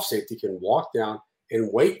that off safety can walk down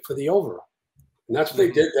and wait for the over route. And that's what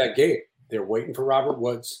they did that game. They were waiting for Robert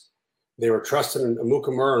Woods. They were trusting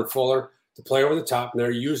Amukamura and Fuller to play over the top, and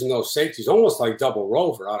they're using those safeties almost like double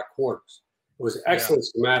rover out of quarters. It was excellent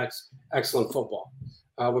schematics, excellent football.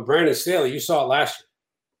 With Brandon Staley, you saw it last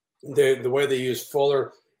year. The way they used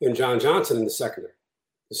Fuller and John Johnson in the secondary,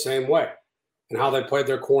 the same way, and how they played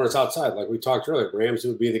their corners outside. Like we talked earlier, Ramsey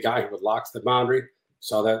would be the guy who would lock the boundary.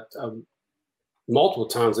 Saw that multiple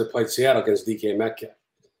times they played Seattle against DK Metcalf.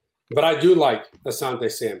 But I do like Asante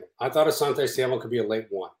Samuel. I thought Asante Samuel could be a late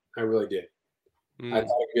 1. I really did. I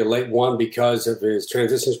thought it could be a late 1 because of his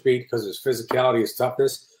transition speed, because of his physicality, his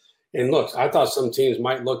toughness. And look, I thought some teams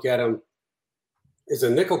might look at him as a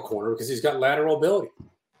nickel corner because he's got lateral ability.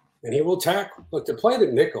 And he will tackle. Look, to play the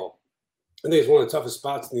nickel, I think it's one of the toughest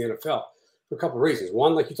spots in the NFL for a couple of reasons.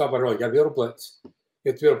 One, like you talked about earlier, you got to be able to blitz. You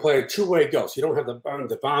have to be able to play a two-way go. So you don't have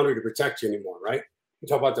the boundary to protect you anymore, right? You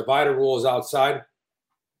talk about divider rules outside.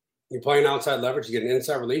 You're playing outside leverage. You get an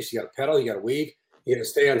inside release. You got to pedal. You got to weave. You got to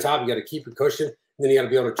stay on top. You got to keep your cushion. And then you got to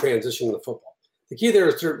be able to transition to the football. The key there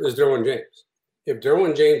is Derwin James. If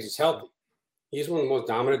Derwin James is healthy, he's one of the most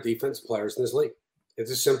dominant defensive players in this league.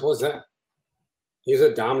 It's as simple as that. He's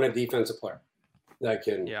a dominant defensive player that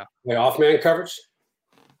can play off-man coverage,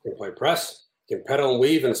 can play press, can pedal and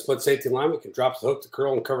weave in a split safety alignment, can drop the hook to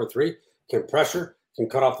curl and cover three, can pressure, can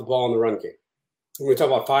cut off the ball in the run game. And we talk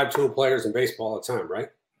about 5-tool players in baseball all the time, right?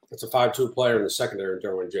 That's a 5-tool player in the secondary in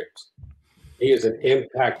Derwin James. He is an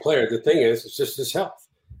impact player. The thing is, it's just his health.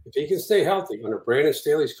 If he can stay healthy under Brandon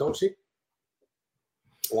Staley's coaching,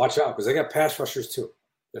 watch out, because they got pass rushers too.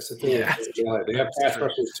 That's the thing. Yeah. They have pass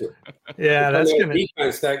rushers too. Yeah, that's going to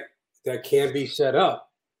defense that can be set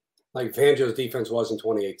up like Fangio's defense was in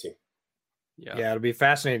 2018. Yeah, it'll be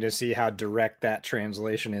fascinating to see how direct that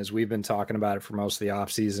translation is. We've been talking about it for most of the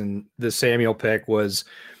offseason. The Samuel pick was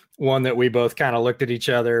one that we both kind of looked at each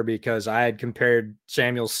other because I had compared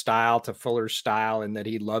Samuel's style to Fuller's style and that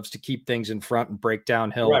he loves to keep things in front and break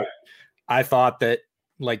downhill. Right. I thought that,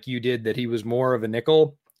 like you did, that he was more of a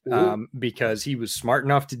nickel because he was smart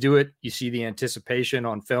enough to do it. You see the anticipation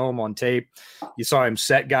on film, on tape. You saw him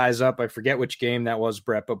set guys up. I forget which game that was,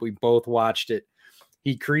 Brett, but we both watched it.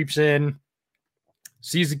 He creeps in,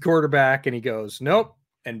 sees the quarterback, and he goes, nope,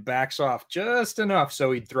 and backs off just enough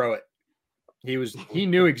so he'd throw it. He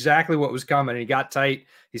knew exactly what was coming. He got tight.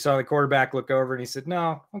 He saw the quarterback look over and he said,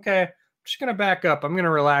 no, okay, I'm just going to back up. I'm going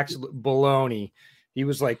to relax. Baloney. He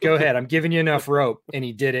was like, go ahead. I'm giving you enough rope. And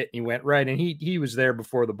he did it. He went right. And he was there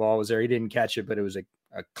before the ball was there. He didn't catch it, but it was a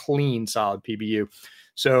clean, solid PBU.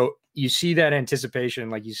 So you see that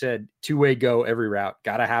anticipation, like you said, two-way go every route.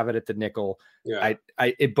 Got to have it at the nickel. Yeah.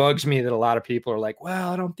 It bugs me that a lot of people are like,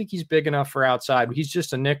 well, I don't think he's big enough for outside. He's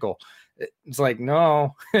just a nickel. It's like,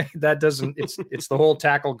 no, that doesn't, it's the whole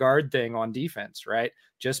tackle guard thing on defense, right?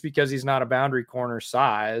 Just because he's not a boundary corner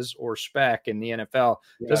size or spec in the NFL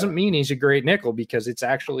doesn't mean he's a great nickel, because it's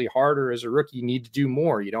actually harder as a rookie. You need to do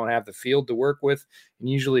more. You don't have the field to work with and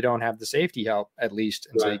usually don't have the safety help, at least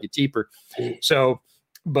until you get deeper. So,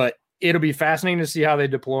 but it'll be fascinating to see how they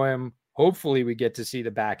deploy him. Hopefully we get to see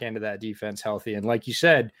the back end of that defense healthy. And like you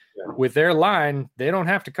said, with their line, they don't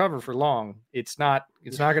have to cover for long. It's not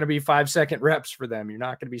going to be 5-second reps for them. You're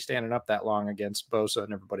not going to be standing up that long against Bosa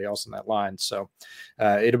and everybody else in that line. So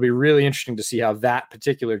it'll be really interesting to see how that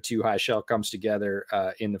particular two high shell comes together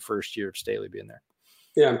in the first year of Staley being there.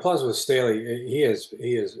 Yeah, and plus with Staley, he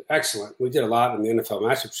is excellent. We did a lot in the NFL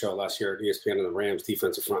matchup show last year at ESPN on the Rams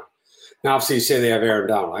defensive front. Now, obviously, you say they have Aaron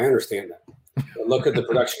Donald. I understand that. But look at the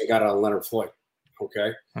production he got out of Leonard Floyd.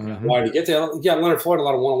 Okay, why did you get that? You got Leonard Floyd a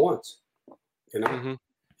lot of one-on-ones. You know,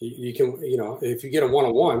 you can, if you get a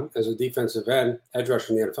one-on-one as a defensive edge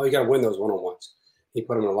rusher in the NFL, you got to win those one-on-ones. He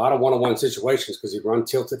put him in a lot of one-on-one situations because he'd run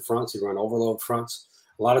tilted fronts, he'd run overload fronts,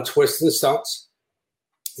 a lot of twists and stunts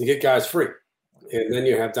to get guys free. And then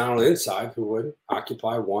you have Donald inside who would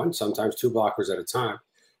occupy one, sometimes two blockers at a time.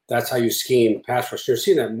 That's how you scheme pass rush. You're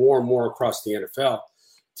seeing that more and more across the NFL.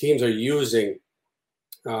 Teams are using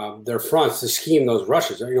their fronts to scheme those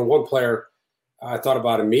rushes. One player I thought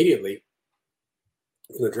about immediately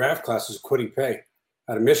in the draft class was Kwity Paye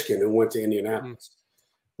out of Michigan, who went to Indianapolis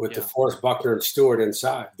with DeForest Buckner and Stewart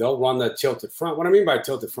inside. They'll run the tilted front. What I mean by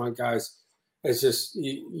tilted front, guys, is just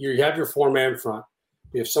you have your four-man front.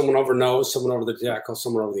 You have someone over nose, someone over the tackle,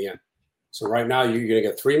 someone over the end. So right now you're going to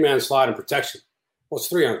get three-man slide and protection. Well,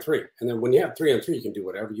 it's 3-on-3. And then when you have 3-on-3, you can do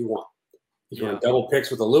whatever you want. You can run double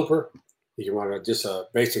picks with a looper. You can run just a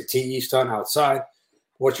basic TE stunt outside.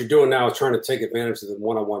 What you're doing now is trying to take advantage of the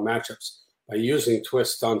one-on-one matchups by using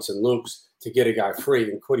twists, stunts, and loops to get a guy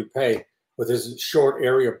free. And Kwity Paye, with his short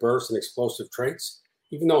area burst and explosive traits,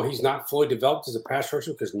 even though he's not fully developed as a pass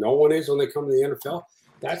rusher, because no one is when they come to the NFL,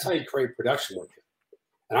 that's how you create production with him.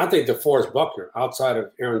 And I think DeForest Buckner, outside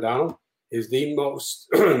of Aaron Donald, is the most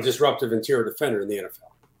disruptive interior defender in the NFL.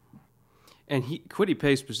 And Kwity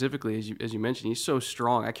Paye specifically, as you mentioned, he's so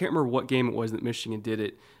strong. I can't remember what game it was that Michigan did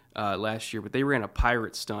it last year, but they ran a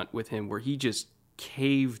pirate stunt with him where he just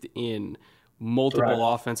caved in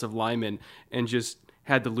multiple offensive linemen and just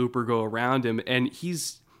had the looper go around him. And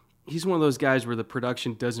he's one of those guys where the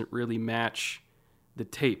production doesn't really match the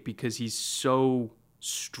tape because he's so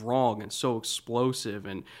strong and so explosive,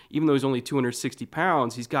 and even though he's only 260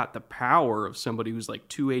 pounds, he's got the power of somebody who's like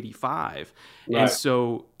 285. And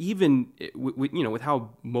so even with how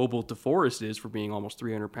mobile DeForest is for being almost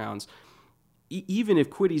 300 pounds, even if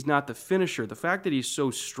Kwity's not the finisher, the fact that he's so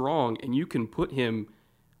strong and you can put him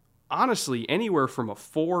honestly anywhere from a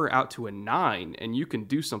 4 out to a 9 and you can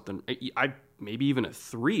do something, maybe even a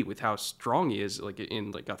 3 with how strong he is, like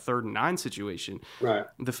in like a 3rd and 9 situation. Right.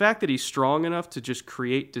 The fact that he's strong enough to just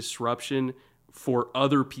create disruption for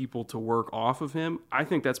other people to work off of him, I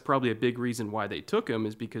think that's probably a big reason why they took him,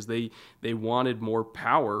 is because they wanted more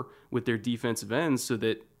power with their defensive ends so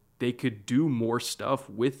that they could do more stuff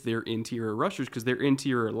with their interior rushers, because their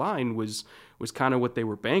interior line was kind of what they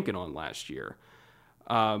were banking on last year.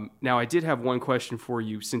 Now, I did have one question for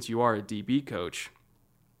you since you are a DB coach,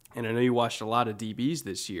 and I know you watched a lot of DBs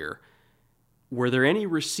this year. Were there any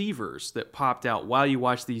receivers that popped out while you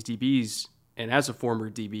watched these DBs, and as a former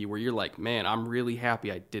DB, where you're like, man, I'm really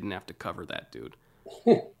happy I didn't have to cover that dude?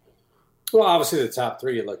 Well, obviously the top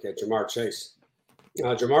three you look at, Ja'Marr Chase.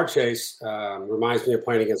 Ja'Marr Chase reminds me of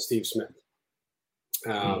playing against Steve Smith.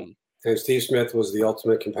 And Steve Smith was the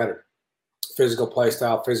ultimate competitor. Physical play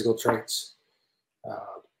style, physical traits.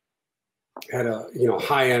 Had a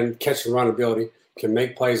high-end catch and run ability, can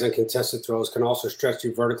make plays on contested throws, can also stretch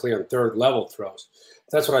you vertically on third-level throws.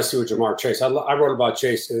 That's what I see with Ja'Marr Chase. I wrote about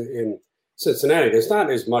Chase in Cincinnati. There's not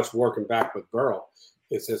as much working back with Burrow.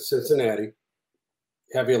 It's at Cincinnati,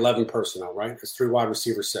 heavy 11 personnel, right? It's 3 wide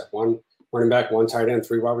receiver set, 1 running back, 1 tight end,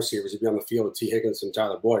 3 wide receivers. He'd be on the field with T. Higgins and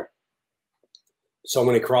Tyler Boyd. So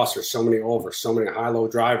many crossers, so many overs, so many high-low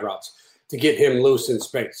drive routes to get him loose in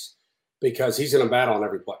space because he's in a battle on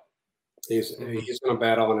every play. He's going to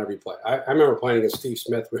battle on every play. I remember playing against Steve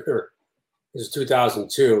Smith. This was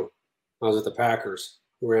 2002. I was at the Packers.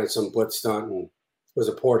 We ran some blitz stunt, and it was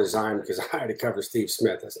a poor design because I had to cover Steve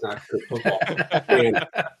Smith. That's not good football. And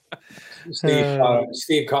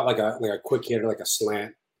Steve caught like a quick hitter, like a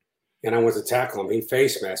slant, and I went to tackle him. He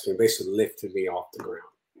face masked me and basically lifted me off the ground.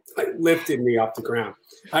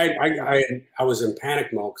 I was in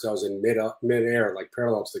panic mode because I was in mid-air, like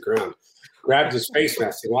parallel to the ground. Grabbed his face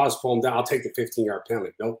mask. While I was pulling down, I'll take the 15-yard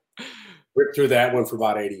penalty. Nope. Ripped through that, went for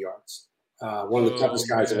about 80 yards. One of the toughest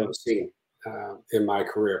guys I've ever seen in my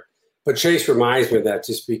career. But Chase reminds me of that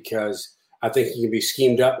just because I think he can be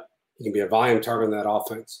schemed up. He can be a volume target in that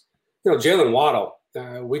offense. Jalen Waddle,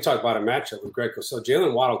 we talked about a matchup with Greg Cosell.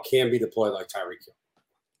 Jalen Waddle can be deployed like Tyreek Hill.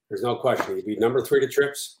 There's no question. He'd be number 3 to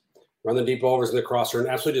trips, run the deep overs in the crosser, and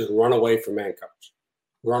absolutely just run away from man coverage.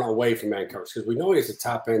 Run away from man coverage because we know he has a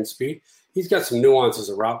top-end speed. He's got some nuance as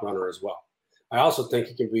a route runner as well. I also think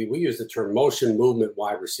he can be, we use the term motion movement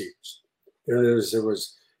wide receivers. It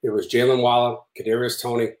was Jalen Waddle, Kadarius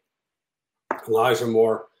Toney, Elijah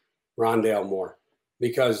Moore, Rondale Moore.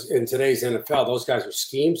 Because in today's NFL, those guys are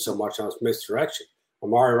schemed so much on misdirection.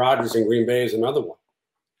 Amari Rodgers in Green Bay is another one.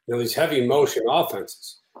 These heavy motion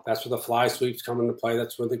offenses, that's where the fly sweeps come into play.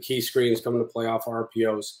 That's where the key screens come into play off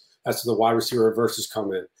RPOs. That's where the wide receiver reverses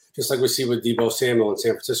come in. Just like we see with Deebo Samuel in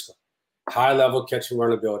San Francisco. High-level catch and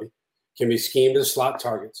run ability, can be schemed as slot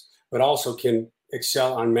targets, but also can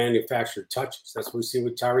excel on manufactured touches. That's what we see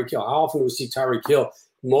with Tyreek Hill. How often do we see Tyreek Hill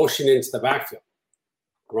motion into the backfield,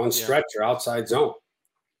 run stretcher, outside zone,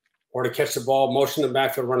 or to catch the ball, motion in the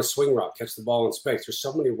backfield, run a swing route, catch the ball in space? There's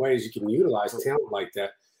so many ways you can utilize talent like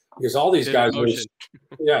that because all these guys are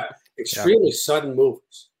extremely sudden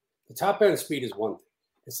movers. The top-end speed is one thing.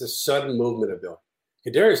 It's the sudden movement ability.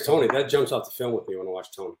 Kadarius Toney, that jumps off the film with me when I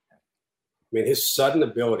watch Toney. I mean, his sudden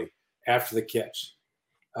ability after the catch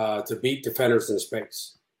to beat defenders in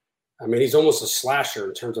space. I mean, he's almost a slasher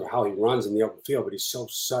in terms of how he runs in the open field, but he's so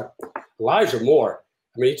sudden. Elijah Moore,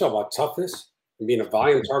 I mean, you talk about toughness and being a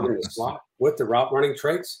volume target in the slot with the route running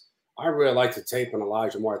traits. I really like the tape on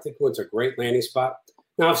Elijah Moore. I think it's a great landing spot.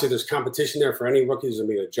 Now, obviously, there's competition there for any rookies. There's going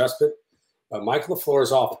to be an adjustment. But Michael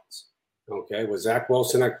LaFleur's offense, with Zach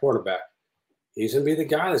Wilson at quarterback, he's going to be the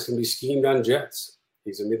guy that's going to be schemed on jets.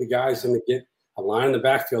 He's going to be the guy who's going to get a line in the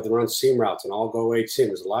backfield and run seam routes and all go H-seam.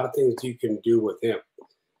 There's a lot of things you can do with him.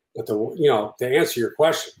 But, to answer your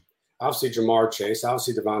question, obviously Ja'Marr Chase,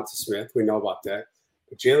 obviously Devonta Smith, we know about that.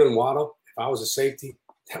 But Jalen Waddle, if I was a safety,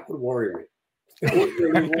 that would worry me. It would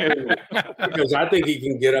really worry me because I think he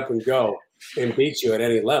can get up and go and beat you at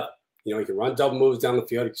any level. He can run double moves down the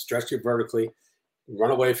field. He can stretch you vertically, run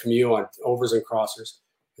away from you on overs and crossers.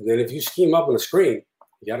 And then if you scheme up on a screen,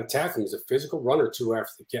 you got to tackle him. He's a physical runner, too,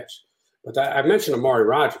 after the catch. But I mentioned Amari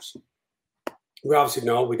Rodgers. We obviously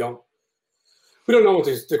know we don't know what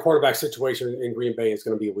the quarterback situation in Green Bay is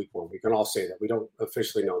going to be week 1. We can all say that. We don't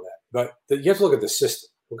officially know that. But you have to look at the system,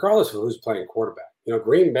 regardless of who's playing quarterback.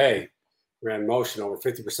 Green Bay ran motion over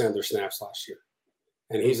 50% of their snaps last year.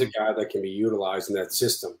 And he's a guy that can be utilized in that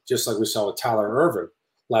system, just like we saw with Tyler Ervin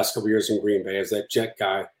last couple of years in Green Bay as that jet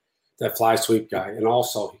guy, that fly sweep guy. And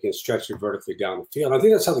also he can stretch you vertically down the field. I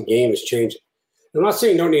think that's how the game is changing. I'm not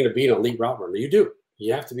saying you don't need to be an elite route runner. You do.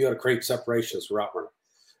 You have to be able to create separation as a route runner.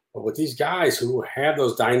 But with these guys who have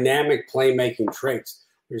those dynamic playmaking traits,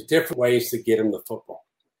 there's different ways to get them the football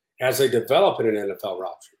as they develop in an NFL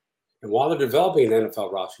roster. And while they're developing an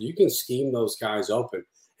NFL roster, you can scheme those guys open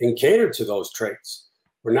and cater to those traits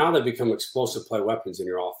where now they become explosive play weapons in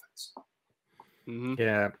your offense. Mm-hmm.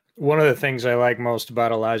 Yeah. One of the things I like most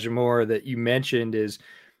about Elijah Moore that you mentioned is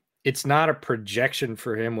it's not a projection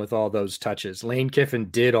for him with all those touches. Lane Kiffin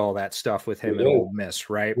did all that stuff with him at Ole Miss,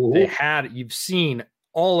 right? You've seen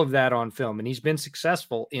all of that on film, and he's been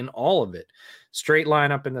successful in all of it. Straight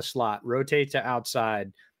line up in the slot, rotate to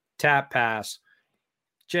outside, tap pass,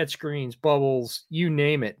 jet screens, bubbles, you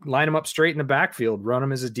name it. Line him up straight in the backfield, run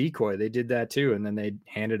him as a decoy. They did that too. And then they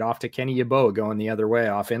hand it off to Kenny Yeboah going the other way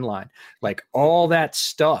off inline. Like all that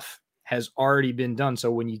stuff has already been done.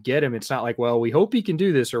 So when you get him, it's not like, well, we hope he can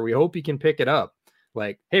do this or we hope he can pick it up.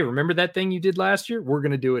 Like, hey, remember that thing you did last year? We're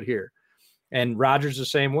going to do it here. And Rodgers the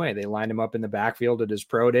same way. They lined him up in the backfield at his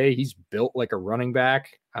pro day. He's built like a running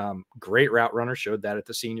back. Great route runner, showed that at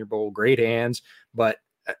the Senior Bowl. Great hands. But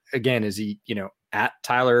again, is he, at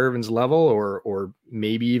Tyler Ervin's level or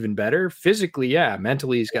maybe even better? Physically, yeah.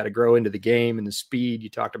 Mentally, he's got to grow into the game and the speed. You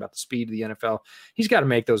talked about the speed of the NFL. He's got to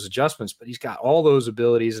make those adjustments, but he's got all those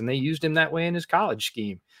abilities, and they used him that way in his college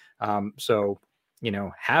scheme. So,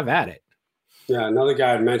 have at it. Yeah, another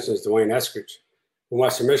guy I'd mention is Dwayne Eskridge from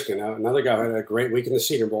Western Michigan. Another guy who had a great week in the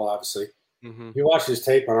Senior Bowl, obviously. Mm-hmm. You watch his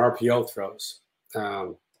tape on RPO throws.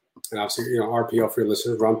 And obviously, RPO for your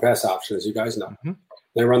listeners, run pass option, as you guys know. Mm-hmm.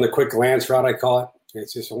 They run the quick glance route, I call it.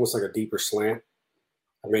 It's just almost like a deeper slant.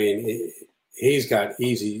 I mean, he's got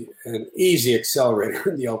an easy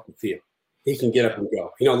accelerator in the open field. He can get up and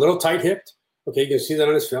go. A little tight-hipped. Okay, you can see that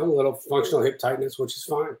on his film, a little functional hip tightness, which is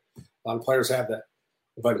fine. A lot of players have that.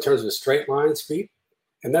 But in terms of a straight line speed,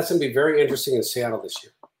 and that's going to be very interesting in Seattle this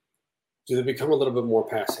year. Do they become a little bit more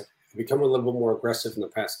passive? They become a little bit more aggressive in the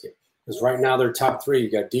pass game? Because right now they're top three.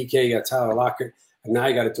 You got DK, you got Tyler Lockett, and now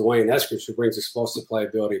you got a Dwayne Eskridge who brings explosive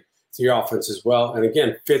playability to your offense as well. And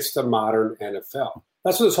again, fits the modern NFL.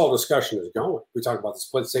 That's where this whole discussion is going. We talk about the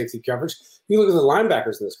split safety coverage. You look at the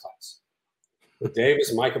linebackers in this class. With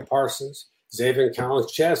Davis, Micah Parsons, Xavier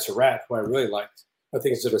Collins, Chaz Surratt, who I really liked. I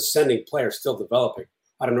think is an ascending player still developing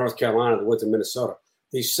out of North Carolina that went to Minnesota.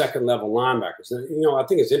 These second-level linebackers. I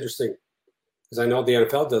think it's interesting because I know the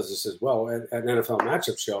NFL does this as well at an NFL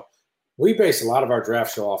matchup show. We base a lot of our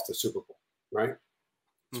draft show off the Super Bowl, right?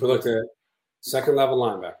 So we looked at second-level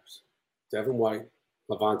linebackers, Devin White,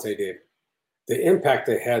 Levante David. The impact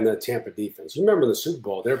they had in that Tampa defense. You remember the Super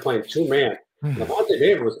Bowl, they were playing two-man. Levante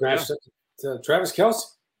David was matched up to Travis Kelce.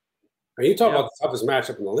 I mean, you talk about the toughest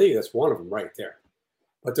matchup in the league, that's one of them right there.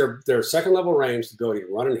 But their second-level range, the ability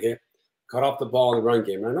to run and hit, cut off the ball in the run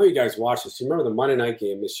game. And I know you guys watched this. You remember the Monday night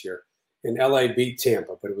game this year, and L.A. beat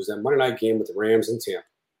Tampa, but it was that Monday night game with the Rams and Tampa.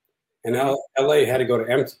 And L.A. had to go to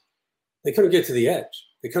empty. They couldn't get to the edge.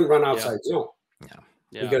 They couldn't run outside zone.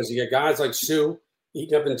 Yeah. Because you got guys like Sue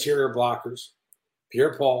eating up interior blockers,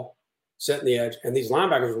 Pierre-Paul setting the edge, and these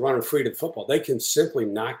linebackers were running free to the football. They can simply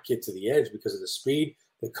not get to the edge because of the speed,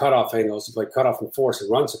 the cutoff angles, to play cutoff and force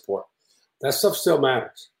and run support. That stuff still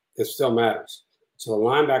matters. It still matters. So the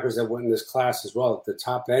linebackers that went in this class as well, the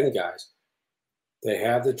top end guys, they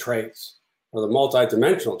have the traits or the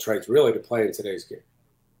multi-dimensional traits really to play in today's game.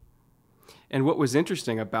 And what was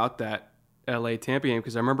interesting about that LA Tampa game,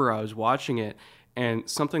 because I remember I was watching it, and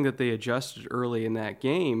something that they adjusted early in that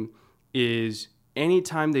game is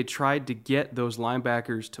anytime they tried to get those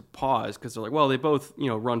linebackers to pause, because they're like, well, they both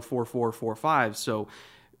run 4.4, 4.5, so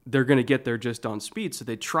they're going to get there just on speed. So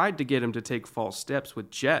they tried to get him to take false steps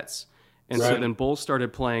with jets. And so then Bull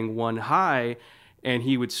started playing one high, and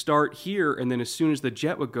he would start here, and then as soon as the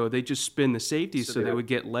jet would go, they just spin the safeties so they would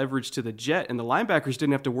get leverage to the jet, and the linebackers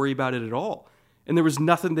didn't have to worry about it at all. And there was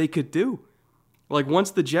nothing they could do. Like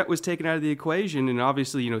once the jet was taken out of the equation, and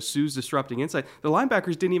obviously, Sue's disrupting inside, the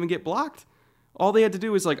linebackers didn't even get blocked. All they had to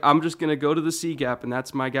do was I'm just going to go to the C gap, and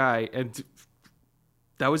that's my guy. And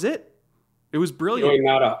that was it. It was brilliant.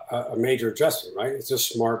 Not a major adjustment, right? It's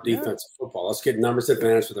just smart defensive football. Let's get numbers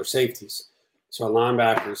advantage for their safeties, so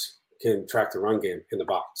linebackers can track the run game in the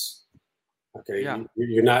box. Okay,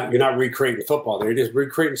 you're not recreating football there. You're just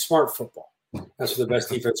recreating smart football. That's what the best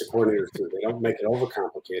defensive coordinators do. They don't make it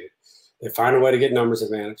overcomplicated. They find a way to get numbers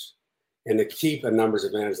advantage and to keep a numbers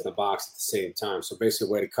advantage in the box at the same time. So basically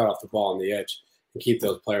a way to cut off the ball on the edge and keep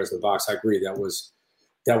those players in the box. I agree. That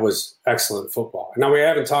was excellent football. Now, we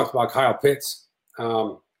haven't talked about Kyle Pitts.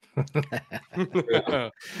 Not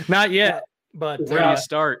yet, but where do you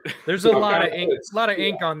start? There's a lot of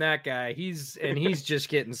ink on that guy. He's just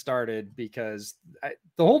getting started because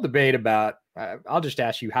the whole debate about I'll just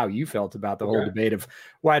ask you how you felt about the whole debate of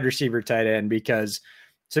wide receiver, tight end, because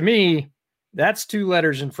to me, that's two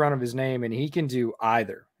letters in front of his name, and he can do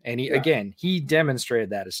either. And he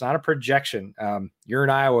demonstrated that. It's not a projection. You're an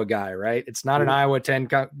Iowa guy, right? It's not an Iowa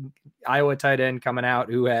tight end coming out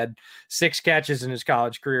who had 6 catches in his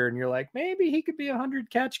college career, and you're like, maybe he could be a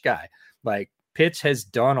 100-catch guy. Like, Pitts has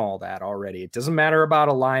done all that already. It doesn't matter about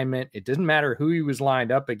alignment. It doesn't matter who he was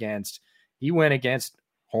lined up against. He went against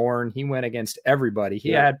Horn. He went against everybody. He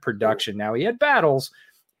had production. Now he had battles,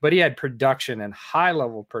 but he had production and high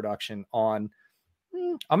level production on,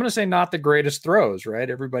 I'm going to say, not the greatest throws, right?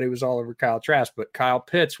 Everybody was all over Kyle Trask, but Kyle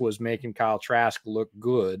Pitts was making Kyle Trask look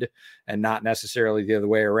good and not necessarily the other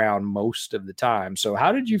way around most of the time. So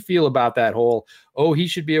how did you feel about that whole, oh, he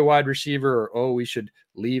should be a wide receiver, or, oh, we should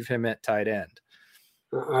leave him at tight end?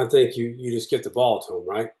 I think you just get the ball to him,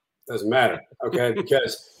 right? Doesn't matter, okay?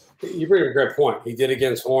 Because you bring a great point. He did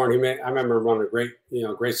against Horn. I remember running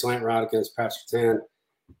a great slant route against Patrick Tan.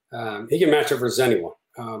 He can match up versus anyone.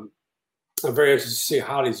 I'm very interested to see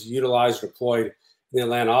how he's utilized or deployed in the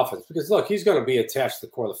Atlanta offense. Because, look, he's going to be attached to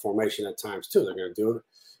the core of the formation at times, too. They're going to do it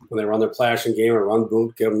when they run their plashing game or run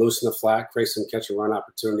boot, get him loose in the flat, create some catch and run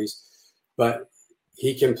opportunities. But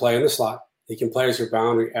he can play in the slot. He can play as your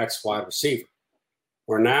boundary X wide receiver.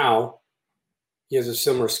 Where now he has a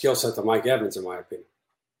similar skill set to Mike Evans, in my opinion.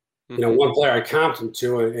 Mm-hmm. One player I comped him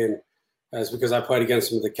to, and as because I played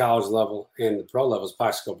against him at the college level and the pro level, is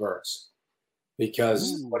Plaxico Burress.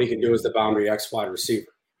 Because what he can do is the boundary X wide receiver.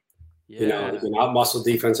 Yeah. He can out-muscle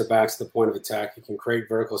defensive backs to the point of attack. He can create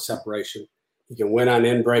vertical separation. He can win on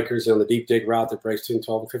end breakers on the deep dig route that breaks between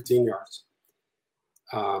 12 and 15 yards.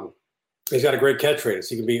 He's got a great catch radius.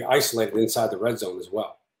 He can be isolated inside the red zone as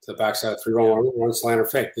well. To the backside, 3-1, run slanter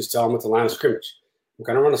fade. Just tell him at the line of scrimmage, I'm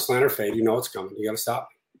going to run a slanter fade. You know it's coming. You got to stop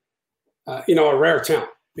me. A rare talent,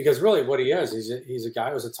 because really what he is, he's a guy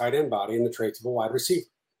who's a tight end body and the traits of a wide receiver.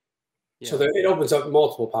 Yeah. So it opens up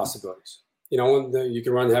multiple possibilities. You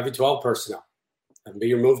can run heavy 12 personnel and be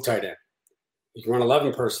your move tight end. You can run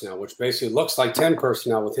 11 personnel, which basically looks like 10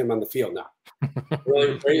 personnel with him on the field now.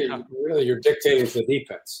 Really, you're dictating to the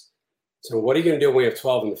defense. So what are you going to do when you have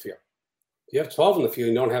 12 in the field? If you have 12 in the field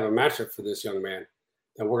and you don't have a matchup for this young man,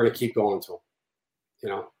 then we're going to keep going to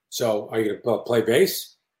him. So are you going to play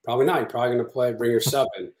base? Probably not. You're probably going to bring your sub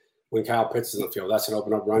in when Kyle Pitts is in the field. That's going to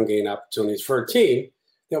open up run gain opportunities for a team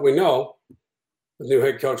that we know, the new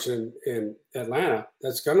head coach in Atlanta,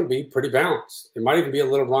 that's going to be pretty balanced. It might even be a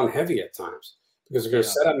little run heavy at times because they're going to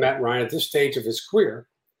set up Matt Ryan at this stage of his career,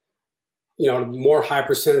 more high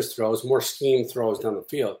percentage throws, more scheme throws down the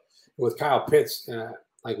field. And with Kyle Pitts,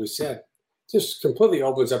 like we said, just completely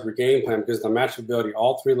opens up your game plan because the match ability,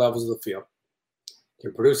 all three levels of the field,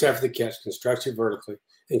 can produce after the catch, can stretch you vertically,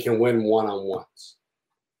 and can win one-on-ones.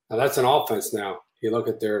 Now, that's an offense now. You look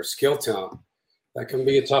at their skill talent, that can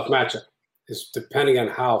be a tough matchup. It's depending on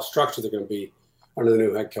how structured they're going to be under the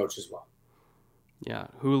new head coach as well. Yeah,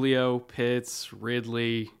 Julio, Pitts,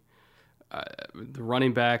 Ridley, the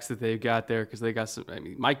running backs that they've got there, because they got some.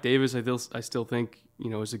 Mike Davis, I still think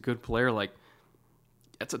is a good player. Like,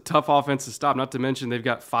 that's a tough offense to stop. Not to mention they've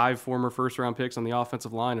got 5 former first-round picks on the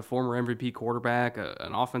offensive line, a former MVP quarterback,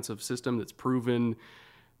 an offensive system that's proven.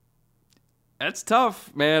 That's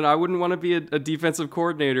tough, man. I wouldn't want to be a defensive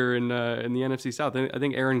coordinator in the NFC South. I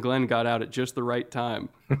think Aaron Glenn got out at just the right time.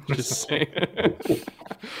 Just saying.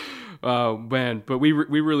 Man, but we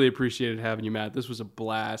really appreciated having you, Matt. This was a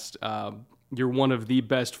blast. You're one of the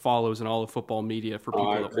best follows in all of football media for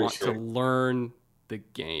people that want to learn the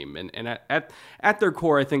game. And at their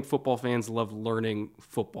core, I think football fans love learning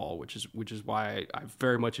football, which is why I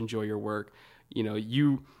very much enjoy your work.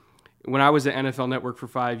 When I was at NFL Network for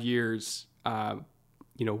 5 years.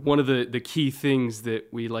 One of the key things that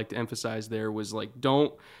we like to emphasize there was like,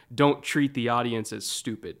 don't treat the audience as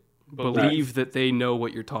stupid. Believe that they know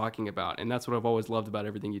what you're talking about. And that's what I've always loved about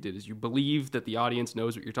everything you did, is you believe that the audience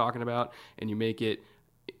knows what you're talking about, and you make it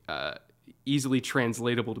easily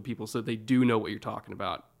translatable to people so they do know what you're talking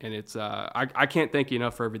about. And it's I can't thank you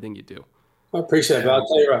enough for everything you do. I appreciate it, but I'll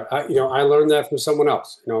tell you what, I learned that from someone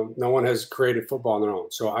else. No one has created football on their own.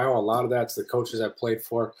 So I owe a lot of that to the coaches I played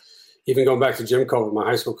for. Even going back to Jim Covert, my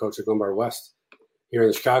high school coach at Glenbard West here in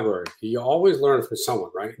the Chicago area, you always learn from someone,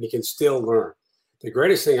 right? And you can still learn. The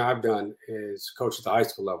greatest thing I've done is coach at the high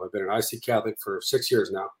school level. I've been at IC Catholic for 6 years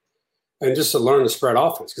now. And just to learn the spread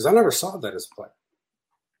offense, because I never saw that as a player.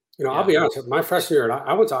 I'll be honest, my freshman year,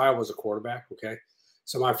 I went to Iowa as a quarterback, okay?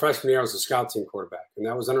 So my freshman year, I was a scout team quarterback, and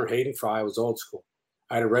that was under Hayden Fry. I was old school.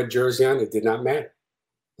 I had a red jersey on. It did not matter.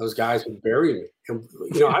 Those guys would bury me. And,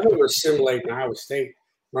 I remember simulating Iowa State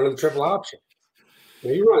running the triple option.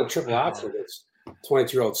 You run a triple option against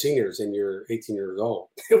 22-year-old seniors and you're 18 years old.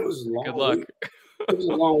 It was a long Good luck. week. It was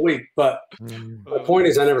a long week. But my point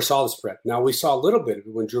is I never saw the spread. Now, we saw a little bit of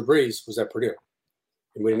it when Drew Brees was at Purdue.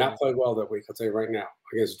 And we did not play well that week, I'll tell you right now,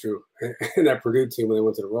 against Drew and that Purdue team when they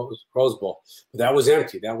went to the Rose Bowl. But that was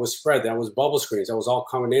empty. That was spread. That was bubble screens. That was all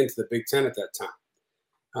coming into the Big Ten at that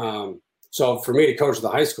time. So for me to coach at the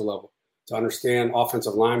high school level, to understand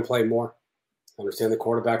offensive line play more, to understand the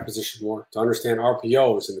quarterback position more, to understand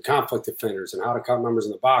RPOs and the conflict defenders and how to count numbers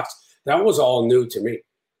in the box, that was all new to me.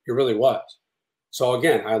 It really was. So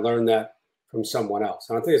again, I learned that from someone else.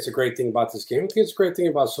 And I think it's a great thing about this game. I think it's a great thing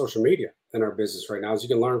about social media in our business right now is you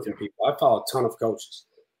can learn from people. I follow a ton of coaches.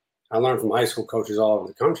 I learn from high school coaches all over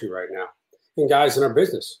the country right now and guys in our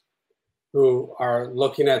business who are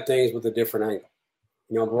looking at things with a different angle.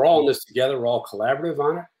 You know, we're all in this together. We're all collaborative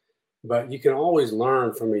on it, but you can always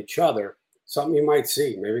learn from each other something you might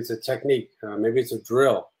see. Maybe it's a technique. Maybe it's a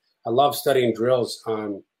drill. I love studying drills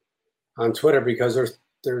on Twitter because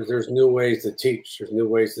there's new ways to teach. There's new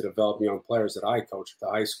ways to develop young players that I coach at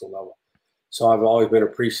the high school level. So I've always been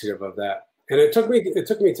appreciative of that. And it took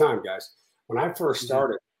me time, guys. When I first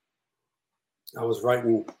started, I was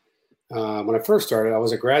writing. When I first started, I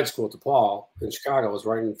was at grad school at DePaul in Chicago. I was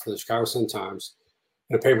writing for the Chicago Sun-Times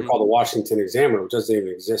in a paper called the Washington Examiner, which doesn't even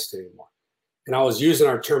exist anymore. And I was using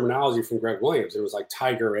our terminology from Greg Williams. It was like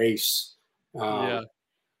Tiger Ace. No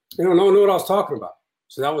one knew what I was talking about.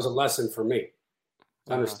 So that was a lesson for me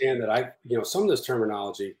to understand that some of this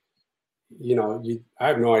terminology, I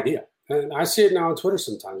have no idea. And I see it now on Twitter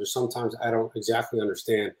sometimes, or sometimes I don't exactly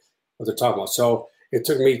understand what they're talking about. So it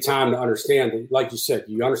took me time to understand that, like you said,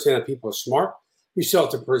 you understand that people are smart. You still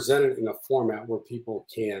have to present it in a format where people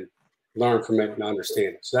can learn from it and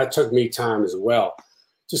understand it. So that took me time as well,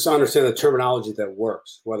 just to understand the terminology that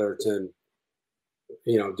works, whether it's in,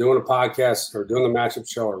 doing a podcast or doing the matchup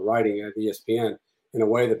show or writing at ESPN in a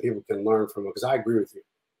way that people can learn from it. Because I agree with you.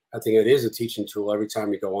 I think it is a teaching tool every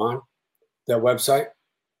time you go on that website.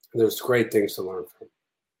 And there's great things to learn from.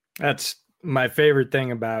 That's my favorite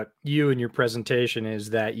thing about you and your presentation is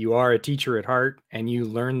that you are a teacher at heart and you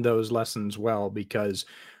learn those lessons well, because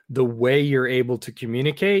the way you're able to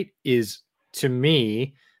communicate is, to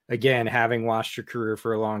me, again, having watched your career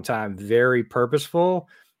for a long time, very purposeful.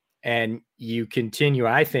 And you continue,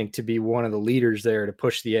 I think, to be one of the leaders there to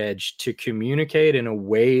push the edge, to communicate in a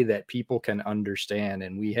way that people can understand.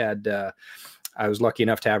 And we had, I was lucky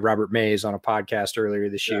enough to have Robert Mays on a podcast earlier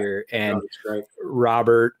this year. And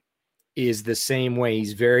Robert is the same way.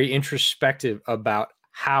 He's very introspective about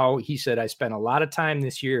how, he said, I spent a lot of time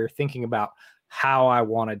this year thinking about how I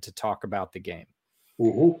wanted to talk about the game.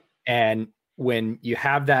 Mm-hmm. And when you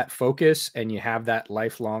have that focus and you have that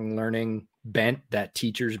lifelong learning bent, that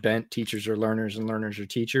teachers are learners and learners are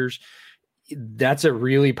teachers, that's a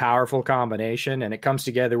really powerful combination. And it comes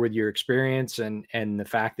together with your experience and the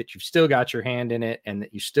fact that you've still got your hand in it and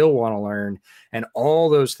that you still want to learn. And all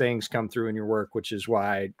those things come through in your work, which is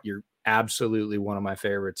why you're absolutely one of my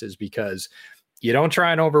favorites, is because you don't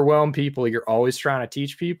try and overwhelm people. You're always trying to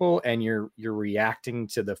teach people, and you're reacting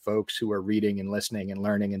to the folks who are reading and listening and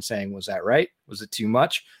learning and saying, was that right? Was it too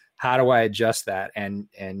much? How do I adjust that? And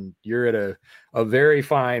you're at a very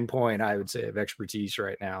fine point, I would say, of expertise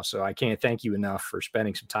right now. So I can't thank you enough for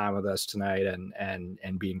spending some time with us tonight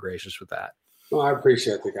and being gracious with that. Well, I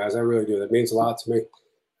appreciate it, guys. I really do. That means a lot to me.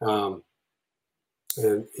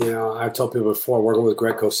 And I've told people before, working with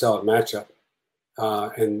Greg Cosell at Matchup,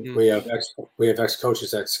 and we have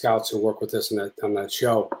ex-coaches, ex-scouts who work with us on that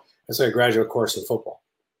show. It's like a graduate course in football.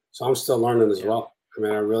 So I'm still learning as well. I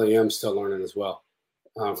mean, I really am still learning as well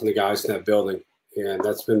from the guys in that building. And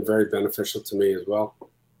that's been very beneficial to me as well.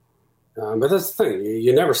 But that's the thing.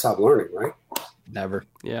 You never stop learning, right? Never.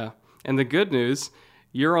 Yeah. And the good news,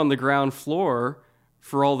 you're on the ground floor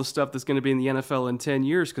for all the stuff that's going to be in the NFL in 10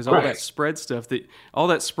 years, because all that spread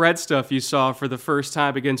stuff you saw for the first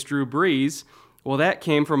time against Drew Brees, well, that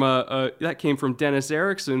came from Dennis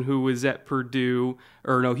Erickson, who was at Purdue,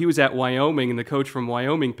 or no, he was at Wyoming, and the coach from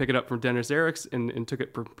Wyoming picked it up from Dennis Erickson and took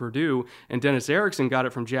it from Purdue, and Dennis Erickson got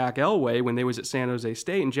it from Jack Elway when they was at San Jose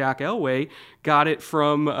State, and Jack Elway got it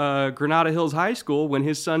from Granada Hills High School when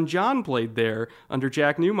his son John played there under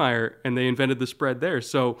Jack Neumeyer, and they invented the spread there.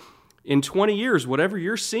 So in 20 years, whatever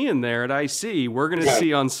you're seeing there at IC, we're going to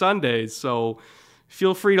see on Sundays. So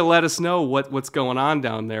feel free to let us know what's going on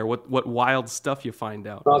down there, what wild stuff you find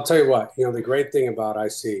out. Well, I'll tell you what, the great thing about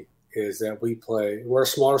IC is that we're a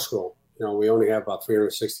smaller school. We only have about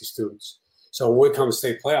 360 students. So when we come to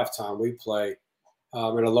state playoff time, we play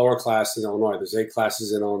in a lower class in Illinois. There's 8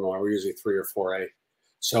 classes in Illinois. We're usually 3 or 4A.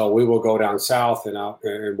 So we will go down south and out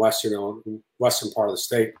in western part of the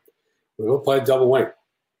state. We will play double wing.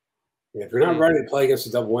 If you're not ready to play against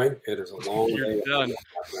a double wing, it is a long day. Done.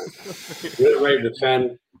 You're ready to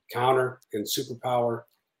defend, counter, and superpower,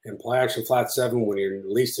 and play action flat 7 when you're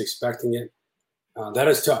least expecting it. That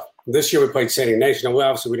is tough. This year we played St. Ignatius. Now,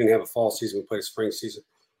 obviously we didn't have a fall season. We played a spring season.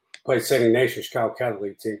 We played St. Ignatius, Chicago Catholic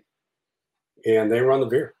League team, and they run the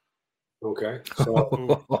beer. Okay,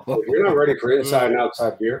 so if you're not ready for inside and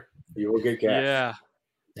outside beer, you will get gas.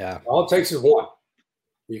 Yeah. All it takes is one.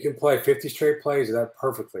 You can play 50 straight plays of that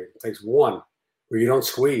perfectly. It takes one where you don't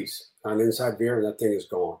squeeze on inside beer, and that thing is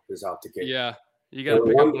gone, is out the gate. Yeah. You got to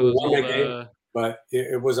pick up one of those old, game, but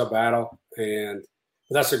it was a battle, and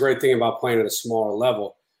that's the great thing about playing at a smaller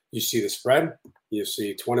level. You see the spread, you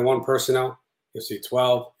see 21 personnel, you'll see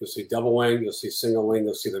 12, you'll see double wing, you'll see single wing,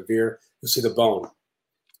 you'll see the veer, you'll see the bone.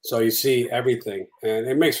 So you see everything, and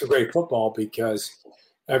it makes for great football because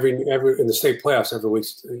every in the state playoffs every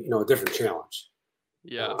week's a different challenge.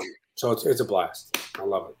 Yeah. So it's a blast. I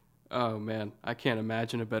love it. Oh man, I can't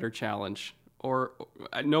imagine a better challenge. Or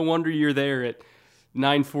no wonder you're there at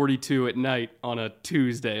 9:42 at night on a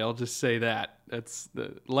Tuesday. I'll just say that. That's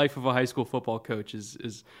the life of a high school football coach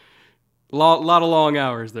is a lot of long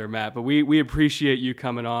hours there, Matt. But we appreciate you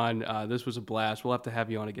coming on. This was a blast. We'll have to have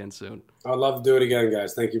you on again soon. I'd love to do it again,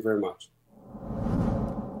 guys. Thank you very much.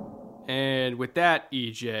 And with that,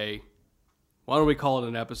 EJ, why don't we call it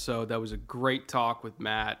an episode? That was a great talk with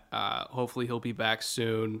Matt. Hopefully he'll be back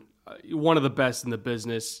soon. One of the best in the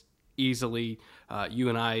business, easily. You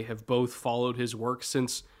and I have both followed his work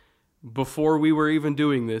since before we were even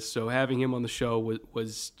doing this. So having him on the show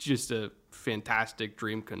was just a fantastic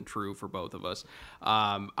dream come true for both of us.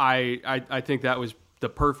 I think that was the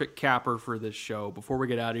perfect capper for this show. Before we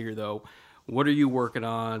get out of here, though, what are you working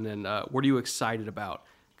on, and what are you excited about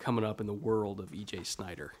coming up in the world of EJ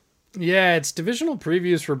Snyder? Yeah, it's divisional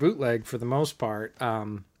previews for Bootleg for the most part.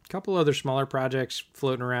 Couple other smaller projects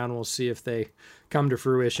floating around. We'll see if they come to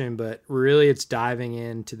fruition, but really it's diving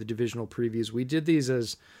into the divisional previews. We did these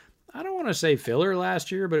as, I don't want to say filler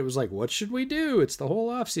last year, but it was like, what should we do? It's the whole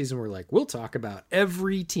offseason. We're like, we'll talk about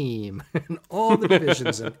every team and all the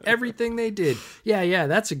divisions and everything they did. Yeah,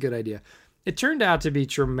 that's a good idea. It turned out to be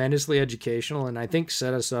tremendously educational, and I think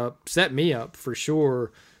set me up for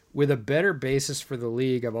sure with a better basis for the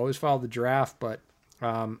league. I've always followed the draft, but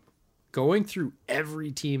going through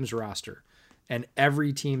every team's roster and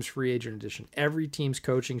every team's free agent edition, every team's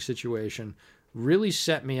coaching situation really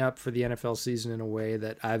set me up for the NFL season in a way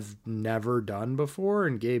that I've never done before,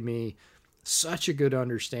 and gave me such a good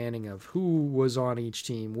understanding of who was on each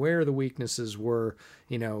team, where the weaknesses were,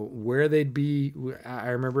 where they'd be. I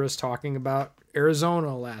remember us talking about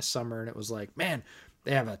Arizona last summer, and it was like, man,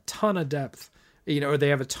 they have a ton of depth. They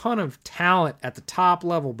have a ton of talent at the top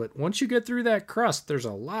level, but once you get through that crust, there's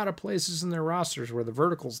a lot of places in their rosters where the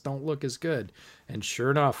verticals don't look as good. And sure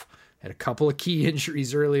enough, had a couple of key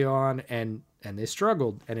injuries early on, and they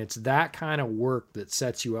struggled. And it's that kind of work that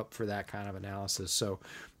sets you up for that kind of analysis. So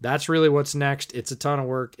that's really what's next. It's a ton of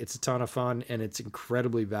work. It's a ton of fun, and it's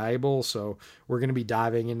incredibly valuable. So we're going to be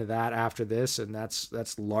diving into that after this, and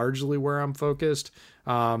that's largely where I'm focused.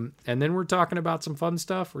 And then we're talking about some fun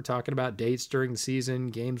stuff. We're talking about dates during the season,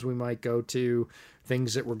 games we might go to,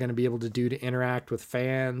 things that we're going to be able to do to interact with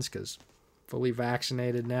fans, because fully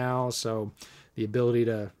vaccinated now. So the ability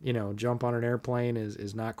to, jump on an airplane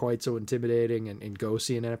is not quite so intimidating, and go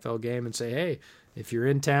see an NFL game and say, hey, if you're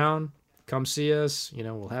in town, come see us.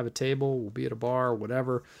 We'll have a table, we'll be at a bar,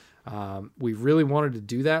 whatever. We really wanted to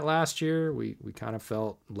do that last year. We kind of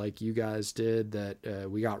felt like you guys did, that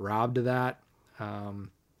we got robbed of that. And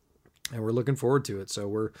we're looking forward to it. So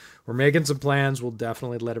we're making some plans. We'll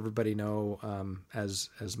definitely let everybody know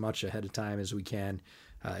as much ahead of time as we can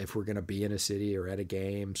if we're going to be in a city or at a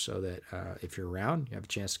game, so that if you're around, you have a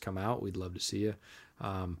chance to come out. We'd love to see you.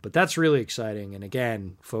 But that's really exciting. And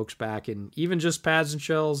again, folks back in even just pads and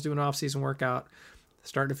shells doing off-season workout,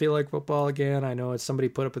 starting to feel like football again. I know somebody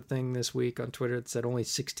put up a thing this week on Twitter that said only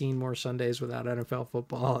 16 more Sundays without NFL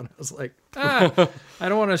football. And I was like, I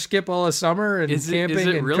don't want to skip all of summer and camping and cookouts.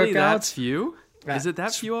 Is it really that few? Is it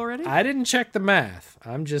that few already? I didn't check the math.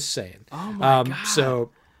 I'm just saying. Oh my God.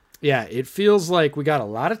 So yeah, it feels like we got a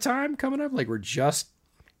lot of time coming up. Like we're just,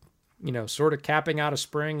 sort of capping out of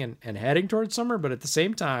spring and heading towards summer. But at the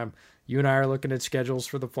same time, you and I are looking at schedules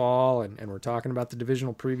for the fall, and we're talking about the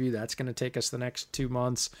divisional preview. That's going to take us the next 2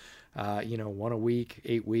 months, one a week,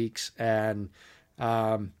 8 weeks. And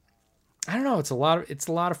I don't know. It's a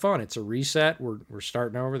lot of fun. It's a reset. We're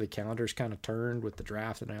starting over. The calendar's kind of turned with the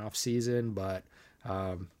draft and the off season, but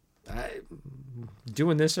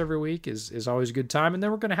doing this every week is always a good time. And then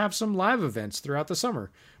we're going to have some live events throughout the summer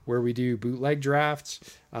where we do bootleg drafts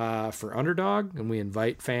for Underdog, and we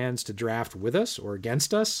invite fans to draft with us or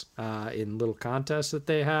against us in little contests that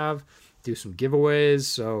they have, do some giveaways.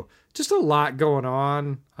 So just a lot going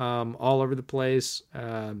on all over the place.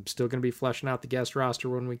 Still going to be fleshing out the guest roster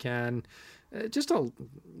when we can. I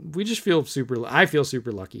feel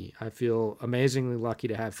super lucky. I feel amazingly lucky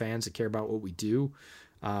to have fans that care about what we do.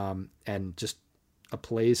 and just a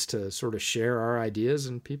place to sort of share our ideas,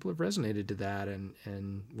 and people have resonated to that.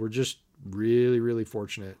 And we're just really, really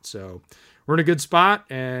fortunate. So we're in a good spot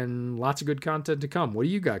and lots of good content to come. What do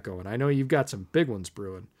you got going? I know you've got some big ones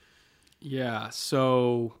brewing. Yeah.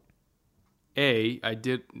 So I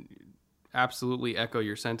did absolutely echo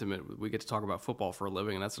your sentiment. We get to talk about football for a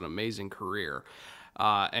living, and that's an amazing career.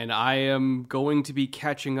 And I am going to be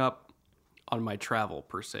catching up on my travel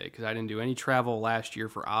per se, because I didn't do any travel last year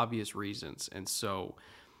for obvious reasons. And so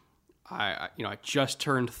I just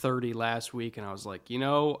turned 30 last week, and I was like,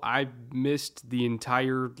 I missed the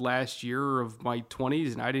entire last year of my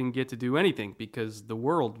 20s, and I didn't get to do anything because the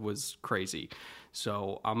world was crazy.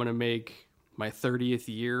 So I'm going to make my 30th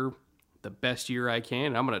year the best year I can,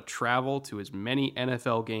 and I'm going to travel to as many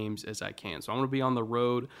NFL games as I can. So I'm going to be on the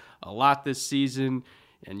road a lot this season,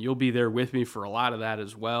 and you'll be there with me for a lot of that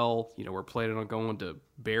as well. We're planning on going to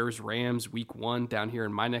Bears-Rams week 1 down here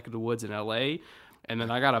in my neck of the woods in LA. And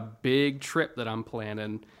then I got a big trip that I'm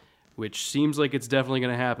planning, which seems like it's definitely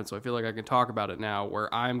going to happen. So I feel like I can talk about it now,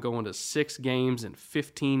 where I'm going to 6 games in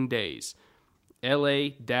 15 days. LA,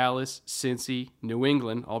 Dallas, Cincy, New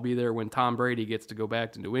England. I'll be there when Tom Brady gets to go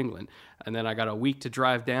back to New England. And then I got a week to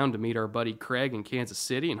drive down to meet our buddy Craig in Kansas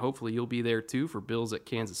City, and hopefully you'll be there too for Bills at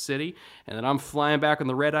Kansas City. And then I'm flying back on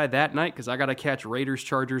the red eye that night because I got to catch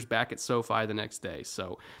Raiders-Chargers back at SoFi the next day.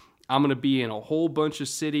 So I'm going to be in a whole bunch of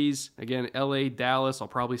cities. Again, LA, Dallas. I'll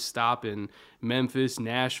probably stop in Memphis,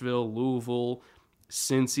 Nashville, Louisville,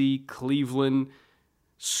 Cincy, Cleveland,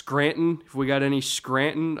 Scranton, if we got any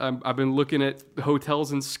Scranton. I've been looking at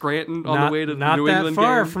hotels in Scranton on the way to the New England not that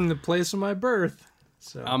far game. from the place of my birth.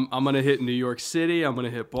 So I'm going to hit New York City. I'm going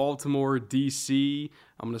to hit Baltimore, D.C.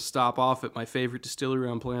 I'm going to stop off at my favorite distillery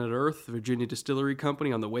on planet Earth, the Virginia Distillery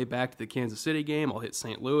Company, on the way back to the Kansas City game. I'll hit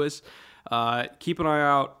St. Louis. Keep an eye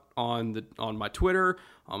out on my Twitter,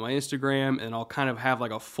 on my Instagram, and I'll kind of have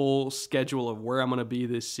like a full schedule of where I'm going to be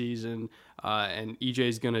this season. And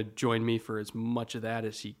EJ's going to join me for as much of that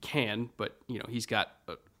as he can, but he's got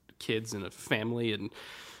kids and a family and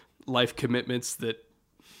life commitments that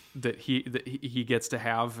he gets to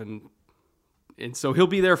have, and so he'll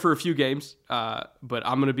be there for a few games. But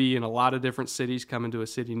I'm going to be in a lot of different cities, coming to a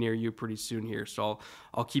city near you pretty soon here. So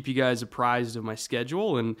I'll keep you guys apprised of my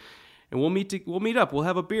schedule, and we'll meet up. We'll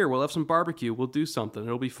have a beer. We'll have some barbecue. We'll do something.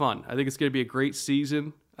 It'll be fun. I think it's going to be a great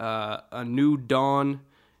season. A new dawn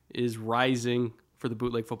is rising for the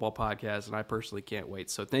Bootleg Football Podcast, and I personally can't wait.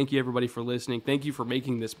 So thank you, everybody, for listening. Thank you for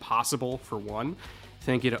making this possible, for one.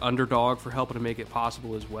 Thank you to Underdog for helping to make it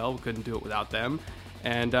possible as well. We couldn't do it without them.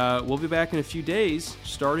 And we'll be back in a few days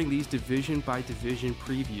starting these division-by-division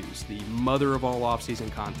previews, the mother of all off-season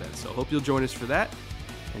content. So hope you'll join us for that.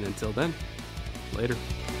 And until then, later.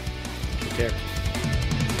 take care.